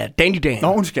 Nej, Dandy Dan.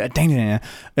 Nå, undskyld, Dandy Dan,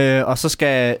 ja. Og så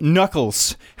skal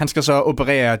Knuckles, han skal så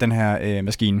operere den her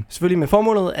maskine. Selvfølgelig med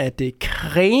formålet at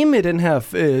creme den her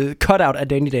cutout af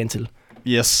Dandy Dan til.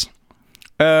 Yes.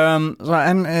 Så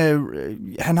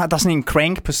han har der sådan en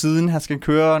crank på siden, han skal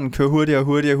køre, den kører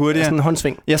hurtigere. Ja, sådan en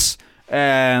håndsving. Yes.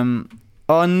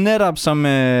 Og netop som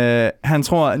han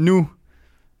tror,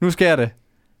 nu sker det,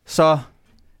 så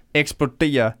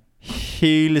eksploderer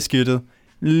hele skidtet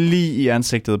lige i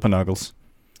ansigtet på Knuckles.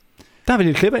 Der har vi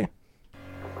lidt klip af.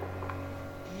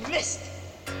 Missed.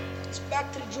 It's back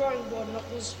to the drawing board,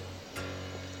 Knuckles.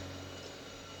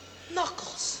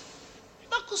 Knuckles.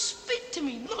 Knuckles, speak to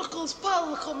me. Knuckles,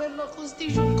 parle comme Knuckles.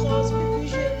 Dis une grosse,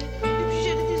 mais puis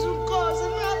j'ai des une grosse,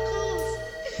 Knuckles.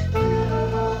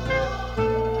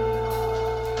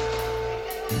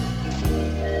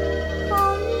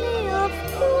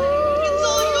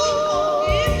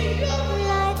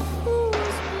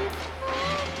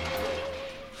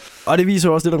 Og det viser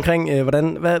også lidt omkring,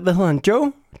 hvordan... Hvad hedder han?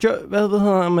 Joe? Hvad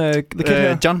hedder han? The kid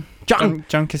her?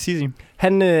 John Cassisi.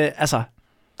 Han,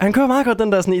 han kører meget godt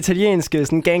den der sådan italienske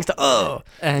sådan gangster.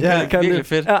 Ja, han kan virkelig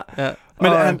fedt. Ja.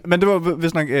 Men det var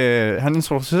vist nok... han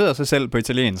introducerede sig selv på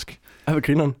italiensk. Jeg vil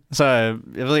grine. Så jeg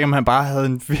ved ikke, om han bare havde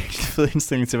en virkelig fed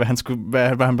indstilling til,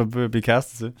 hvad han burde blive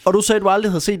kæreste til. Og du sagde, at du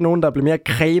aldrig havde set nogen, der blev mere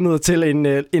cremet til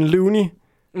en Looney.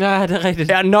 Ja, det er rigtigt.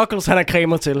 Ja, Knuckles, han er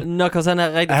cremet til. Knuckles, han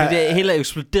er rigtig... Det hele er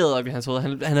eksploderet op i hans hoved.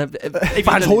 Han er ikke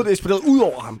bare hans hoved, det er eksploderet ud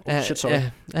over ham. Shit, sorry. Ja,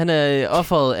 han er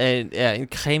offeret af en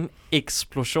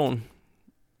creme-eksplosion.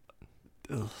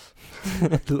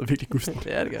 Det lyder virkelig gusten.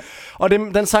 Ja, det gør. Og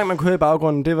den sang, man kunne høre i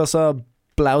baggrunden, det var så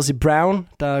Blousy Brown,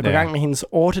 der går i gang med hendes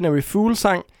Ordinary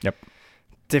Fool-sang. Yep.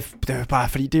 Det er bare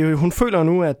fordi, hun føler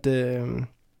nu, at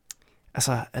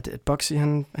Boxy,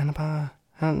 han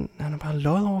er bare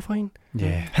løjet over for hende.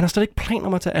 Yeah. Han har slet ikke planer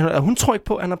om at tage... Hun tror ikke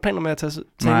på, at han har planer om at tage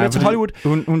med til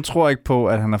Hollywood. Hun tror ikke på,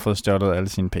 at han har fået stjålet alle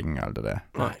sine penge og alt det der.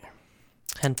 Nej.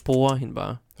 Han bruger hende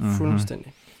bare. Mm-hmm.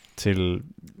 Fuldstændig. Til...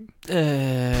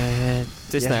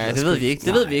 det ved vi ikke.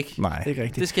 Det ved vi ikke. Nej. Ikke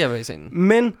rigtigt. Det sker vel i scenen.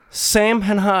 Men Sam,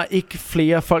 han har ikke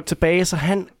flere folk tilbage, så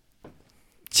han...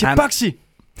 Til Boxy!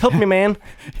 help me man.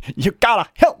 You gotta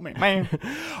help me, man.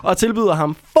 Og tilbyder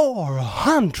ham $400.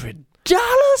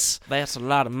 That's a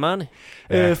lot of money.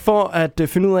 For at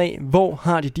finde ud af, hvor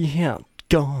har de her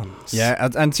guns. Ja,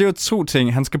 han siger jo 2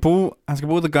 ting. Han skal bruge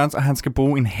the guns, og han skal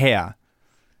bruge en hær.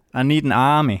 I need an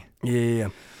army. Yeah.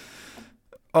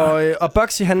 Og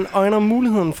Bugsy, han øjner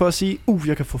muligheden for at sige,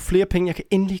 jeg kan få flere penge, jeg kan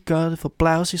endelig gøre det for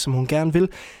Blousey, som hun gerne vil.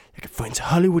 Jeg kan få hende til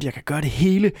Hollywood, jeg kan gøre det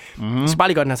hele. Jeg skal bare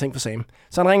lige gøre den her ting for Sam.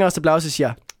 Så han ringer også til Blousey og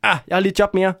siger, jeg har lige et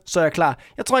job mere, så er jeg klar.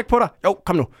 Jeg tror ikke på dig. Jo,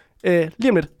 kom nu. Lige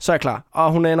om lidt, så er jeg klar.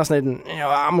 Og hun ender sådan lidt,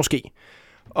 måske.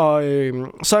 Og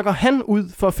så går han ud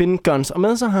for at finde guns, og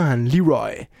med så har han Leroy.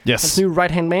 Yes. Hans nye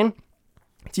right-hand man.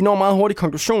 De når meget hurtigt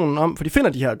konklusionen om, for de finder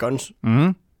de her guns.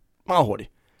 Meget hurtigt.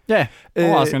 Ja,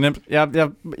 overraskende nemt. Jeg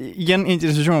igen en af de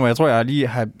situationer, hvor jeg tror, jeg lige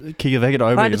har kigget væk et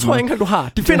øjeblik. Nej, det tror jeg ikke, du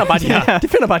har. De finder bare de her. De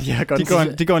finder bare de her guns.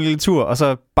 De går en lille tur, og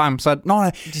så bam, så...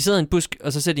 De sidder i en busk,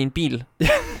 og så ser de en bil,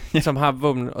 som har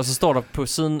våben, og så står der på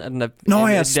siden af den der...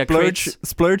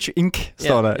 Splurge Inc.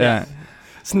 står der, ja.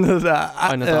 Sådan noget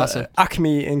der...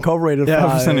 Acme Incorporated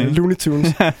fra Looney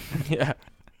Tunes.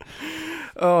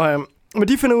 Og... Men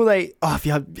de finder ud af,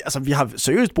 vi har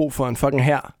seriøst brug for en fucking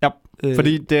hær. Ja,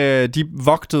 fordi de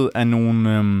vogtede af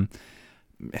nogle...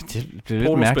 det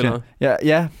bliver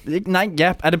lidt mærkeligt.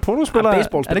 Er det polospillere?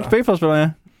 Baseballspillere. Er det ikke baseballspillere, ja?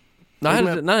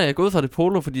 Nej, jeg går ud fra det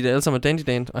polo, fordi det er alle sammen Dandy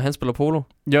Dan, og han spiller polo.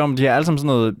 Jo, men de har alle sammen sådan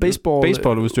noget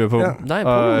baseballudstyr på. Ja. Nej,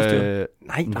 poloudstyr.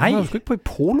 Nej, du skal ikke på i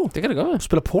polo. Det kan det godt være. Du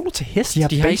spiller polo til hest. De har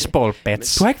baseball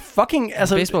bats. Du har ikke fucking...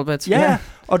 baseball bats. Ja,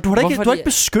 og du har ikke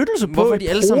beskyttelse på hvorfor er de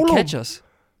alle sammen catchers?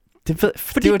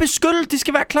 Fordi de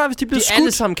skal være klar, hvis de bliver skudt. De er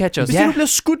alle sammen catchers. Hvis de bliver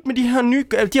skudt med de her nye...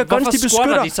 De her guns, de beskytter.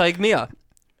 Hvorfor de så ikke mere?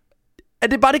 Er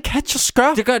det bare det catchers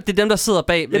gør? Det er dem, der sidder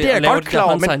bag det er jeg godt klar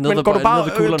over, men går du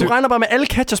bare... Du regner bare med, alle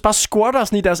catchers bare squatter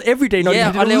sådan i deres everyday, når de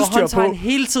har og laver udstyr håndtegn på.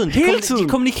 hele tiden. De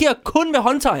kommunikerer kun med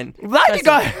håndtegn. Nej, det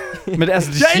gør jeg. Men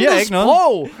altså, de siger ikke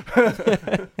noget.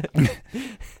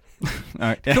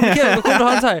 Kommunikerer kun med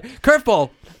håndtegn. Curveball.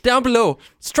 Down below.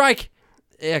 Strike.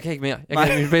 Jeg kan ikke mere. Jeg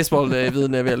kan min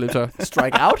baseball-viden er ved at løbe tør.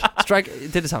 Strike out? Strike,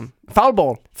 det er det samme. Foul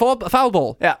ball. Foul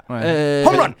ball. Ja.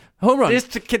 Home run. Home run.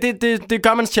 Det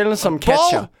gør man sjældent som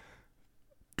catcher.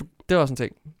 Det var også en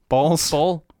ting. Balls.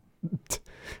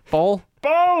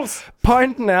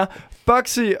 Pointen er,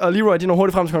 Bugsy og Leroy, de når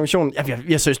hurtigt frem til konklusionen. Ja,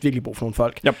 vi har seriøst virkelig brug for nogle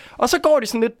folk. Yep. Og så går de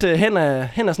sådan lidt hen ad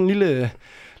sådan en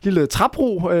lille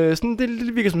trapro. Sådan,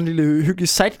 det virker som en lille hyggelig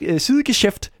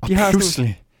sidegeschæft. De har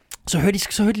pludselig. Så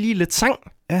hører de lige lidt sang.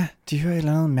 Ja, de hører et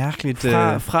eller andet mærkeligt.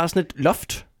 Fra sådan et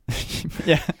loft.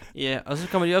 Ja, og så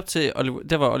kommer de op til,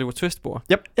 der var Oliver Twist bor.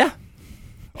 Yep. Ja.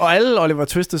 Og alle Oliver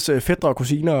Twists fætre og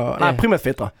kusiner. Nej, primært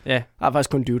fætre. Ja. Der er faktisk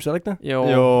kun dudes, er det ikke det?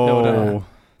 Jo.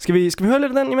 Skal vi høre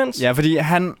lidt af den imens? Ja, fordi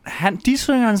de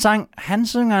synger en sang. Han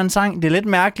synger en sang. Det er lidt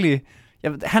mærkeligt.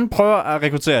 Han prøver at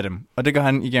rekruttere dem, og det gør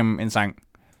han igennem en sang.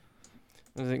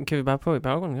 Kan vi bare på i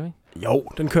baggrunden, kan vi? Jo,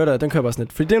 den kører bare sådan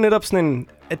lidt. Fordi det er jo netop sådan en...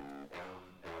 At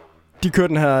de kører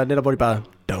den her netop, hvor de bare...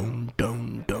 Down.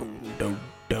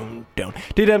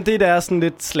 Det er der sådan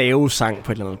lidt slavesang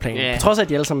på et eller andet plan. Yeah. På trods af, at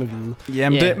de alle sammen er hvide.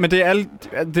 Jamen, det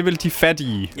er vel de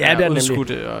fattige. Ja, det er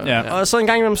nemlig. Og så en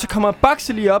gang imellem, så kommer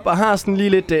Bugsy lige op og har sådan lige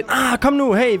lidt... kom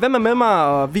nu, hey, hvem er med mig?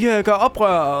 Og vi kan gøre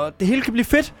oprør, og det hele kan blive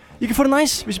fedt. I kan få det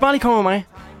nice, hvis I bare lige kommer med mig.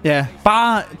 Ja,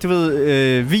 bare, du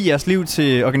ved, vi jeres liv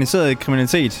til organiseret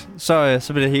kriminalitet, så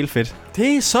bliver det helt fedt.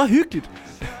 Det er så hyggeligt.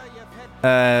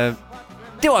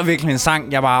 Det var virkelig en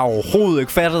sang, jeg bare overhovedet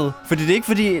ikke fattede. Fordi det er ikke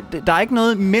fordi, der er ikke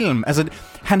noget imellem. Altså,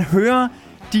 han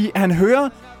hører,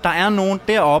 der er nogen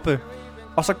deroppe,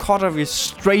 og så cutter vi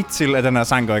straight til, at den her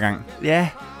sang går i gang. Ja.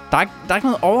 Der er ikke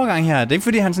noget overgang her. Det er ikke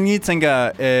fordi, han sådan lige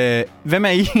tænker, hvem er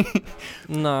I?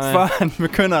 Nej. For han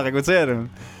begynder at rekruttere dem.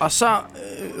 Og så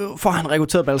får han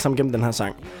rekrutteret dem alle sammen gennem den her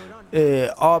sang.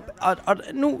 Og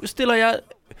nu stiller jeg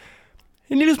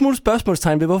en lille smule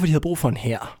spørgsmålstegn ved, hvorfor de havde brug for en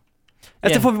hær.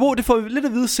 Altså, det får vi lidt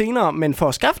at vide senere, men for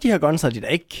at skaffe de her guns, har de da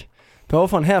ikke behov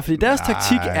for en hær, fordi deres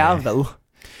taktik er hvad?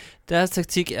 Deres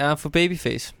taktik er for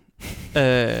Babyface.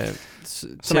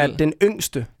 Som er den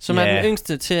yngste. Som er den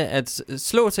yngste til at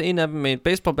slå til en af dem med et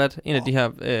baseballbat, en af de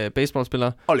her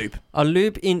baseballspillere. Og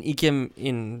løbe ind igennem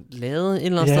en lade et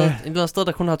eller andet sted,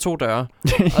 der kun har 2 døre.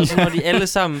 Og så når de alle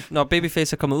sammen, når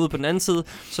Babyface er kommet ud på den anden side,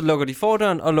 så lukker de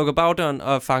fordøren og lukker bagdøren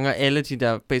og fanger alle de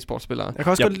der baseballspillere. Jeg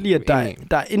kan også godt lide, at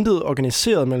der er intet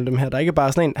organiseret mellem dem her. Der er ikke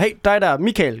bare sådan en, hey, dig der,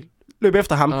 Michael, løb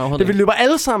efter ham. Vi løber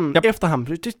alle sammen efter ham.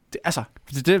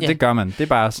 Det gør man. Det er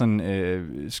bare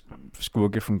sådan,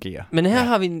 skurke fungerer. Men her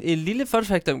har vi en lille fun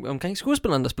fact omkring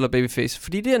skuespilleren, der spiller Babyface.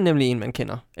 Fordi det er nemlig en, man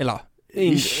kender. Eller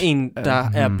en der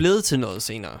er blevet til noget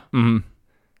senere. Mm-hmm.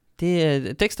 Det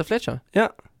er Dexter Fletcher. Ja.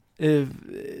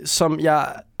 som jeg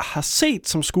har set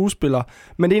som skuespiller,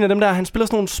 men det er en af dem der, han spiller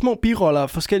sådan nogle små biroller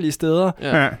forskellige steder,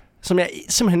 som jeg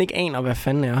simpelthen ikke aner, hvad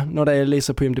fanden er, når jeg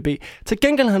læser på IMDb. Til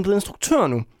gengæld er han blevet instruktør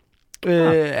nu.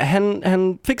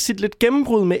 Han fik sit lidt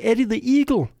gennembrud med Eddie the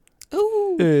Eagle.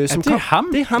 Som det er ham?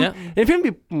 Det er ham. Ja. En film,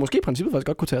 vi måske i princippet faktisk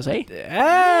godt kunne tage os af.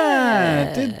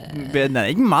 Det er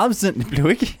ikke meget bestemt. Det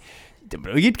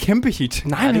blev ikke et kæmpe hit.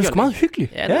 Nej, det er sgu meget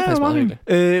hyggeligt. Ja, det er faktisk meget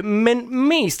hyggeligt. Men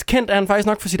mest kendt er han faktisk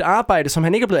nok for sit arbejde, som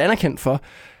han ikke er blevet anerkendt for.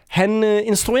 Han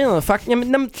instruerede faktisk...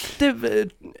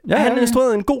 Han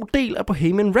instruerede en god del af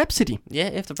Bohemian Rhapsody. Ja,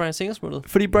 efter Bryan Singer smuttede.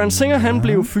 Fordi Bryan Singer, han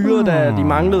blev fyret, da de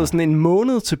manglede sådan en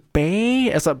måned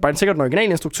tilbage. Altså, Bryan Singer, den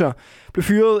originale instruktør, blev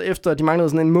fyret efter, de manglede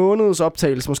sådan en måneds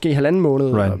optagelse, måske 1,5 måned,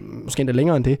 eller måske endda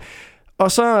længere end det.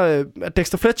 Og så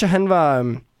Dexter Fletcher,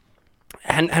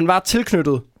 han var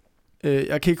tilknyttet.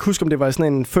 Jeg kan ikke huske, om det var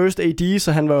sådan en first AD,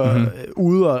 så han var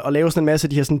ude og lave sådan en masse af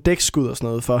de her sådan dækskud og sådan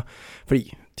noget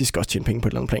fordi de skal også tjene penge på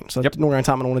et eller andet plan. Så nogle gange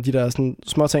tager man nogle af de der sådan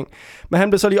små ting. Men han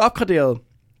blev så lige opgraderet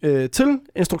til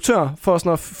instruktør for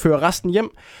sådan at føre resten hjem,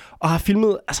 og har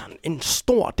filmet altså en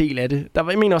stor del af det. Jeg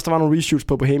mener også, der var nogle reshoots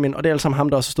på Bohemian, og det er altså ham,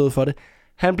 der også har stået for det.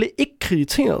 Han blev ikke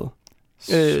krediteret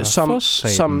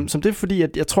som det, fordi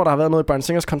at jeg tror, der har været noget i Bryan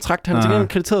Singers kontrakt. Han er til gengæld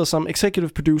krediteret som executive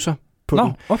producer på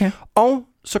den. Okay. Og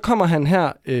så kommer han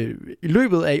her i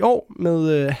løbet af i år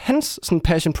med hans sådan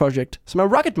passion project, som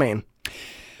er Rocketman.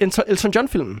 Elton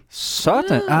John-filmen.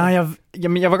 Sådan.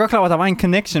 Jeg var godt klar over, at der var en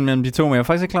connection mellem de to, men jeg var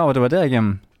faktisk ikke klar over, at det var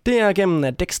derigennem. Det er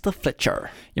gennem Dexter Fletcher.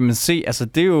 Jamen se, altså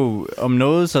det er jo om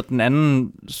noget så den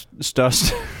anden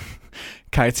største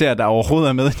karakter, der overhovedet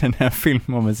er med i den her film,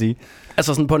 må man sige.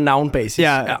 Altså sådan på navnbasis.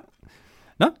 Ja.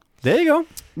 Nå, det er ikke jo.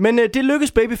 Men det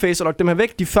lykkes Babyface at lokke dem her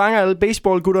væk. De fanger alle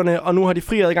baseballgutterne, og nu har de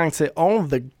fri adgang til all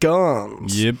the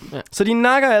guns. Yep. Så de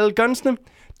nakker alle gunsene,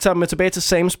 tager dem med tilbage til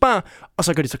Sams bar, og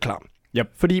så gør de så klar. Yep.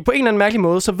 Fordi på en eller anden mærkelig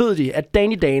måde, så ved de, at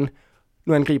Danny Dan,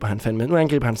 nu angriber han Sams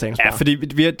bar. Ja, fordi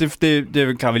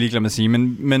det kan vi lige glemme at sige,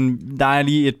 men der er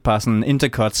lige et par sådan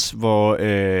intercuts, hvor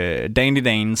Danny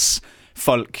Dans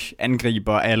folk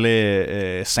angriber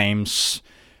alle Sams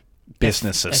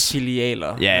businesses.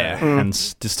 Filialer. Ja,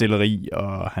 hans distilleri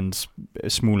og hans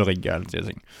smugleri og alt det der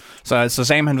ting. Så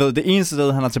Sam, han ved, det eneste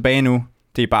sted, han er tilbage nu,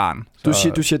 det er baren. Du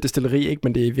siger distilleri, ikke?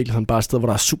 Men det er i virkeligheden bare et sted, hvor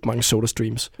der er super mange soda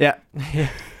streams. Ja.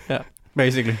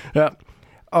 Basically. Ja.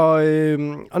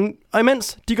 Og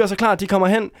imens de gør sig klar, de kommer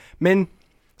hen, men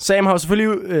Sam har jo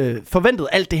selvfølgelig forventet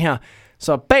alt det her.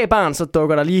 Så bag baren, så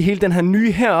dukker der lige hele den her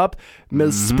nye herop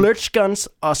med splurge guns,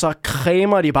 og så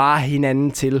cremer de bare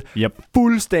hinanden til.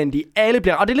 Fuldstændig. Alle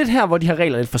bliver... Og det er lidt her, hvor de her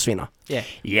regler lidt forsvinder.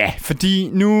 Ja, fordi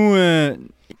nu...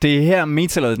 det er her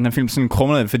metalaget den her film sådan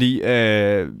krummer lidt, fordi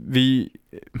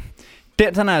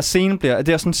den her scene bliver...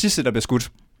 Det er sådan sidste, der bliver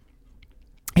skudt.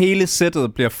 Hele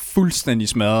sættet bliver fuldstændig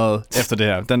smadret efter det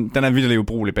her. Den er virkelig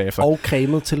ubrugelig bagefter. Og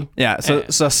cremet til. Ja,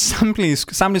 så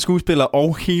samtlige skuespillere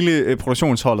og hele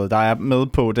produktionsholdet, der er med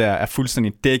på der, er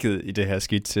fuldstændig dækket i det her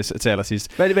skidt til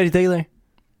allersidst. Hvad er de dækket af?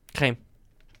 Creme.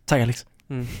 Tak, Alex.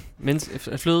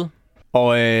 Fløde.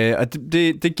 Og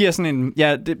det giver sådan en...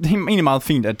 Ja, det er egentlig meget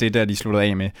fint, at det er der, de slutter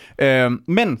af med.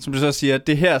 Men, som du så siger,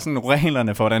 det her er sådan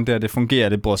reglerne for, hvordan det fungerer,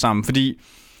 det bryder sammen. Fordi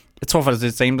jeg tror faktisk, det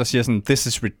er Sam, der siger sådan, this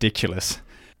is ridiculous.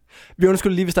 Vi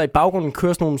undskylder lige, hvis der i baggrunden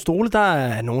kører sådan nogle stole. Der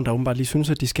er nogen, der åbenbart lige synes,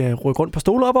 at de skal rykke rundt på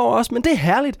stole op over os. Men det er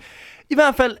herligt. I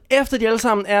hvert fald, efter de alle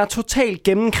sammen er totalt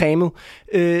gennemcremet,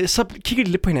 så kigger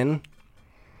de lidt på hinanden.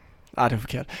 Det er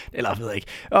forkert. Eller ved jeg ikke.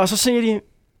 Og så siger de,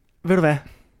 ved du hvad?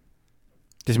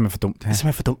 Det er simpelthen for dumt, det her. Det er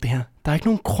simpelthen for dumt, det her. Der er ikke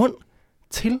nogen grund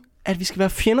til, at vi skal være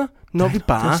fjender, når vi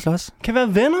bare kan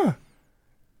være venner.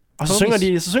 Og så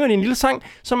synger de en lille sang,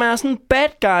 som er sådan Bad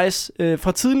Guys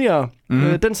fra tidligere.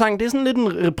 Den sang, det er sådan lidt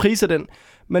en reprise af den.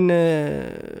 Men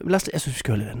jeg synes, vi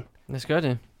skal høre lidt af den. Lad os gøre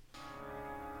det.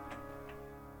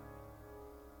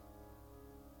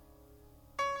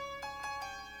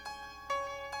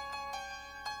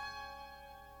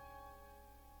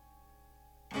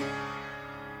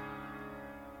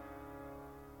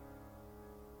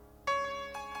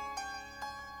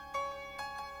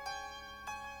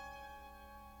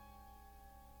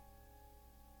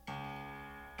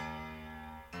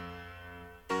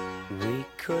 We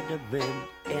could have been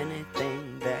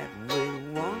anything that we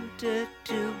wanted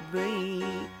to be,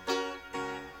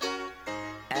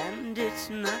 and it's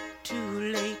not too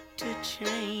late to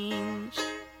change.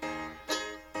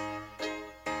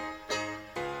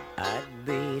 I'd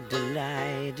be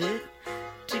delighted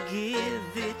to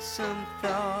give it some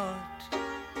thought.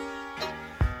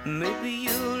 Maybe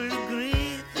you'll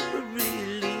agree that we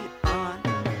really aren't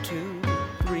 2,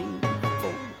 3,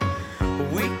 4.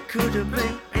 We could have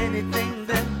been anything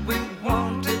that we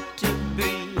wanted to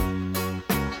be,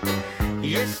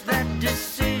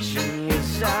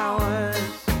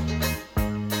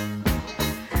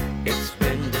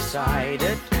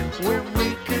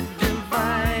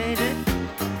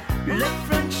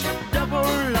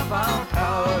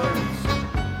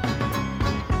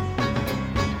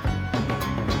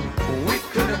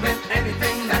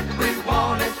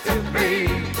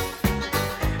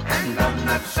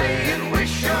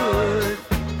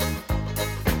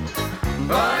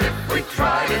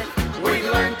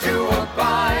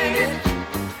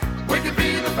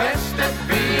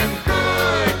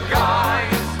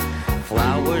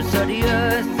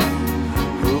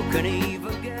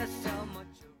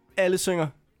 Alle synger.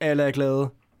 Alle er glade.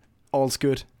 All's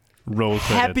good. Roll credits.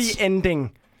 Happy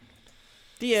ending.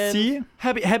 The end. See?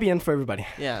 Happy end for everybody.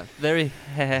 Yeah, very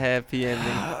happy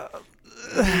ending.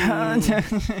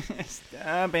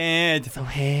 Stop it. So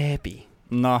happy.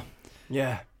 Nå.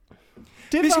 Ja.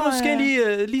 Vi skal måske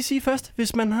lige sige først,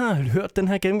 hvis man har hørt den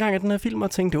her gennemgang af den her film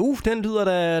og tænkt, den lyder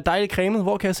da dejligt cremet,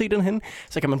 hvor kan jeg se den henne?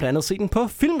 Så kan man blandt andet se den på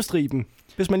Filmstriben,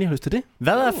 hvis man lige har lyst til det.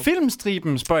 Hvad er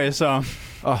Filmstriben, spørger jeg så?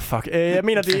 Fuck. Jeg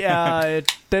mener, det er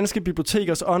Danske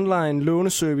Bibliotekers online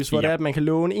låneservice, hvor det er, at man kan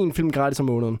låne en film gratis om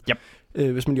måneden. Yep.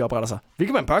 Hvis man lige opretter sig.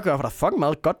 Hvilket man bare gøre, for der er fucking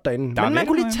meget godt derinde. Der men man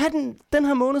kunne lige tage den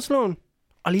her månedslån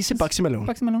og lige se Bugsy Malone.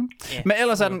 Yeah. Men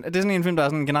ellers er det er sådan en film, der er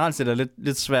sådan generelt set er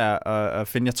lidt svær at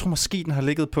finde. Jeg tror måske, den har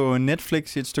ligget på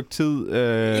Netflix i et stykke tid.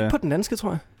 Ikke på den danske, tror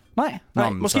jeg. Nej.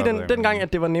 Måske dengang,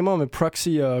 at det var nemmere med proxy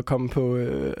at komme på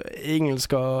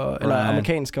engelsk eller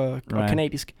amerikansk og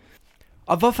kanadisk.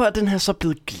 Og hvorfor er den her så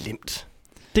blevet glemt?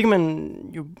 Det kan man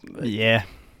jo... Ja.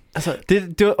 Altså,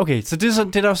 okay, så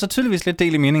det er der så tydeligvis lidt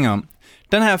del i meninger om.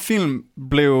 Den her film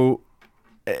blev...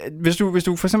 Hvis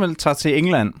du for eksempel tager til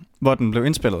England, hvor den blev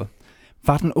indspillet,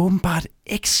 var den åbenbart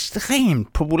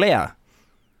ekstremt populær.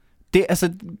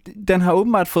 Den har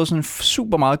åbenbart fået sådan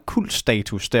super meget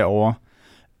kultstatus derovre.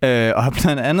 Og har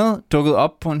blandt andet dukket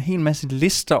op på en hel masse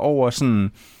lister over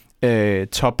sådan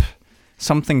top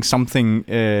something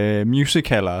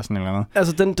musicaler og sådan noget andet.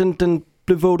 Altså den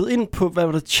blev votet ind på, hvad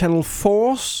var det, Channel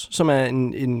 4, som er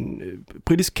en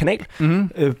britisk kanal. Mm-hmm.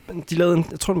 De lavede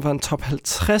jeg tror den var en top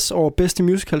 50 over bedste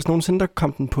musicals nogensinde. Der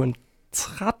kom den på en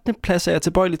 13. plads, er jeg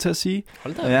tilbøjelig til at sige.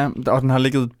 Hold da. Ja, og den har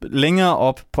ligget længere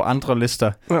op på andre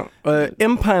lister. Ja.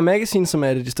 Empire Magazine, som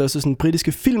er det de største sådan,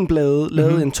 britiske filmblade,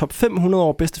 lavede en top 500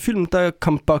 over bedste film. Der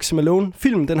kom Bugsy Malone.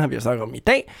 Filmen, den har vi jo snakket om i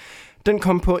dag. Den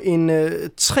kom på en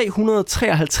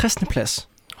 353. plads.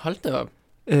 Hold da op.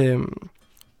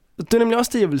 Det er nemlig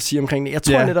også det, jeg vil sige omkring det. Jeg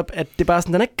tror netop, at det bare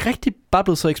sådan, den er ikke rigtig bare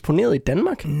blevet så eksponeret i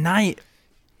Danmark. Nej.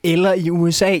 Eller i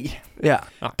USA. Ja.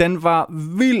 Den var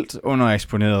vildt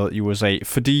undereksponeret i USA,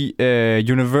 fordi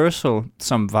Universal,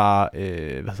 som var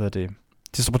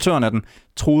distributøren af den,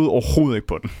 troede overhovedet ikke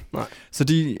på den. Nej. Så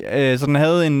den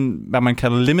havde en, hvad man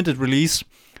kalder limited release,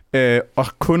 og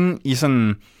kun i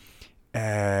sådan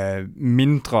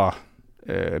mindre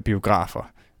biografer.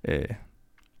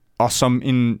 Og som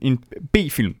en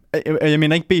B-film. Jeg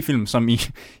mener ikke B-film som i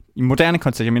moderne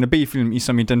kontekst. Jeg mener B-film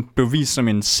som i den blev vist som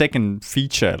en second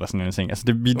feature eller sådan noget ting. Altså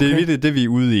det er det vi er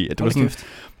ude i. At det var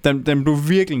sådan, den blev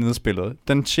virkelig nedspillet.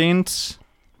 Den tjente...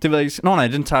 Det ved jeg ikke. Nej,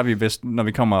 den tager vi vist, når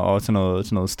vi kommer over til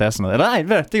noget stats og noget. Eller nej,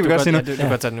 det kan vi godt se nu. Du kan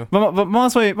godt tage den nu. Hvor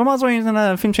meget tror I, den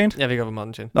her film tjente? Jeg ved ikke, hvor meget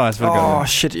den tjente. Nå, jeg selvfølgelig gør det.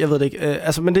 Shit, jeg ved det ikke.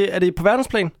 Men er det på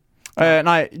verdensplan?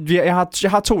 Nej, jeg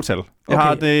har to tal. Jeg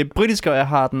har det britiske, og jeg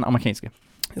har den amerikanske.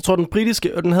 Jeg tror, den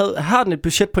britiske, og har den et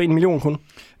budget på 1 million kun?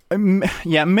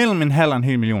 Ja, mellem 1,5 og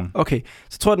 1 million. Okay,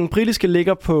 så tror jeg, den britiske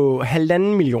ligger på 1,5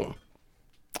 million.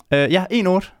 Ja,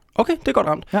 1,8. Okay, det er godt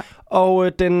ramt. Ja.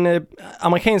 Og den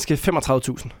amerikanske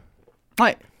 35.000.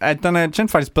 Nej, den er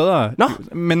tjent faktisk bedre. Nå.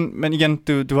 Men igen,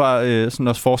 du har sådan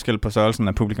også forskel på størrelsen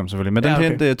af publikum selvfølgelig. Men den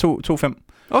tjente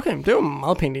 2,5. Okay, det er jo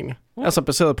meget pænt egentlig. Altså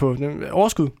baseret på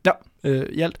overskud. Ja.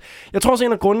 I alt. Jeg tror også,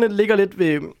 en af grundene ligger lidt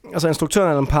ved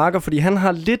instruktøren Alan Parker, fordi han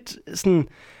har lidt sådan...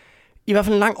 I hvert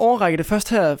fald en lang årrække. Det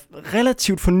første her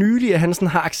relativt for nylig, at han sådan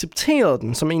har accepteret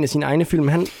den som en af sine egne film.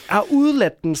 Han har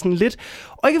udladt den sådan lidt.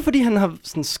 Og ikke fordi han har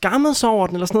sådan skammet sig over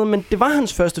den eller sådan noget, men det var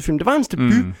hans første film. Det var hans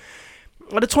debut.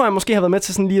 Og det tror jeg måske har været med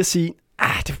til sådan lige at sige,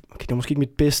 det er måske ikke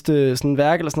mit bedste sådan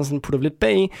værk, eller sådan putter lidt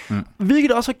bag i.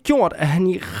 Hvilket også har gjort, at han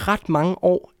i ret mange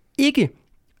år ikke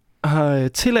har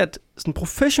tilladt sådan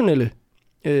professionelle,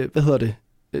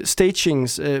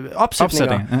 stagings,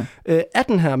 opsætninger af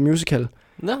den her musical.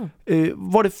 No.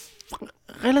 Hvor det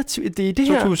relativt... Det er det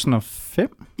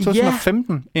 2005?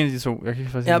 2015? En af de to. Jeg kan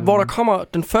ikke sige hvor der kommer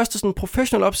den første sådan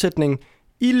professionelle opsætning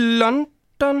i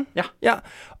London. Ja.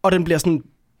 Og den bliver sådan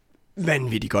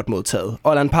vanvittigt godt modtaget.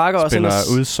 Og Alan Parker spiller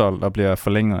også udsolgt og bliver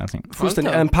forlænget og ting.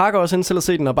 Fuldstændig. Alan Parker også ind til at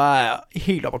se den og bare er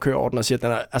helt op at køre over den og siger, at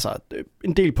den er, altså,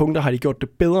 en del punkter har de gjort det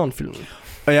bedre end filmen.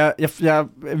 Og jeg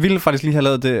ville faktisk lige have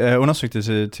lavet det, undersøgt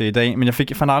det til i dag, men jeg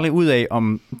fandt aldrig ud af,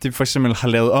 om det for eksempel har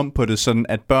lavet om på det, sådan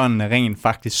at børnene rent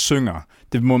faktisk synger.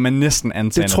 Det må man næsten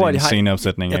antage, når det er en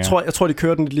sceneopsætning. Jeg tror, de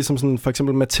kører den lidt ligesom sådan, for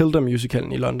eksempel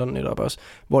Matilda-musicalen i London netop også,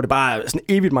 hvor det bare er sådan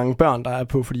evigt mange børn, der er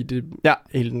på, fordi det er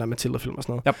hele den der Matilda-film og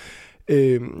sådan noget.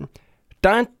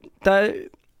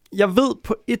 Jeg ved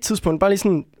på et tidspunkt bare lige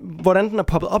sådan, hvordan den er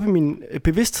poppet op i min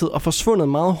bevidsthed og forsvundet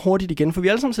meget hurtigt igen. For vi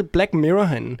har alle sammen set Black Mirror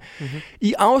herinde.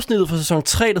 I afsnittet fra sæson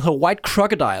 3, der hedder White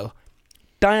Crocodile,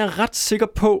 der er jeg ret sikker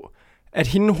på, at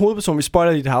hende hovedperson, vi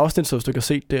spoiler i det her afsnit, så hvis du ikke har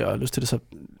set det og har lyst til det, så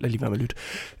lad lige være med at lytte.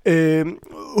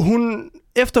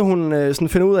 Efter hun sådan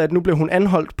finder ud af, at nu bliver hun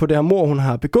anholdt på det her mord, hun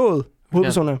har begået,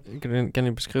 hovedpersonen. Ja, kan du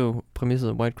gerne beskrive præmisset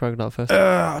af White Crocodile først? Det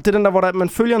er den der, hvor man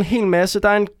følger en hel masse. Der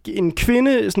er en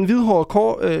kvinde, sådan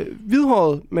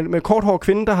hvidhåret med kort hår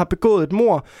kvinde, der har begået et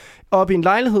mord oppe i en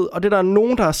lejlighed, og det der er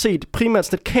nogen, der har set primært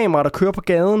sådan et kamera, der kører på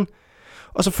gaden.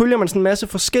 Og så følger man sådan en masse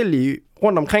forskellige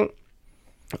rundt omkring.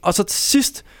 Og så til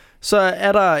sidst, så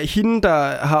er der hende,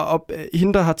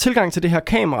 der har tilgang til det her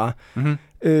kamera. Mm-hmm.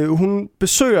 Hun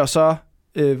besøger så,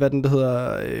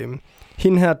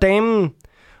 hende her damen,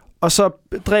 og så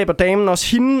dræber damen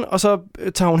også hende, og så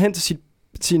tager hun hen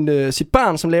til sit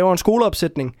barn, som laver en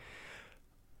skoleopsætning.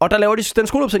 Og der laver den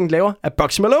skoleopsætning, de laver, af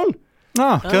Bugsy Malone.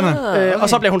 Okay. Og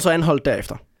så bliver hun så anholdt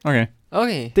derefter. Okay.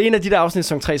 Det er en af de der afsnit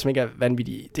sæson 3, som ikke er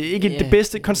vanvittige. Det er ikke det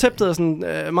bedste. Konceptet er sådan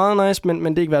meget nice, men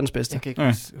det er ikke verdens bedste. Jeg kan ikke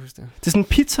huske det. Det er sådan en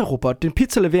pizzarobot. Det er en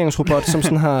pizzaleveringsrobot, som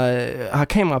sådan har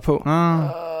kamera på. Det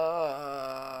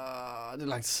er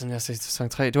lang tid siden, jeg har set sæson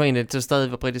 3. Det var en af det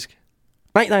stadig var britisk.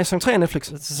 Nej, sæson 3 er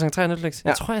Netflix. Sæson 3 er Netflix? Ja.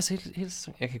 Jeg tror, jeg har set hele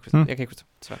sæson. Jeg kan ikke huske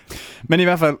det. Men i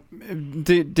hvert fald,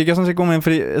 det kan sådan set gå med,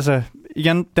 fordi altså,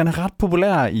 igen, den er ret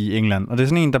populær i England, og det er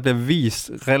sådan en, der bliver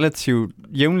vist relativt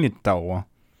jævnligt derovre.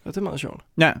 Ja, det er meget sjovt.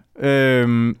 Ja,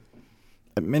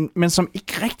 men som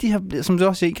ikke rigtig har, som du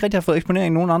også siger, ikke rigtig har fået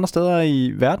eksponering nogen andre steder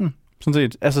i verden, sådan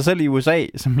set. Altså selv i USA,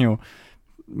 som jo,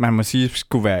 man må sige,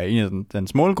 skulle være en af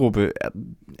dens målgruppe,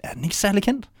 er den ikke særlig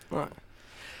kendt. Nej.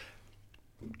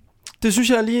 Det synes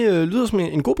jeg lige lyder som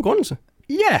en god begrundelse.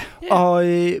 Ja. Yeah. Og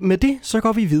med det, så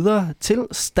går vi videre til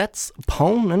Stats,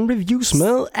 Porn and Reviews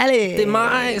med Alex. Det er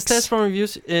mig, Stats, Porn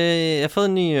Reviews. Jeg har fået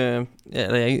en ny...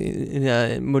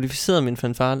 jeg modificerede min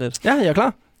fanfare lidt. Ja, jeg er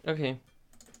klar. Okay.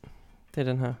 Det er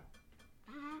den her.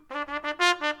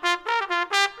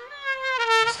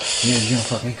 Yeah,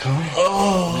 you're fucking coming.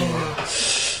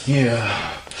 Yeah.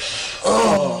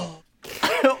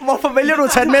 Hvorfor vælger du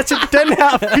at tage den med til den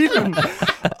her film?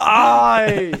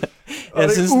 Ej.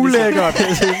 Jeg synes, ulækkert.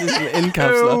 Jeg synes,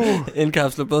 det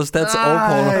indkapsler både stats og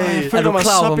porno. Er du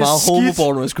klar over, hvor meget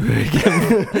homoporno jeg skulle høre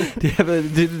igennem? Det er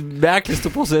den mærkeligste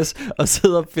proces at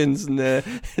sidde og finde sådan et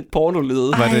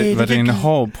pornolyd. Var det en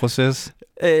hård proces?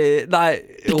 Nej,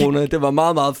 Rune, det var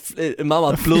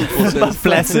meget blød proces.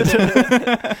 Flasset.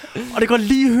 Og det går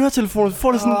lige i høretelefonen.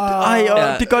 Får det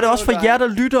sådan, det gør det også for jer, der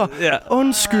lytter. Ja.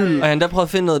 Undskyld. Og han der prøvede at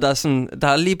finde noget, der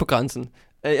er lige på grænsen.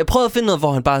 Jeg prøvede at finde noget,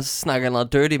 hvor han bare snakker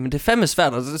noget dirty, men det er fandme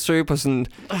svært at søge på sådan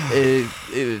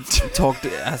talk.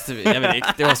 Altså, jeg ved ikke,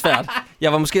 det var svært.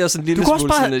 Jeg var måske også en lille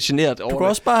smule sådan generet over det. Du kunne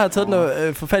også bare have taget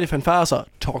noget forfærdeligt fanfare, så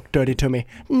talk dirty to me.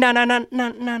 Na.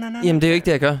 Jamen, det er jo ikke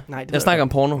det, jeg gør. Nej, jeg snakker om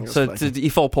porno, så I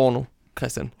får porno,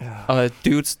 Christian. Ja. Og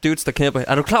dudes, der knæpper.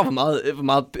 Er du klar, hvor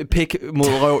meget pik mod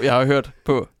røv, jeg har hørt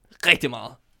på? Rigtig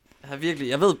meget.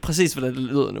 Jeg ved præcis, hvordan det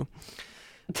lyder nu.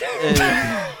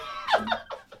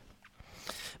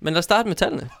 Men lad os starte med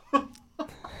tallene.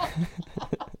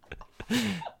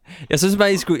 Jeg synes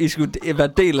bare, I skulle være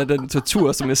del af den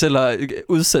tortur, som jeg selv har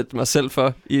udsat mig selv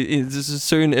for i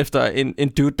søgen efter en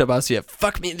dude, der bare siger,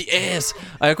 fuck me in the ass.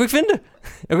 Og jeg kunne ikke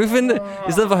finde det.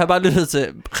 I stedet for har jeg bare lyttet til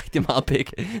rigtig meget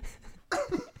pik.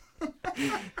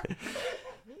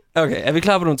 Okay, er vi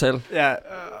klar på nogle tal? Ja.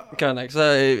 Gør nok,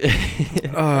 så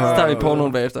starter vi på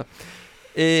nogle bagefter.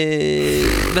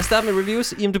 Lad os starte med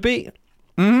reviews. IMDb.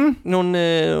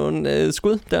 Nogle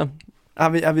skud der.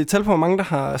 Har vi talt på, hvor mange der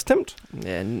har stemt?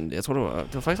 Ja, jeg tror,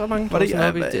 det var faktisk ret mange. Var det ikke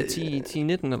 10-19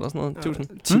 eller sådan noget? 1000?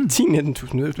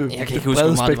 10-19.000. Jeg kan ikke huske,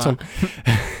 hvor meget det var.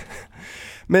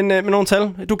 Men med nogle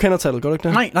tal. Du kender tallet, gør du ikke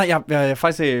det? Nej, jeg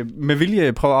faktisk med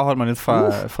vilje prøver at afholde mig lidt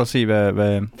fra at se,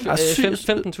 hvad...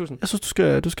 15.000. Jeg synes,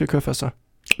 du skal køre først så.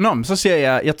 Nå, men så siger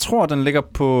jeg tror, den ligger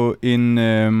på en...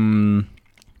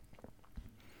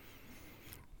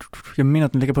 Jeg mener,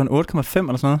 den ligger på en 8,5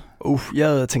 eller sådan noget. Jeg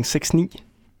havde tænkt 6,9.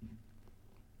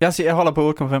 Jeg holder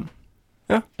på 8,5.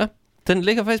 Ja. Den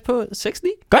ligger faktisk på 6,9.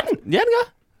 Gør den? Ja, den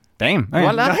gør. Damn.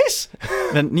 Okay. Nice.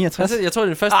 Den 69. Jeg tror, det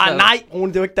er den første. Nej,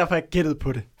 Rune, det var ikke derfor, jeg gættede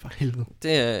på det. For helvede.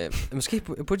 Det er... Måske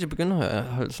burde jeg begynde at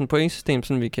holde sådan et pointsystem,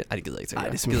 sådan vi kan... Nej, det gider jeg ikke. Nej,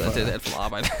 det er alt for meget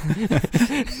arbejde.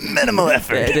 Minimal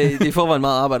effort. Ja, det er forvejen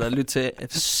meget arbejde at lytte til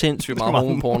sindssygt meget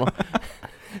homoporno.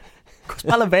 Du kan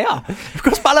bare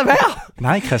lade være.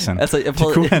 Nej, Christian. Altså, det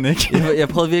kunne han ikke. jeg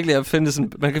prøvede virkelig at finde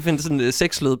sådan... Man kan finde sådan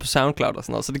sexlyd på SoundCloud og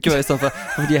sådan noget. Så det gjorde jeg i stedet for,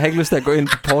 fordi jeg har ikke lyst til at gå ind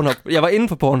på Pornhub. Jeg var inde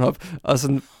på Pornhub og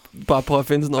sådan bare prøve at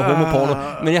finde sådan noget homoporno.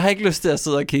 Men jeg har ikke lyst til at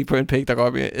sidde og kigge på en pig, der går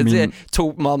op i. Det er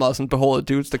to meget sådan behårede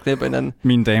dudes, der knæpper hinanden.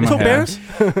 Mine damer og herrer.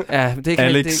 Ja, det er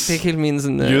ikke helt min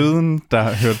sådan... Jøden, der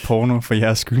har hørt porno for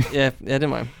jeres skyld. Ja, det er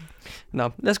mig. Nå,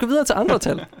 lad os gå videre til andre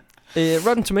tal.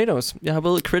 Rotten Tomatoes. Jeg har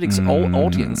både critics og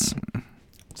audience.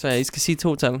 Så I skal sige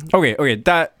 2 tal. Okay,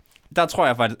 der tror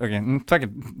jeg faktisk... Okay, fuck it.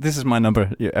 This is my number,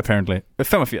 apparently.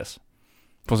 85%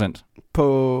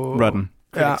 På... Rotten.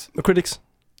 Ja, critics.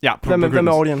 Ja, på Hvad med critics.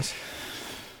 audience?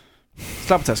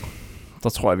 Slap på tasken. Der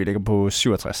tror jeg, vi ligger på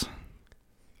 67.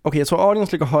 Okay, jeg tror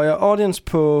audience ligger højere. Audience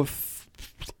på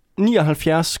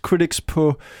 79, critics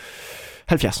på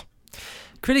 70.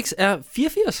 Critics er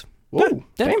 84. Wow.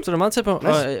 Ja, så det er meget tæt på.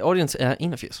 Nice. Og audience er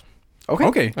 81.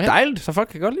 Okay. Dejligt. Så folk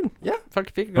kan godt lide den. Ja.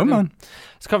 Folk kan godt lide den.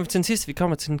 Så kommer vi til den sidste. Vi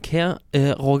kommer til den kære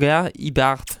Roger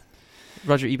Ebert.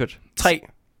 Roger Ebert. 3.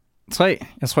 3.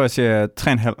 Jeg tror, jeg siger 3,5.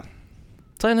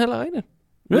 3,5 er rigtigt.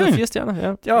 Really? 4 stjerner,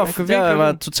 ja. Jeg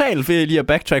var totalt ved lige at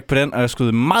backtrack på den, og jeg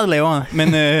skød meget lavere.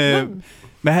 Men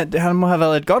han må have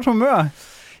været et godt humør.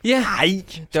 Ja. Nej,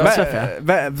 det var også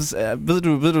fair.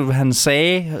 Ved du, hvad han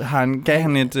sagde? Gav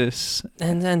han et...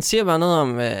 Han siger bare noget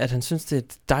om, at han synes, det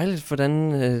er dejligt,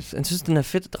 hvordan... han synes, den er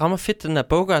fedt, rammer fedt, den der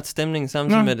Bogart-stemning,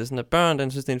 samtidig med det sådan, at børn,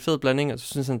 den synes, det er en fed blanding, og så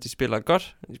synes han, de spiller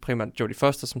godt. Primært Jodie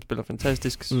Foster, som spiller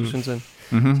fantastisk, synes han. Så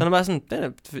han er bare sådan, den er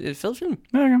et fed film.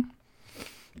 Ja, okay.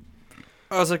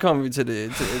 Og så kommer vi til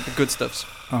the good stuffs.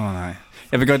 Nej.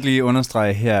 Jeg vil godt lige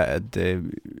understrege her, at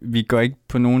vi går ikke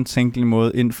på nogen tænkelig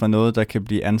måde ind for noget, der kan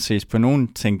blive anses på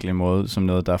nogen tænkelig måde, som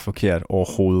noget, der er forkert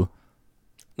overhovedet.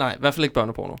 Nej, i hvert fald ikke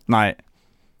børneporno. Nej.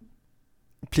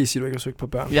 Please sig, du ikke har søgt på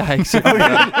børn. Jeg har ikke søgt på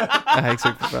børn. Jeg har ikke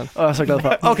søgt på børn. Og jeg er så glad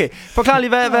for. Okay, forklar lige,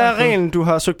 hvad er reglen, du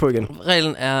har søgt på igen?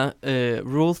 Reglen er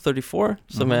Rule 34,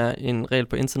 som er en regel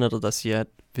på internettet, der siger, at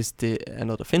hvis det er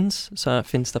noget, der findes, så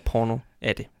findes der porno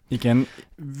af det. Igen,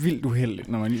 vildt uheldigt,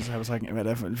 når man lige så har sagt, hvad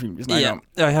det er for en film, vi snakker om.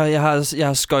 Ja, jeg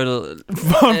har skøjtet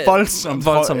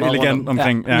voldsomt elegant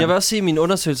omkring. Ja. Jeg vil også sige, at min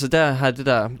undersøgelse, der har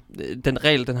den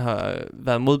regel, den har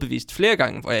været modbevist flere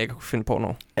gange, hvor jeg ikke kunne finde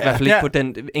porno. I hvert fald ikke på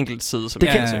den enkelte side, som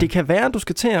det kan være, at du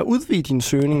skal til at udvide din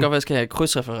søgning. Det kan godt være, at jeg skal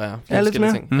krydsreferere. Ja, lidt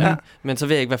mere. Ja. Men så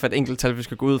ved jeg ikke, hvad for et enkelt tal, vi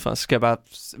skal gå ud fra. Så skal jeg bare,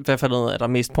 hvad for noget er der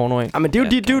mest porno af. Ja, men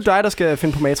det er jo dig, der skal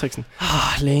finde på Matrixen.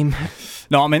 Lame.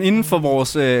 Nå, men inden for vores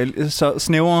så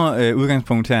snævre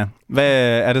udgangspunkt her, hvad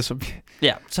er det så?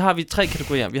 Ja, så har vi 3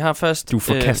 kategorier. Vi har først... Du er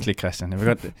forkastelig, Christian. Jeg vil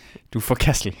godt... Du er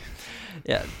forkastelig.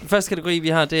 Ja, første kategori, vi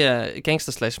har, det er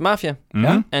gangster/mafia.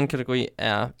 Anden kategori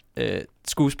er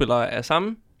skuespillere af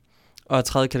samme. Og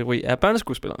tredje kategori er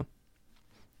børneskuespillere.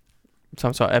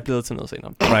 Som så er blevet til noget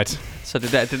senere. Right. Så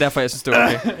det er derfor, jeg synes, det er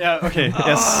okay. Ja, okay.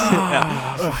 Yes.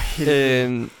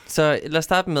 Så lad os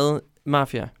starte med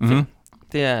mafia.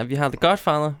 Det er, vi har The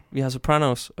Godfather, vi har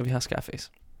Sopranos, og vi har Scarface.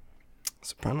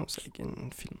 Sopranos er ikke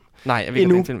en film. Nej, jeg ved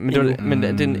ikke, en film, men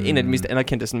det er en af de mest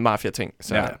anerkendte sådan mafia-ting.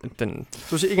 Så ja.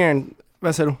 Du siger ikke engang...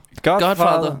 Hvad sagde du?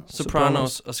 Godfather,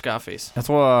 Sopranos og Scarface. Jeg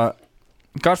tror...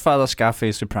 Godfather,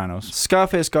 Scarface, Sopranos.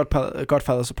 Scarface,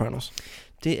 Godfather, Sopranos.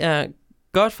 Det er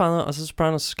Godfather, og så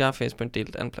Sopranos og Scarface på en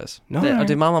delt anden plads. Og det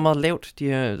er meget, meget, meget lavt.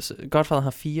 Godfather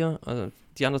har 4, og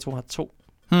de andre 2 har 2.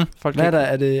 Hvad er der?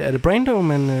 Er det Brando,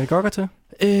 man gokker til?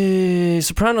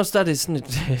 Sopranos, der er det sådan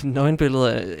et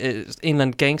nøgenbillede af en eller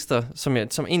anden gangster, som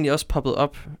egentlig også poppede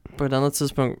op på et andet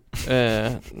tidspunkt.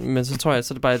 Men så tror jeg,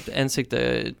 så er det bare et ansigt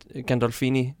af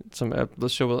Gandolfini, som er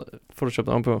blevet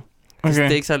photoshoppet ovenpå. Okay. Det er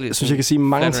ikke særlig... Jeg synes, jeg kan sige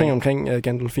mange ting omkring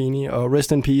Gandolfini, og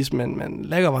rest in peace, men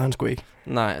lækker var han sgu ikke.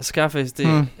 Nej, Scarface,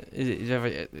 det...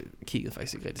 Jeg kiggede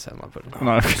faktisk ikke rigtig så meget på det.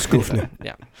 Nej, skuffende.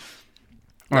 Ja.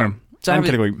 Så anden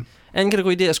kategori. Anden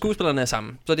kategori, det er skuespillerne er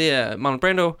sammen. Så det er Marlon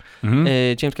Brando,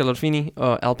 James Gandolfini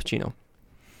og Al Pacino.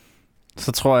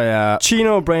 Så tror jeg...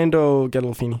 Chino, Brando,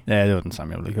 Gandolfini. Ja, det var den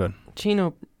samme, jeg ville ikke høre.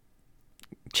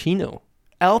 Chino.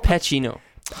 Al Pacino.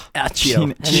 Ja,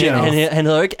 Chino. Han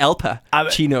hedder jo ikke Al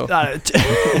Pacino.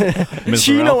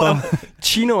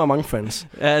 Chino among friends.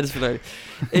 Ja, det er selvfølgelig.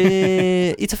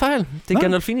 I tager fejl. Det er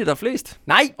Gandolfini, der er flest.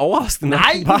 Nej. Overraskende.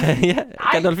 Ja,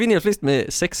 Gandolfini er flest med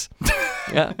 6.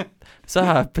 Ja. Så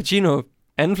har Pacino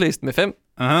anden flest med 5.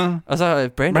 Og så har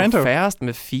Brando færrest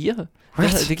med 4.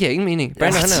 Det giver ingen mening.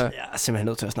 Brando, han er... Jeg er simpelthen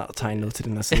nødt til at snart tegne noget til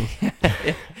den her side.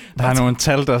 Der er nogle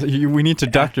tal, der... We need to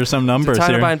doctor some numbers here. Så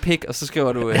tegner bare en pik, og så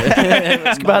skriver du...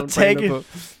 skal bare tagge.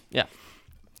 Ja.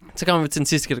 Så kommer vi til den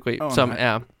sidste kategori, som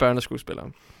er børneskuespillere.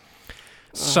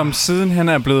 Som sidenhen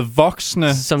er blevet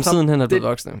voksne. Som sidenhen er blevet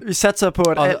voksne. Vi satser på,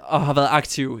 at... Og har været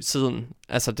aktiv siden.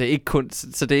 Altså, det er ikke kun...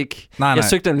 Så det er ikke... Nej. Jeg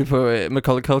søgte nemlig på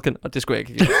Macaulay Culkin, og det skulle jeg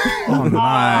ikke.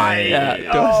 Nej. Ja,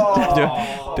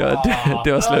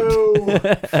 det var slemt.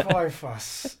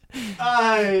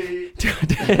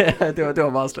 Det var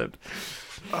meget slemt.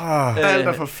 Alt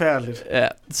er forfærdeligt. Ja,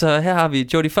 så her har vi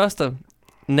Jodie Foster,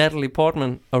 Natalie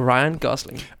Portman og Ryan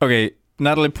Gosling. Okay,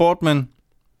 Natalie Portman,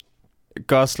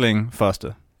 Gosling,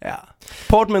 Foster. Ja.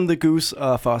 Portman, The Goose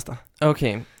og Foster.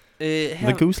 Okay.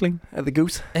 The Gooseling? The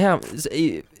Goose. Her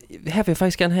vil jeg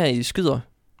faktisk gerne have, at I skyder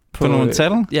på nogle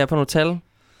tal? Ja, på nogle tal.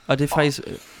 Og det er faktisk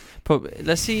på,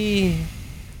 lad os sige,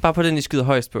 bare på den, I skyder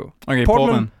højst på. Okay,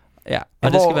 Portman. Ja,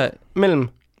 og det skal være mellem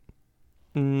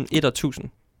 1 og 1000.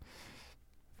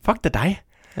 Fuck, det er dig.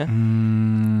 Ja.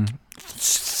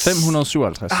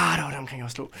 557. Det var det omkring,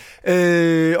 jeg slå.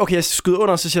 Okay, jeg skyder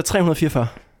under, så siger jeg 344.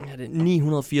 Ja, det er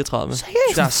 934.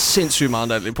 Seriøst? Der er sindssygt meget,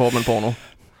 der er lidt Portman-porno.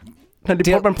 Nej, det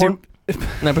er Portman-porno.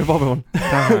 Nej, det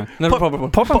er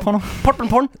Portman-porno.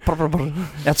 Portman-porno.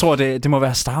 Jeg tror, det må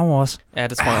være Star Wars. Ja,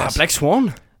 det tror jeg også. Black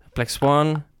Swan. Black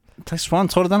Swan. Black Swan,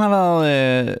 tror du, den har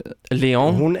været...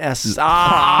 Leon. Hun er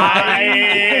sej.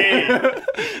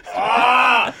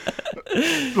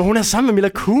 Hun er sammen med Mila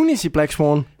Kunis i Black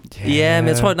Swan. Ja,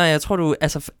 men jeg tror du...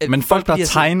 Altså, men folk, der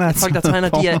tegner... Folk, der tegner,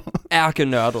 de er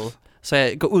ærkenørdede. Så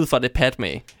jeg går ud fra det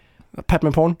Padme.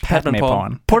 Padme-porn.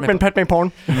 Padme-porn.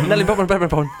 Portman-Padme-porn. Natalie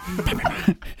Portman-Padme-porn.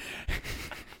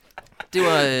 Det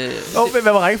var...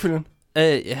 hvad var rækkefølgen?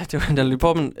 Ja, det var Natalie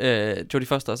Portman, Jodie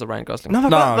Foster og så Ryan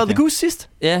Gosling. Var The Goose sidst?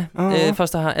 Ja,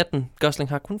 Foster har 18, Gosling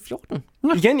har kun 14.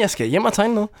 Igen, jeg skal hjem og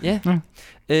tegne noget. Ja.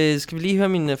 Skal vi lige høre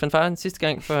min fanfare den sidste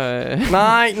gang? For,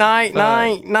 nej.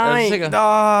 Er du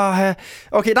sikker?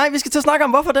 Okay, nej, vi skal til at snakke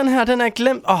om, hvorfor den her, den er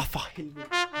glemt. For helvede.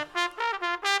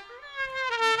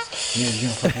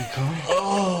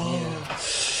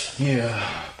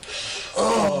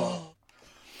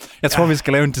 Jeg tror, vi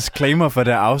skal lave en disclaimer for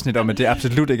det afsnit om, at det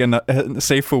absolut ikke er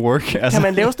safe for work. Altså. Kan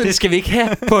man lave det skal vi ikke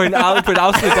have på et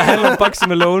afsnit, der handler om Bugsy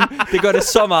Malone. Det gør det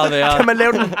så meget værre. Kan man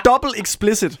lave den double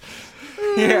explicit?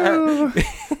 Ja.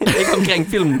 Ikke omkring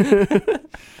filmen.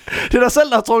 Det er dig selv,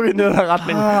 der har trukket i den her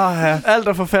retning. Alt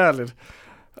er forfærdeligt.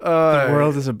 The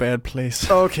world is a bad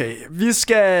place. Okay, vi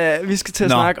skal til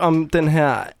at snakke om den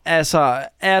her. Altså,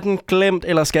 er den glemt,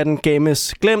 eller skal den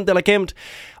gemmes? Glemt eller gemt?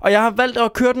 Og jeg har valgt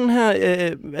at køre den her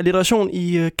alliteration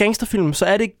i gangsterfilm. Så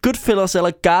er det Goodfellas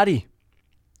eller Gotti?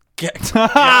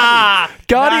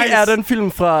 Gotti nice. Er den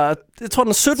film fra, jeg tror den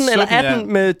er 17 eller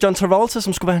 18 med John Travolta,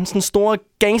 som skulle være en sådan store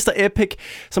gangster-epic,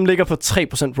 som ligger på 3%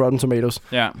 Rotten Tomatoes.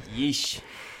 Ja. Yeesh.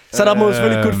 Så der er mod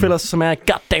selvfølgelig Goodfellas, som er et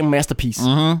goddamn masterpiece.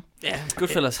 Ja,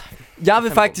 Goodfellas. Jeg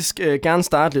vil faktisk gerne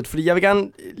starte lidt, fordi jeg vil gerne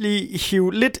lige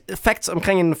hive lidt facts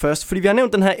omkring den først. Fordi vi har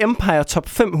nævnt den her Empire Top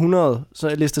 500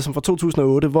 liste, som fra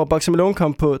 2008, hvor Bugsy Malone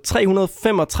kom på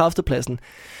 335. pladsen.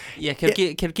 Ja, kan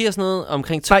du give os noget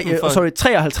omkring toppen for...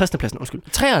 53. pladsen, undskyld.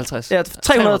 53? Ja,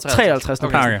 353.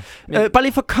 Okay. Bare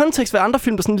lige for kontekst, hvad andre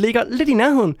film, der sådan ligger lidt i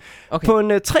nærheden. Okay. På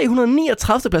en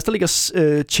 339. plads, der ligger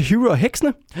Chihiro og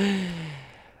heksene.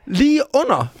 Lige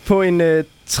under på en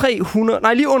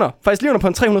lige under på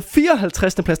en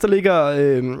 354. plads, der ligger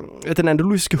den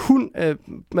andalusiske hund,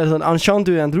 hvad hedder den, Enchant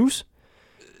de Andalus.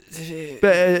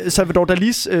 Salvador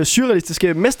Dalis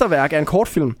surrealistiske mesterværk er en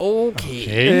kortfilm.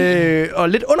 Okay. Og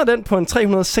lidt under den på en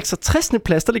 366.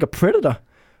 plads, der ligger Predator.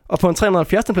 Og på en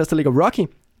 370. plads, der ligger Rocky.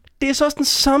 Det er så også den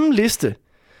samme liste,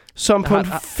 som på en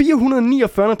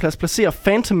 449. plads placerer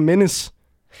Phantom Menace.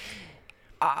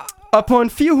 Og på en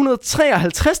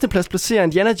 453. plads placerer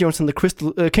Indiana Jones and the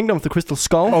Kingdom of the Crystal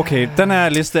Skull. Okay, den her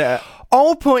liste er...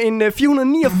 Og på en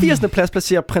 489. plads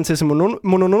placerer Prinsesse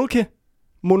Mononoke.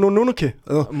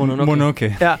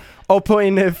 Ja. Og på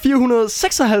en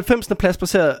 496. plads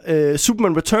placerer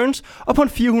Superman Returns. Og på en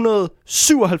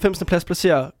 497. plads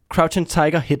placerer Crouching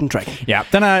Tiger, Hidden Dragon. Ja,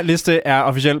 den her liste er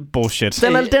officielt bullshit.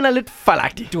 Den er lidt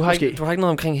fejlagtig. Du har ikke noget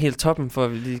omkring helt toppen, for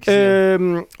at vi lige kan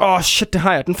sige. Det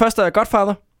har jeg. Den første er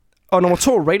Godfather. Og nummer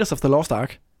 2, Raiders of the Lost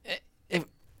Ark.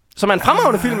 Som er en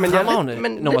fremragende film,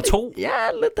 men nummer 2? Ja,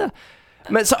 lidt der.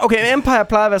 Men så, okay, Empire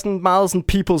plejer at være sådan meget sådan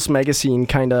People's Magazine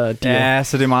kind of deal. Ja,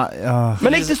 så det er meget...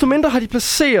 Men ikke desto mindre har de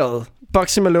placeret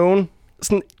Bugsy Malone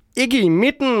sådan, ikke i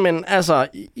midten, men altså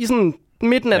i sådan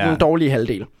midten af den dårlige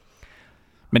halvdel.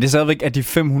 Men det er stadigvæk af de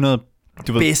 500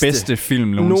 bedste film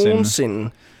nogensinde.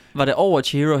 Var det over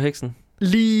Chihiro og heksen?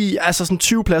 Lige, altså sådan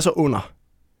 20 pladser under.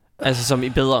 Altså som i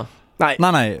bedre?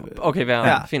 Nej. Okay,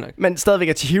 fint nok. Men stadigvæk,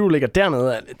 at Chihiro ligger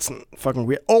dernede, er lidt sådan fucking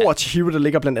weird. Over Chihiro, der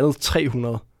ligger blandt andet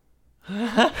 300.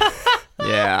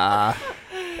 Ja.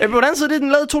 På hvordan side det? Den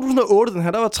lavede i 2008, den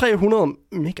her. Der var 300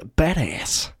 mega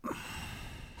badass.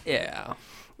 Ja.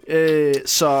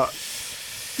 Så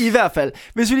i hvert fald.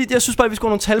 Jeg synes bare, vi skulle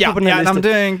have nogle tal på den her liste. Jamen,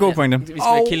 det er en god pointe. Vi skal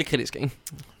være kildekritiske, ikke?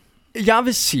 Jeg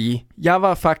vil sige, jeg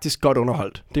var faktisk godt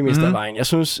underholdt det meste af vejen. Jeg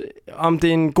synes, om det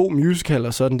er en god musical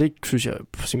og sådan, det synes jeg,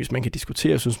 hvis man kan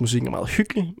diskutere. Jeg synes, musikken er meget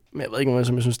hyggelig, men jeg ved ikke, om jeg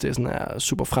synes, det er, sådan, er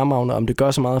super fremragende, om det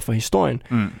gør så meget for historien.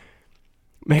 Men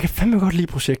jeg kan fandme godt lide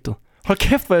projektet. Hold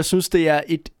kæft, hvor jeg synes, det er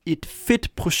et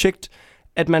fedt projekt,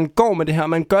 at man går med det her, og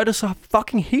man gør det så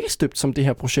fucking helt støbt, som det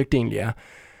her projekt egentlig er.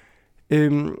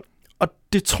 Og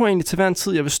det tror jeg egentlig til hver en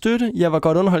tid, jeg vil støtte. Jeg var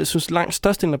godt underholdt. Jeg synes, langt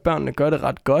størstedelen af børnene gør det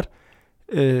ret godt.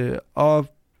 Og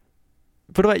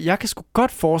ved du hvad, jeg kan sgu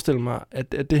godt forestille mig,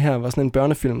 at det her var sådan en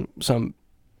børnefilm, som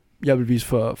jeg vil vise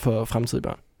for fremtidige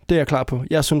børn. Det er jeg klar på.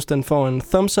 Jeg synes, den får en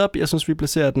thumbs up. Jeg synes, vi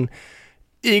placerer den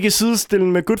ikke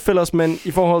sidestillende med Goodfellas, men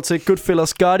i forhold til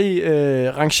Goodfellas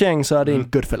Gotti-rangering, så er det en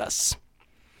Goodfellas.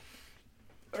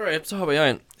 Alright, så hopper jeg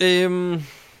ind.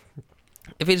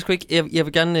 Jeg ved det sgu ikke. Jeg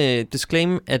vil gerne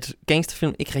disclaim, at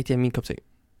gangsterfilm ikke rigtig er min kop te.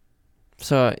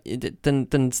 Så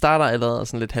den starter allerede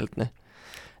sådan lidt haltende.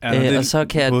 Ja, det er og så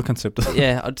kan hovedkonceptet.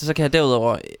 Ja, og så kan jeg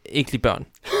derudover ikke lide børn.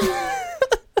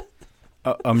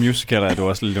 og musicaler er du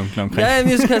også lidt onkel omkring. Ja,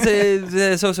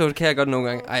 musicaler så kan jeg godt nogle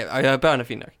gange. Ej, og børn er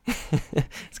fint nok.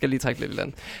 Skal lige trække lidt i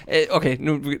land. Okay,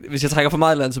 nu, hvis jeg trækker for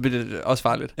meget i land, så bliver det også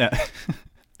farligt. Ja.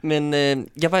 Men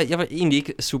jeg var egentlig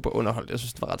ikke super underholdt. Jeg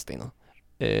synes, det var ret stenet.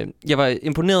 Jeg var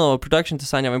imponeret over production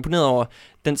design. Jeg var imponeret over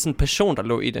den sådan passion, der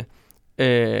lå i det.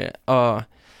 Og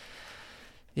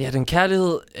ja, den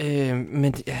kærlighed.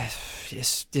 Men jeg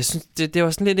synes, det var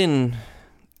sådan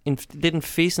lidt en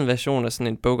fesen version af sådan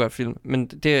en Bogart-film. Men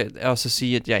det er også at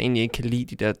sige, at jeg egentlig ikke kan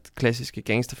lide de der klassiske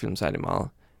gangsterfilm særlig meget.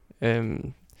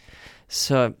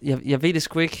 Så jeg ved det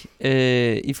sgu ikke.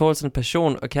 I forhold til den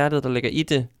passion og kærlighed, der ligger i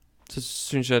det, så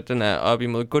synes jeg, at den er op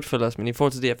imod Goodfellas. Men i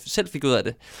forhold til det, jeg selv fik ud af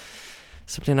det,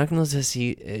 så bliver jeg nok nødt til at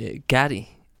sige Gotti.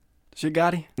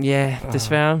 Gotti? Ja,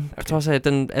 desværre. Okay. Trods af, at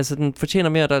den fortjener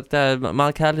mere. Der er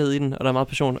meget kærlighed i den, og der er meget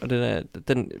passion, og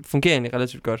den fungerer egentlig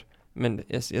relativt godt. Men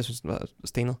jeg synes, den var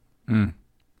stenet. Mm.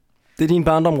 Det er din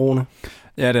barndom, Rune.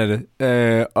 Ja, det er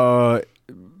det. Og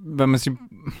hvad man siger...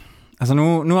 Altså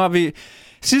nu har vi...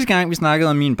 Sidste gang, vi snakkede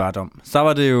om min barndom, så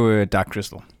var det jo Dark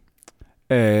Crystal.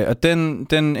 Og den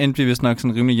endte vi vist nok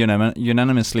sådan rimelig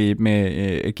unanimously med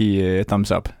at give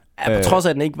thumbs up. Ja, på trods af,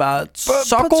 at den ikke var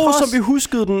så god, som vi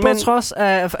huskede den. På trods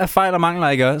af fejl og mangler,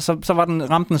 ikke? Så var den,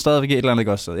 ramte den stadigvæk et eller andet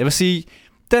godt sted. Jeg vil sige,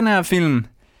 den her film,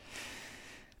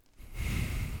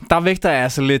 der vægter jeg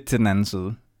altså lidt til den anden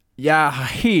side.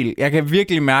 Jeg kan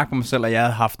virkelig mærke på mig selv, at jeg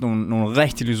havde haft nogle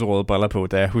rigtig lyserøde briller på,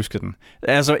 da jeg huskede den.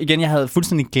 Altså igen, jeg havde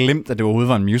fuldstændig glemt, at det overhovedet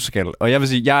var en musical. Og jeg vil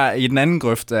sige, jeg er i den anden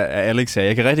grøft af Alex her.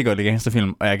 Jeg kan rigtig godt lide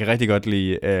gangsterfilm, og jeg kan rigtig godt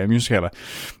lide musicaler.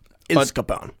 Elsker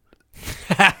børn.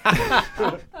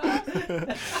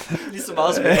 Lige så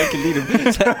meget som jeg kan lide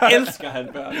dem, så elsker han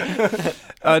børn.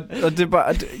 og det er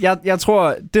bare, jeg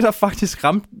tror, det der faktisk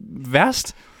ramte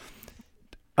værst,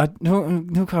 og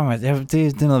nu kommer jeg,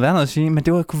 det er noget værd at sige, men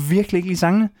det var, jeg kunne virkelig ikke lide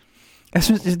sangene. Jeg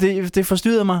synes, det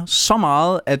forstyrrede mig så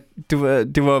meget, at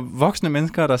det var voksne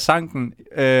mennesker, der sang den.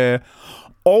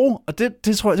 Og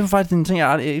det tror jeg, det var faktisk en ting,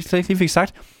 jeg slet ikke lige fik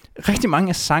sagt. Rigtig mange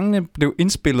af sangene blev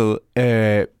indspillet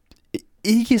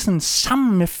ikke sådan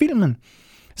sammen med filmen.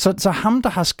 Så ham, der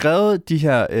har skrevet de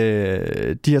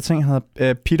her ting,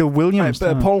 hedder Peter Williams.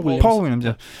 Paul Williams,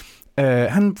 ja.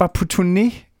 Han var på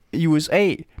turné i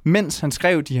USA, mens han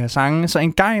skrev de her sange. Så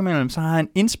en gang imellem, så har han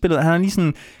indspillet, han har lige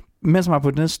sådan, mens han var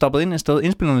på det, stoppet ind et sted,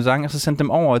 indspillet nogle sange, og så sendt dem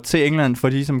over til England, for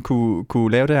de ligesom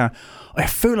kunne lave det her. Og jeg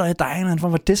føler, at der er en eller anden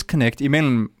form for disconnect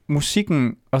imellem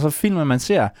musikken og så filmen, man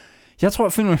ser. Jeg tror,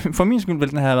 at filmen, for min skyld,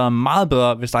 ville den have været meget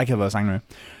bedre, hvis der ikke havde været sange med.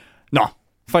 Nå,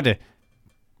 for det.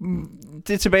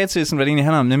 Det er tilbage til, sådan, hvad det egentlig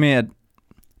handler om, nemlig at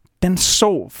den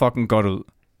så fucking godt ud.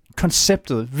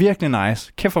 Konceptet, virkelig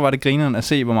nice. Kæft hvor var det grineren at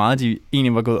se, hvor meget de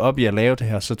egentlig var gået op i at lave det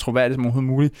her, så troværdigt som overhovedet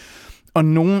muligt. Og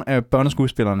nogle af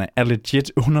børneskuespillerne er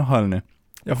legit underholdende.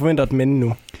 Jeg forventer et men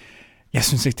nu. Jeg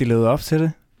synes ikke, de levede op til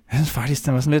det. Jeg synes faktisk,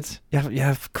 den var sådan lidt...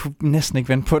 Jeg kunne næsten ikke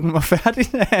vente på, den var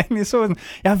færdig, da jeg egentlig så den.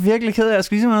 Jeg er virkelig ked af at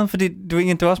skulle sige noget, fordi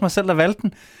det var også mig selv, der valgte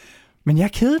den. Men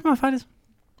jeg kedede mig faktisk.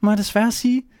 Må jeg desværre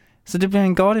sige. Så det bliver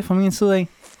en godt fra min side af.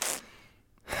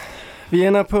 Vi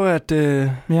ender på, at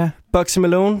Bugsy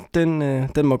Malone,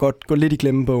 den må godt gå lidt i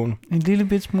glemmebogen. En lille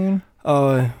bit smule.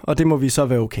 Og det må vi så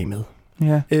være okay med.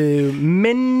 Ja.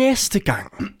 Men næste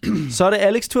gang, så er det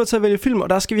Alex' tur til at vælge film, og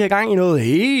der skal vi have gang i noget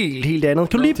helt andet.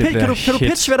 Kan du lige kan du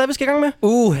pitche, hvad der er, vi skal i gang med?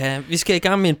 Vi skal i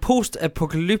gang med en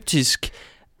post-apokalyptisk,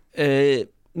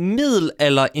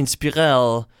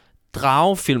 middelalder-inspireret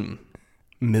dragefilm.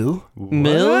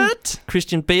 Med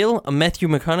Christian Bale og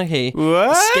Matthew McConaughey.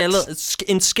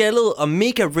 En skaldet og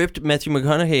mega ripped Matthew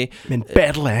McConaughey. Med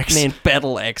en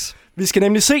battle axe. Vi skal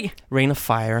nemlig se Rain of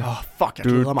Fire. Fuck, jeg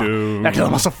glæder mig. Jeg glæder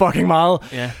mig så fucking meget.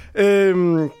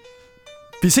 Yeah.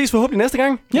 Vi ses forhåbentlig næste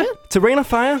gang. Til Rain of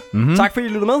Fire. Mm-hmm. Tak fordi I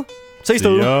lyttede med. Ses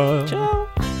derude. Ciao.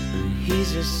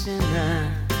 He's a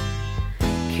sinner,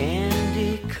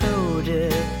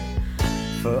 candy-coated.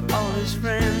 For all his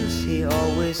friends, he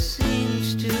always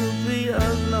seems to be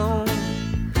alone.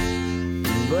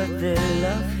 But they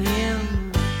love him,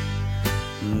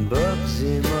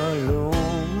 Bugsy Malone.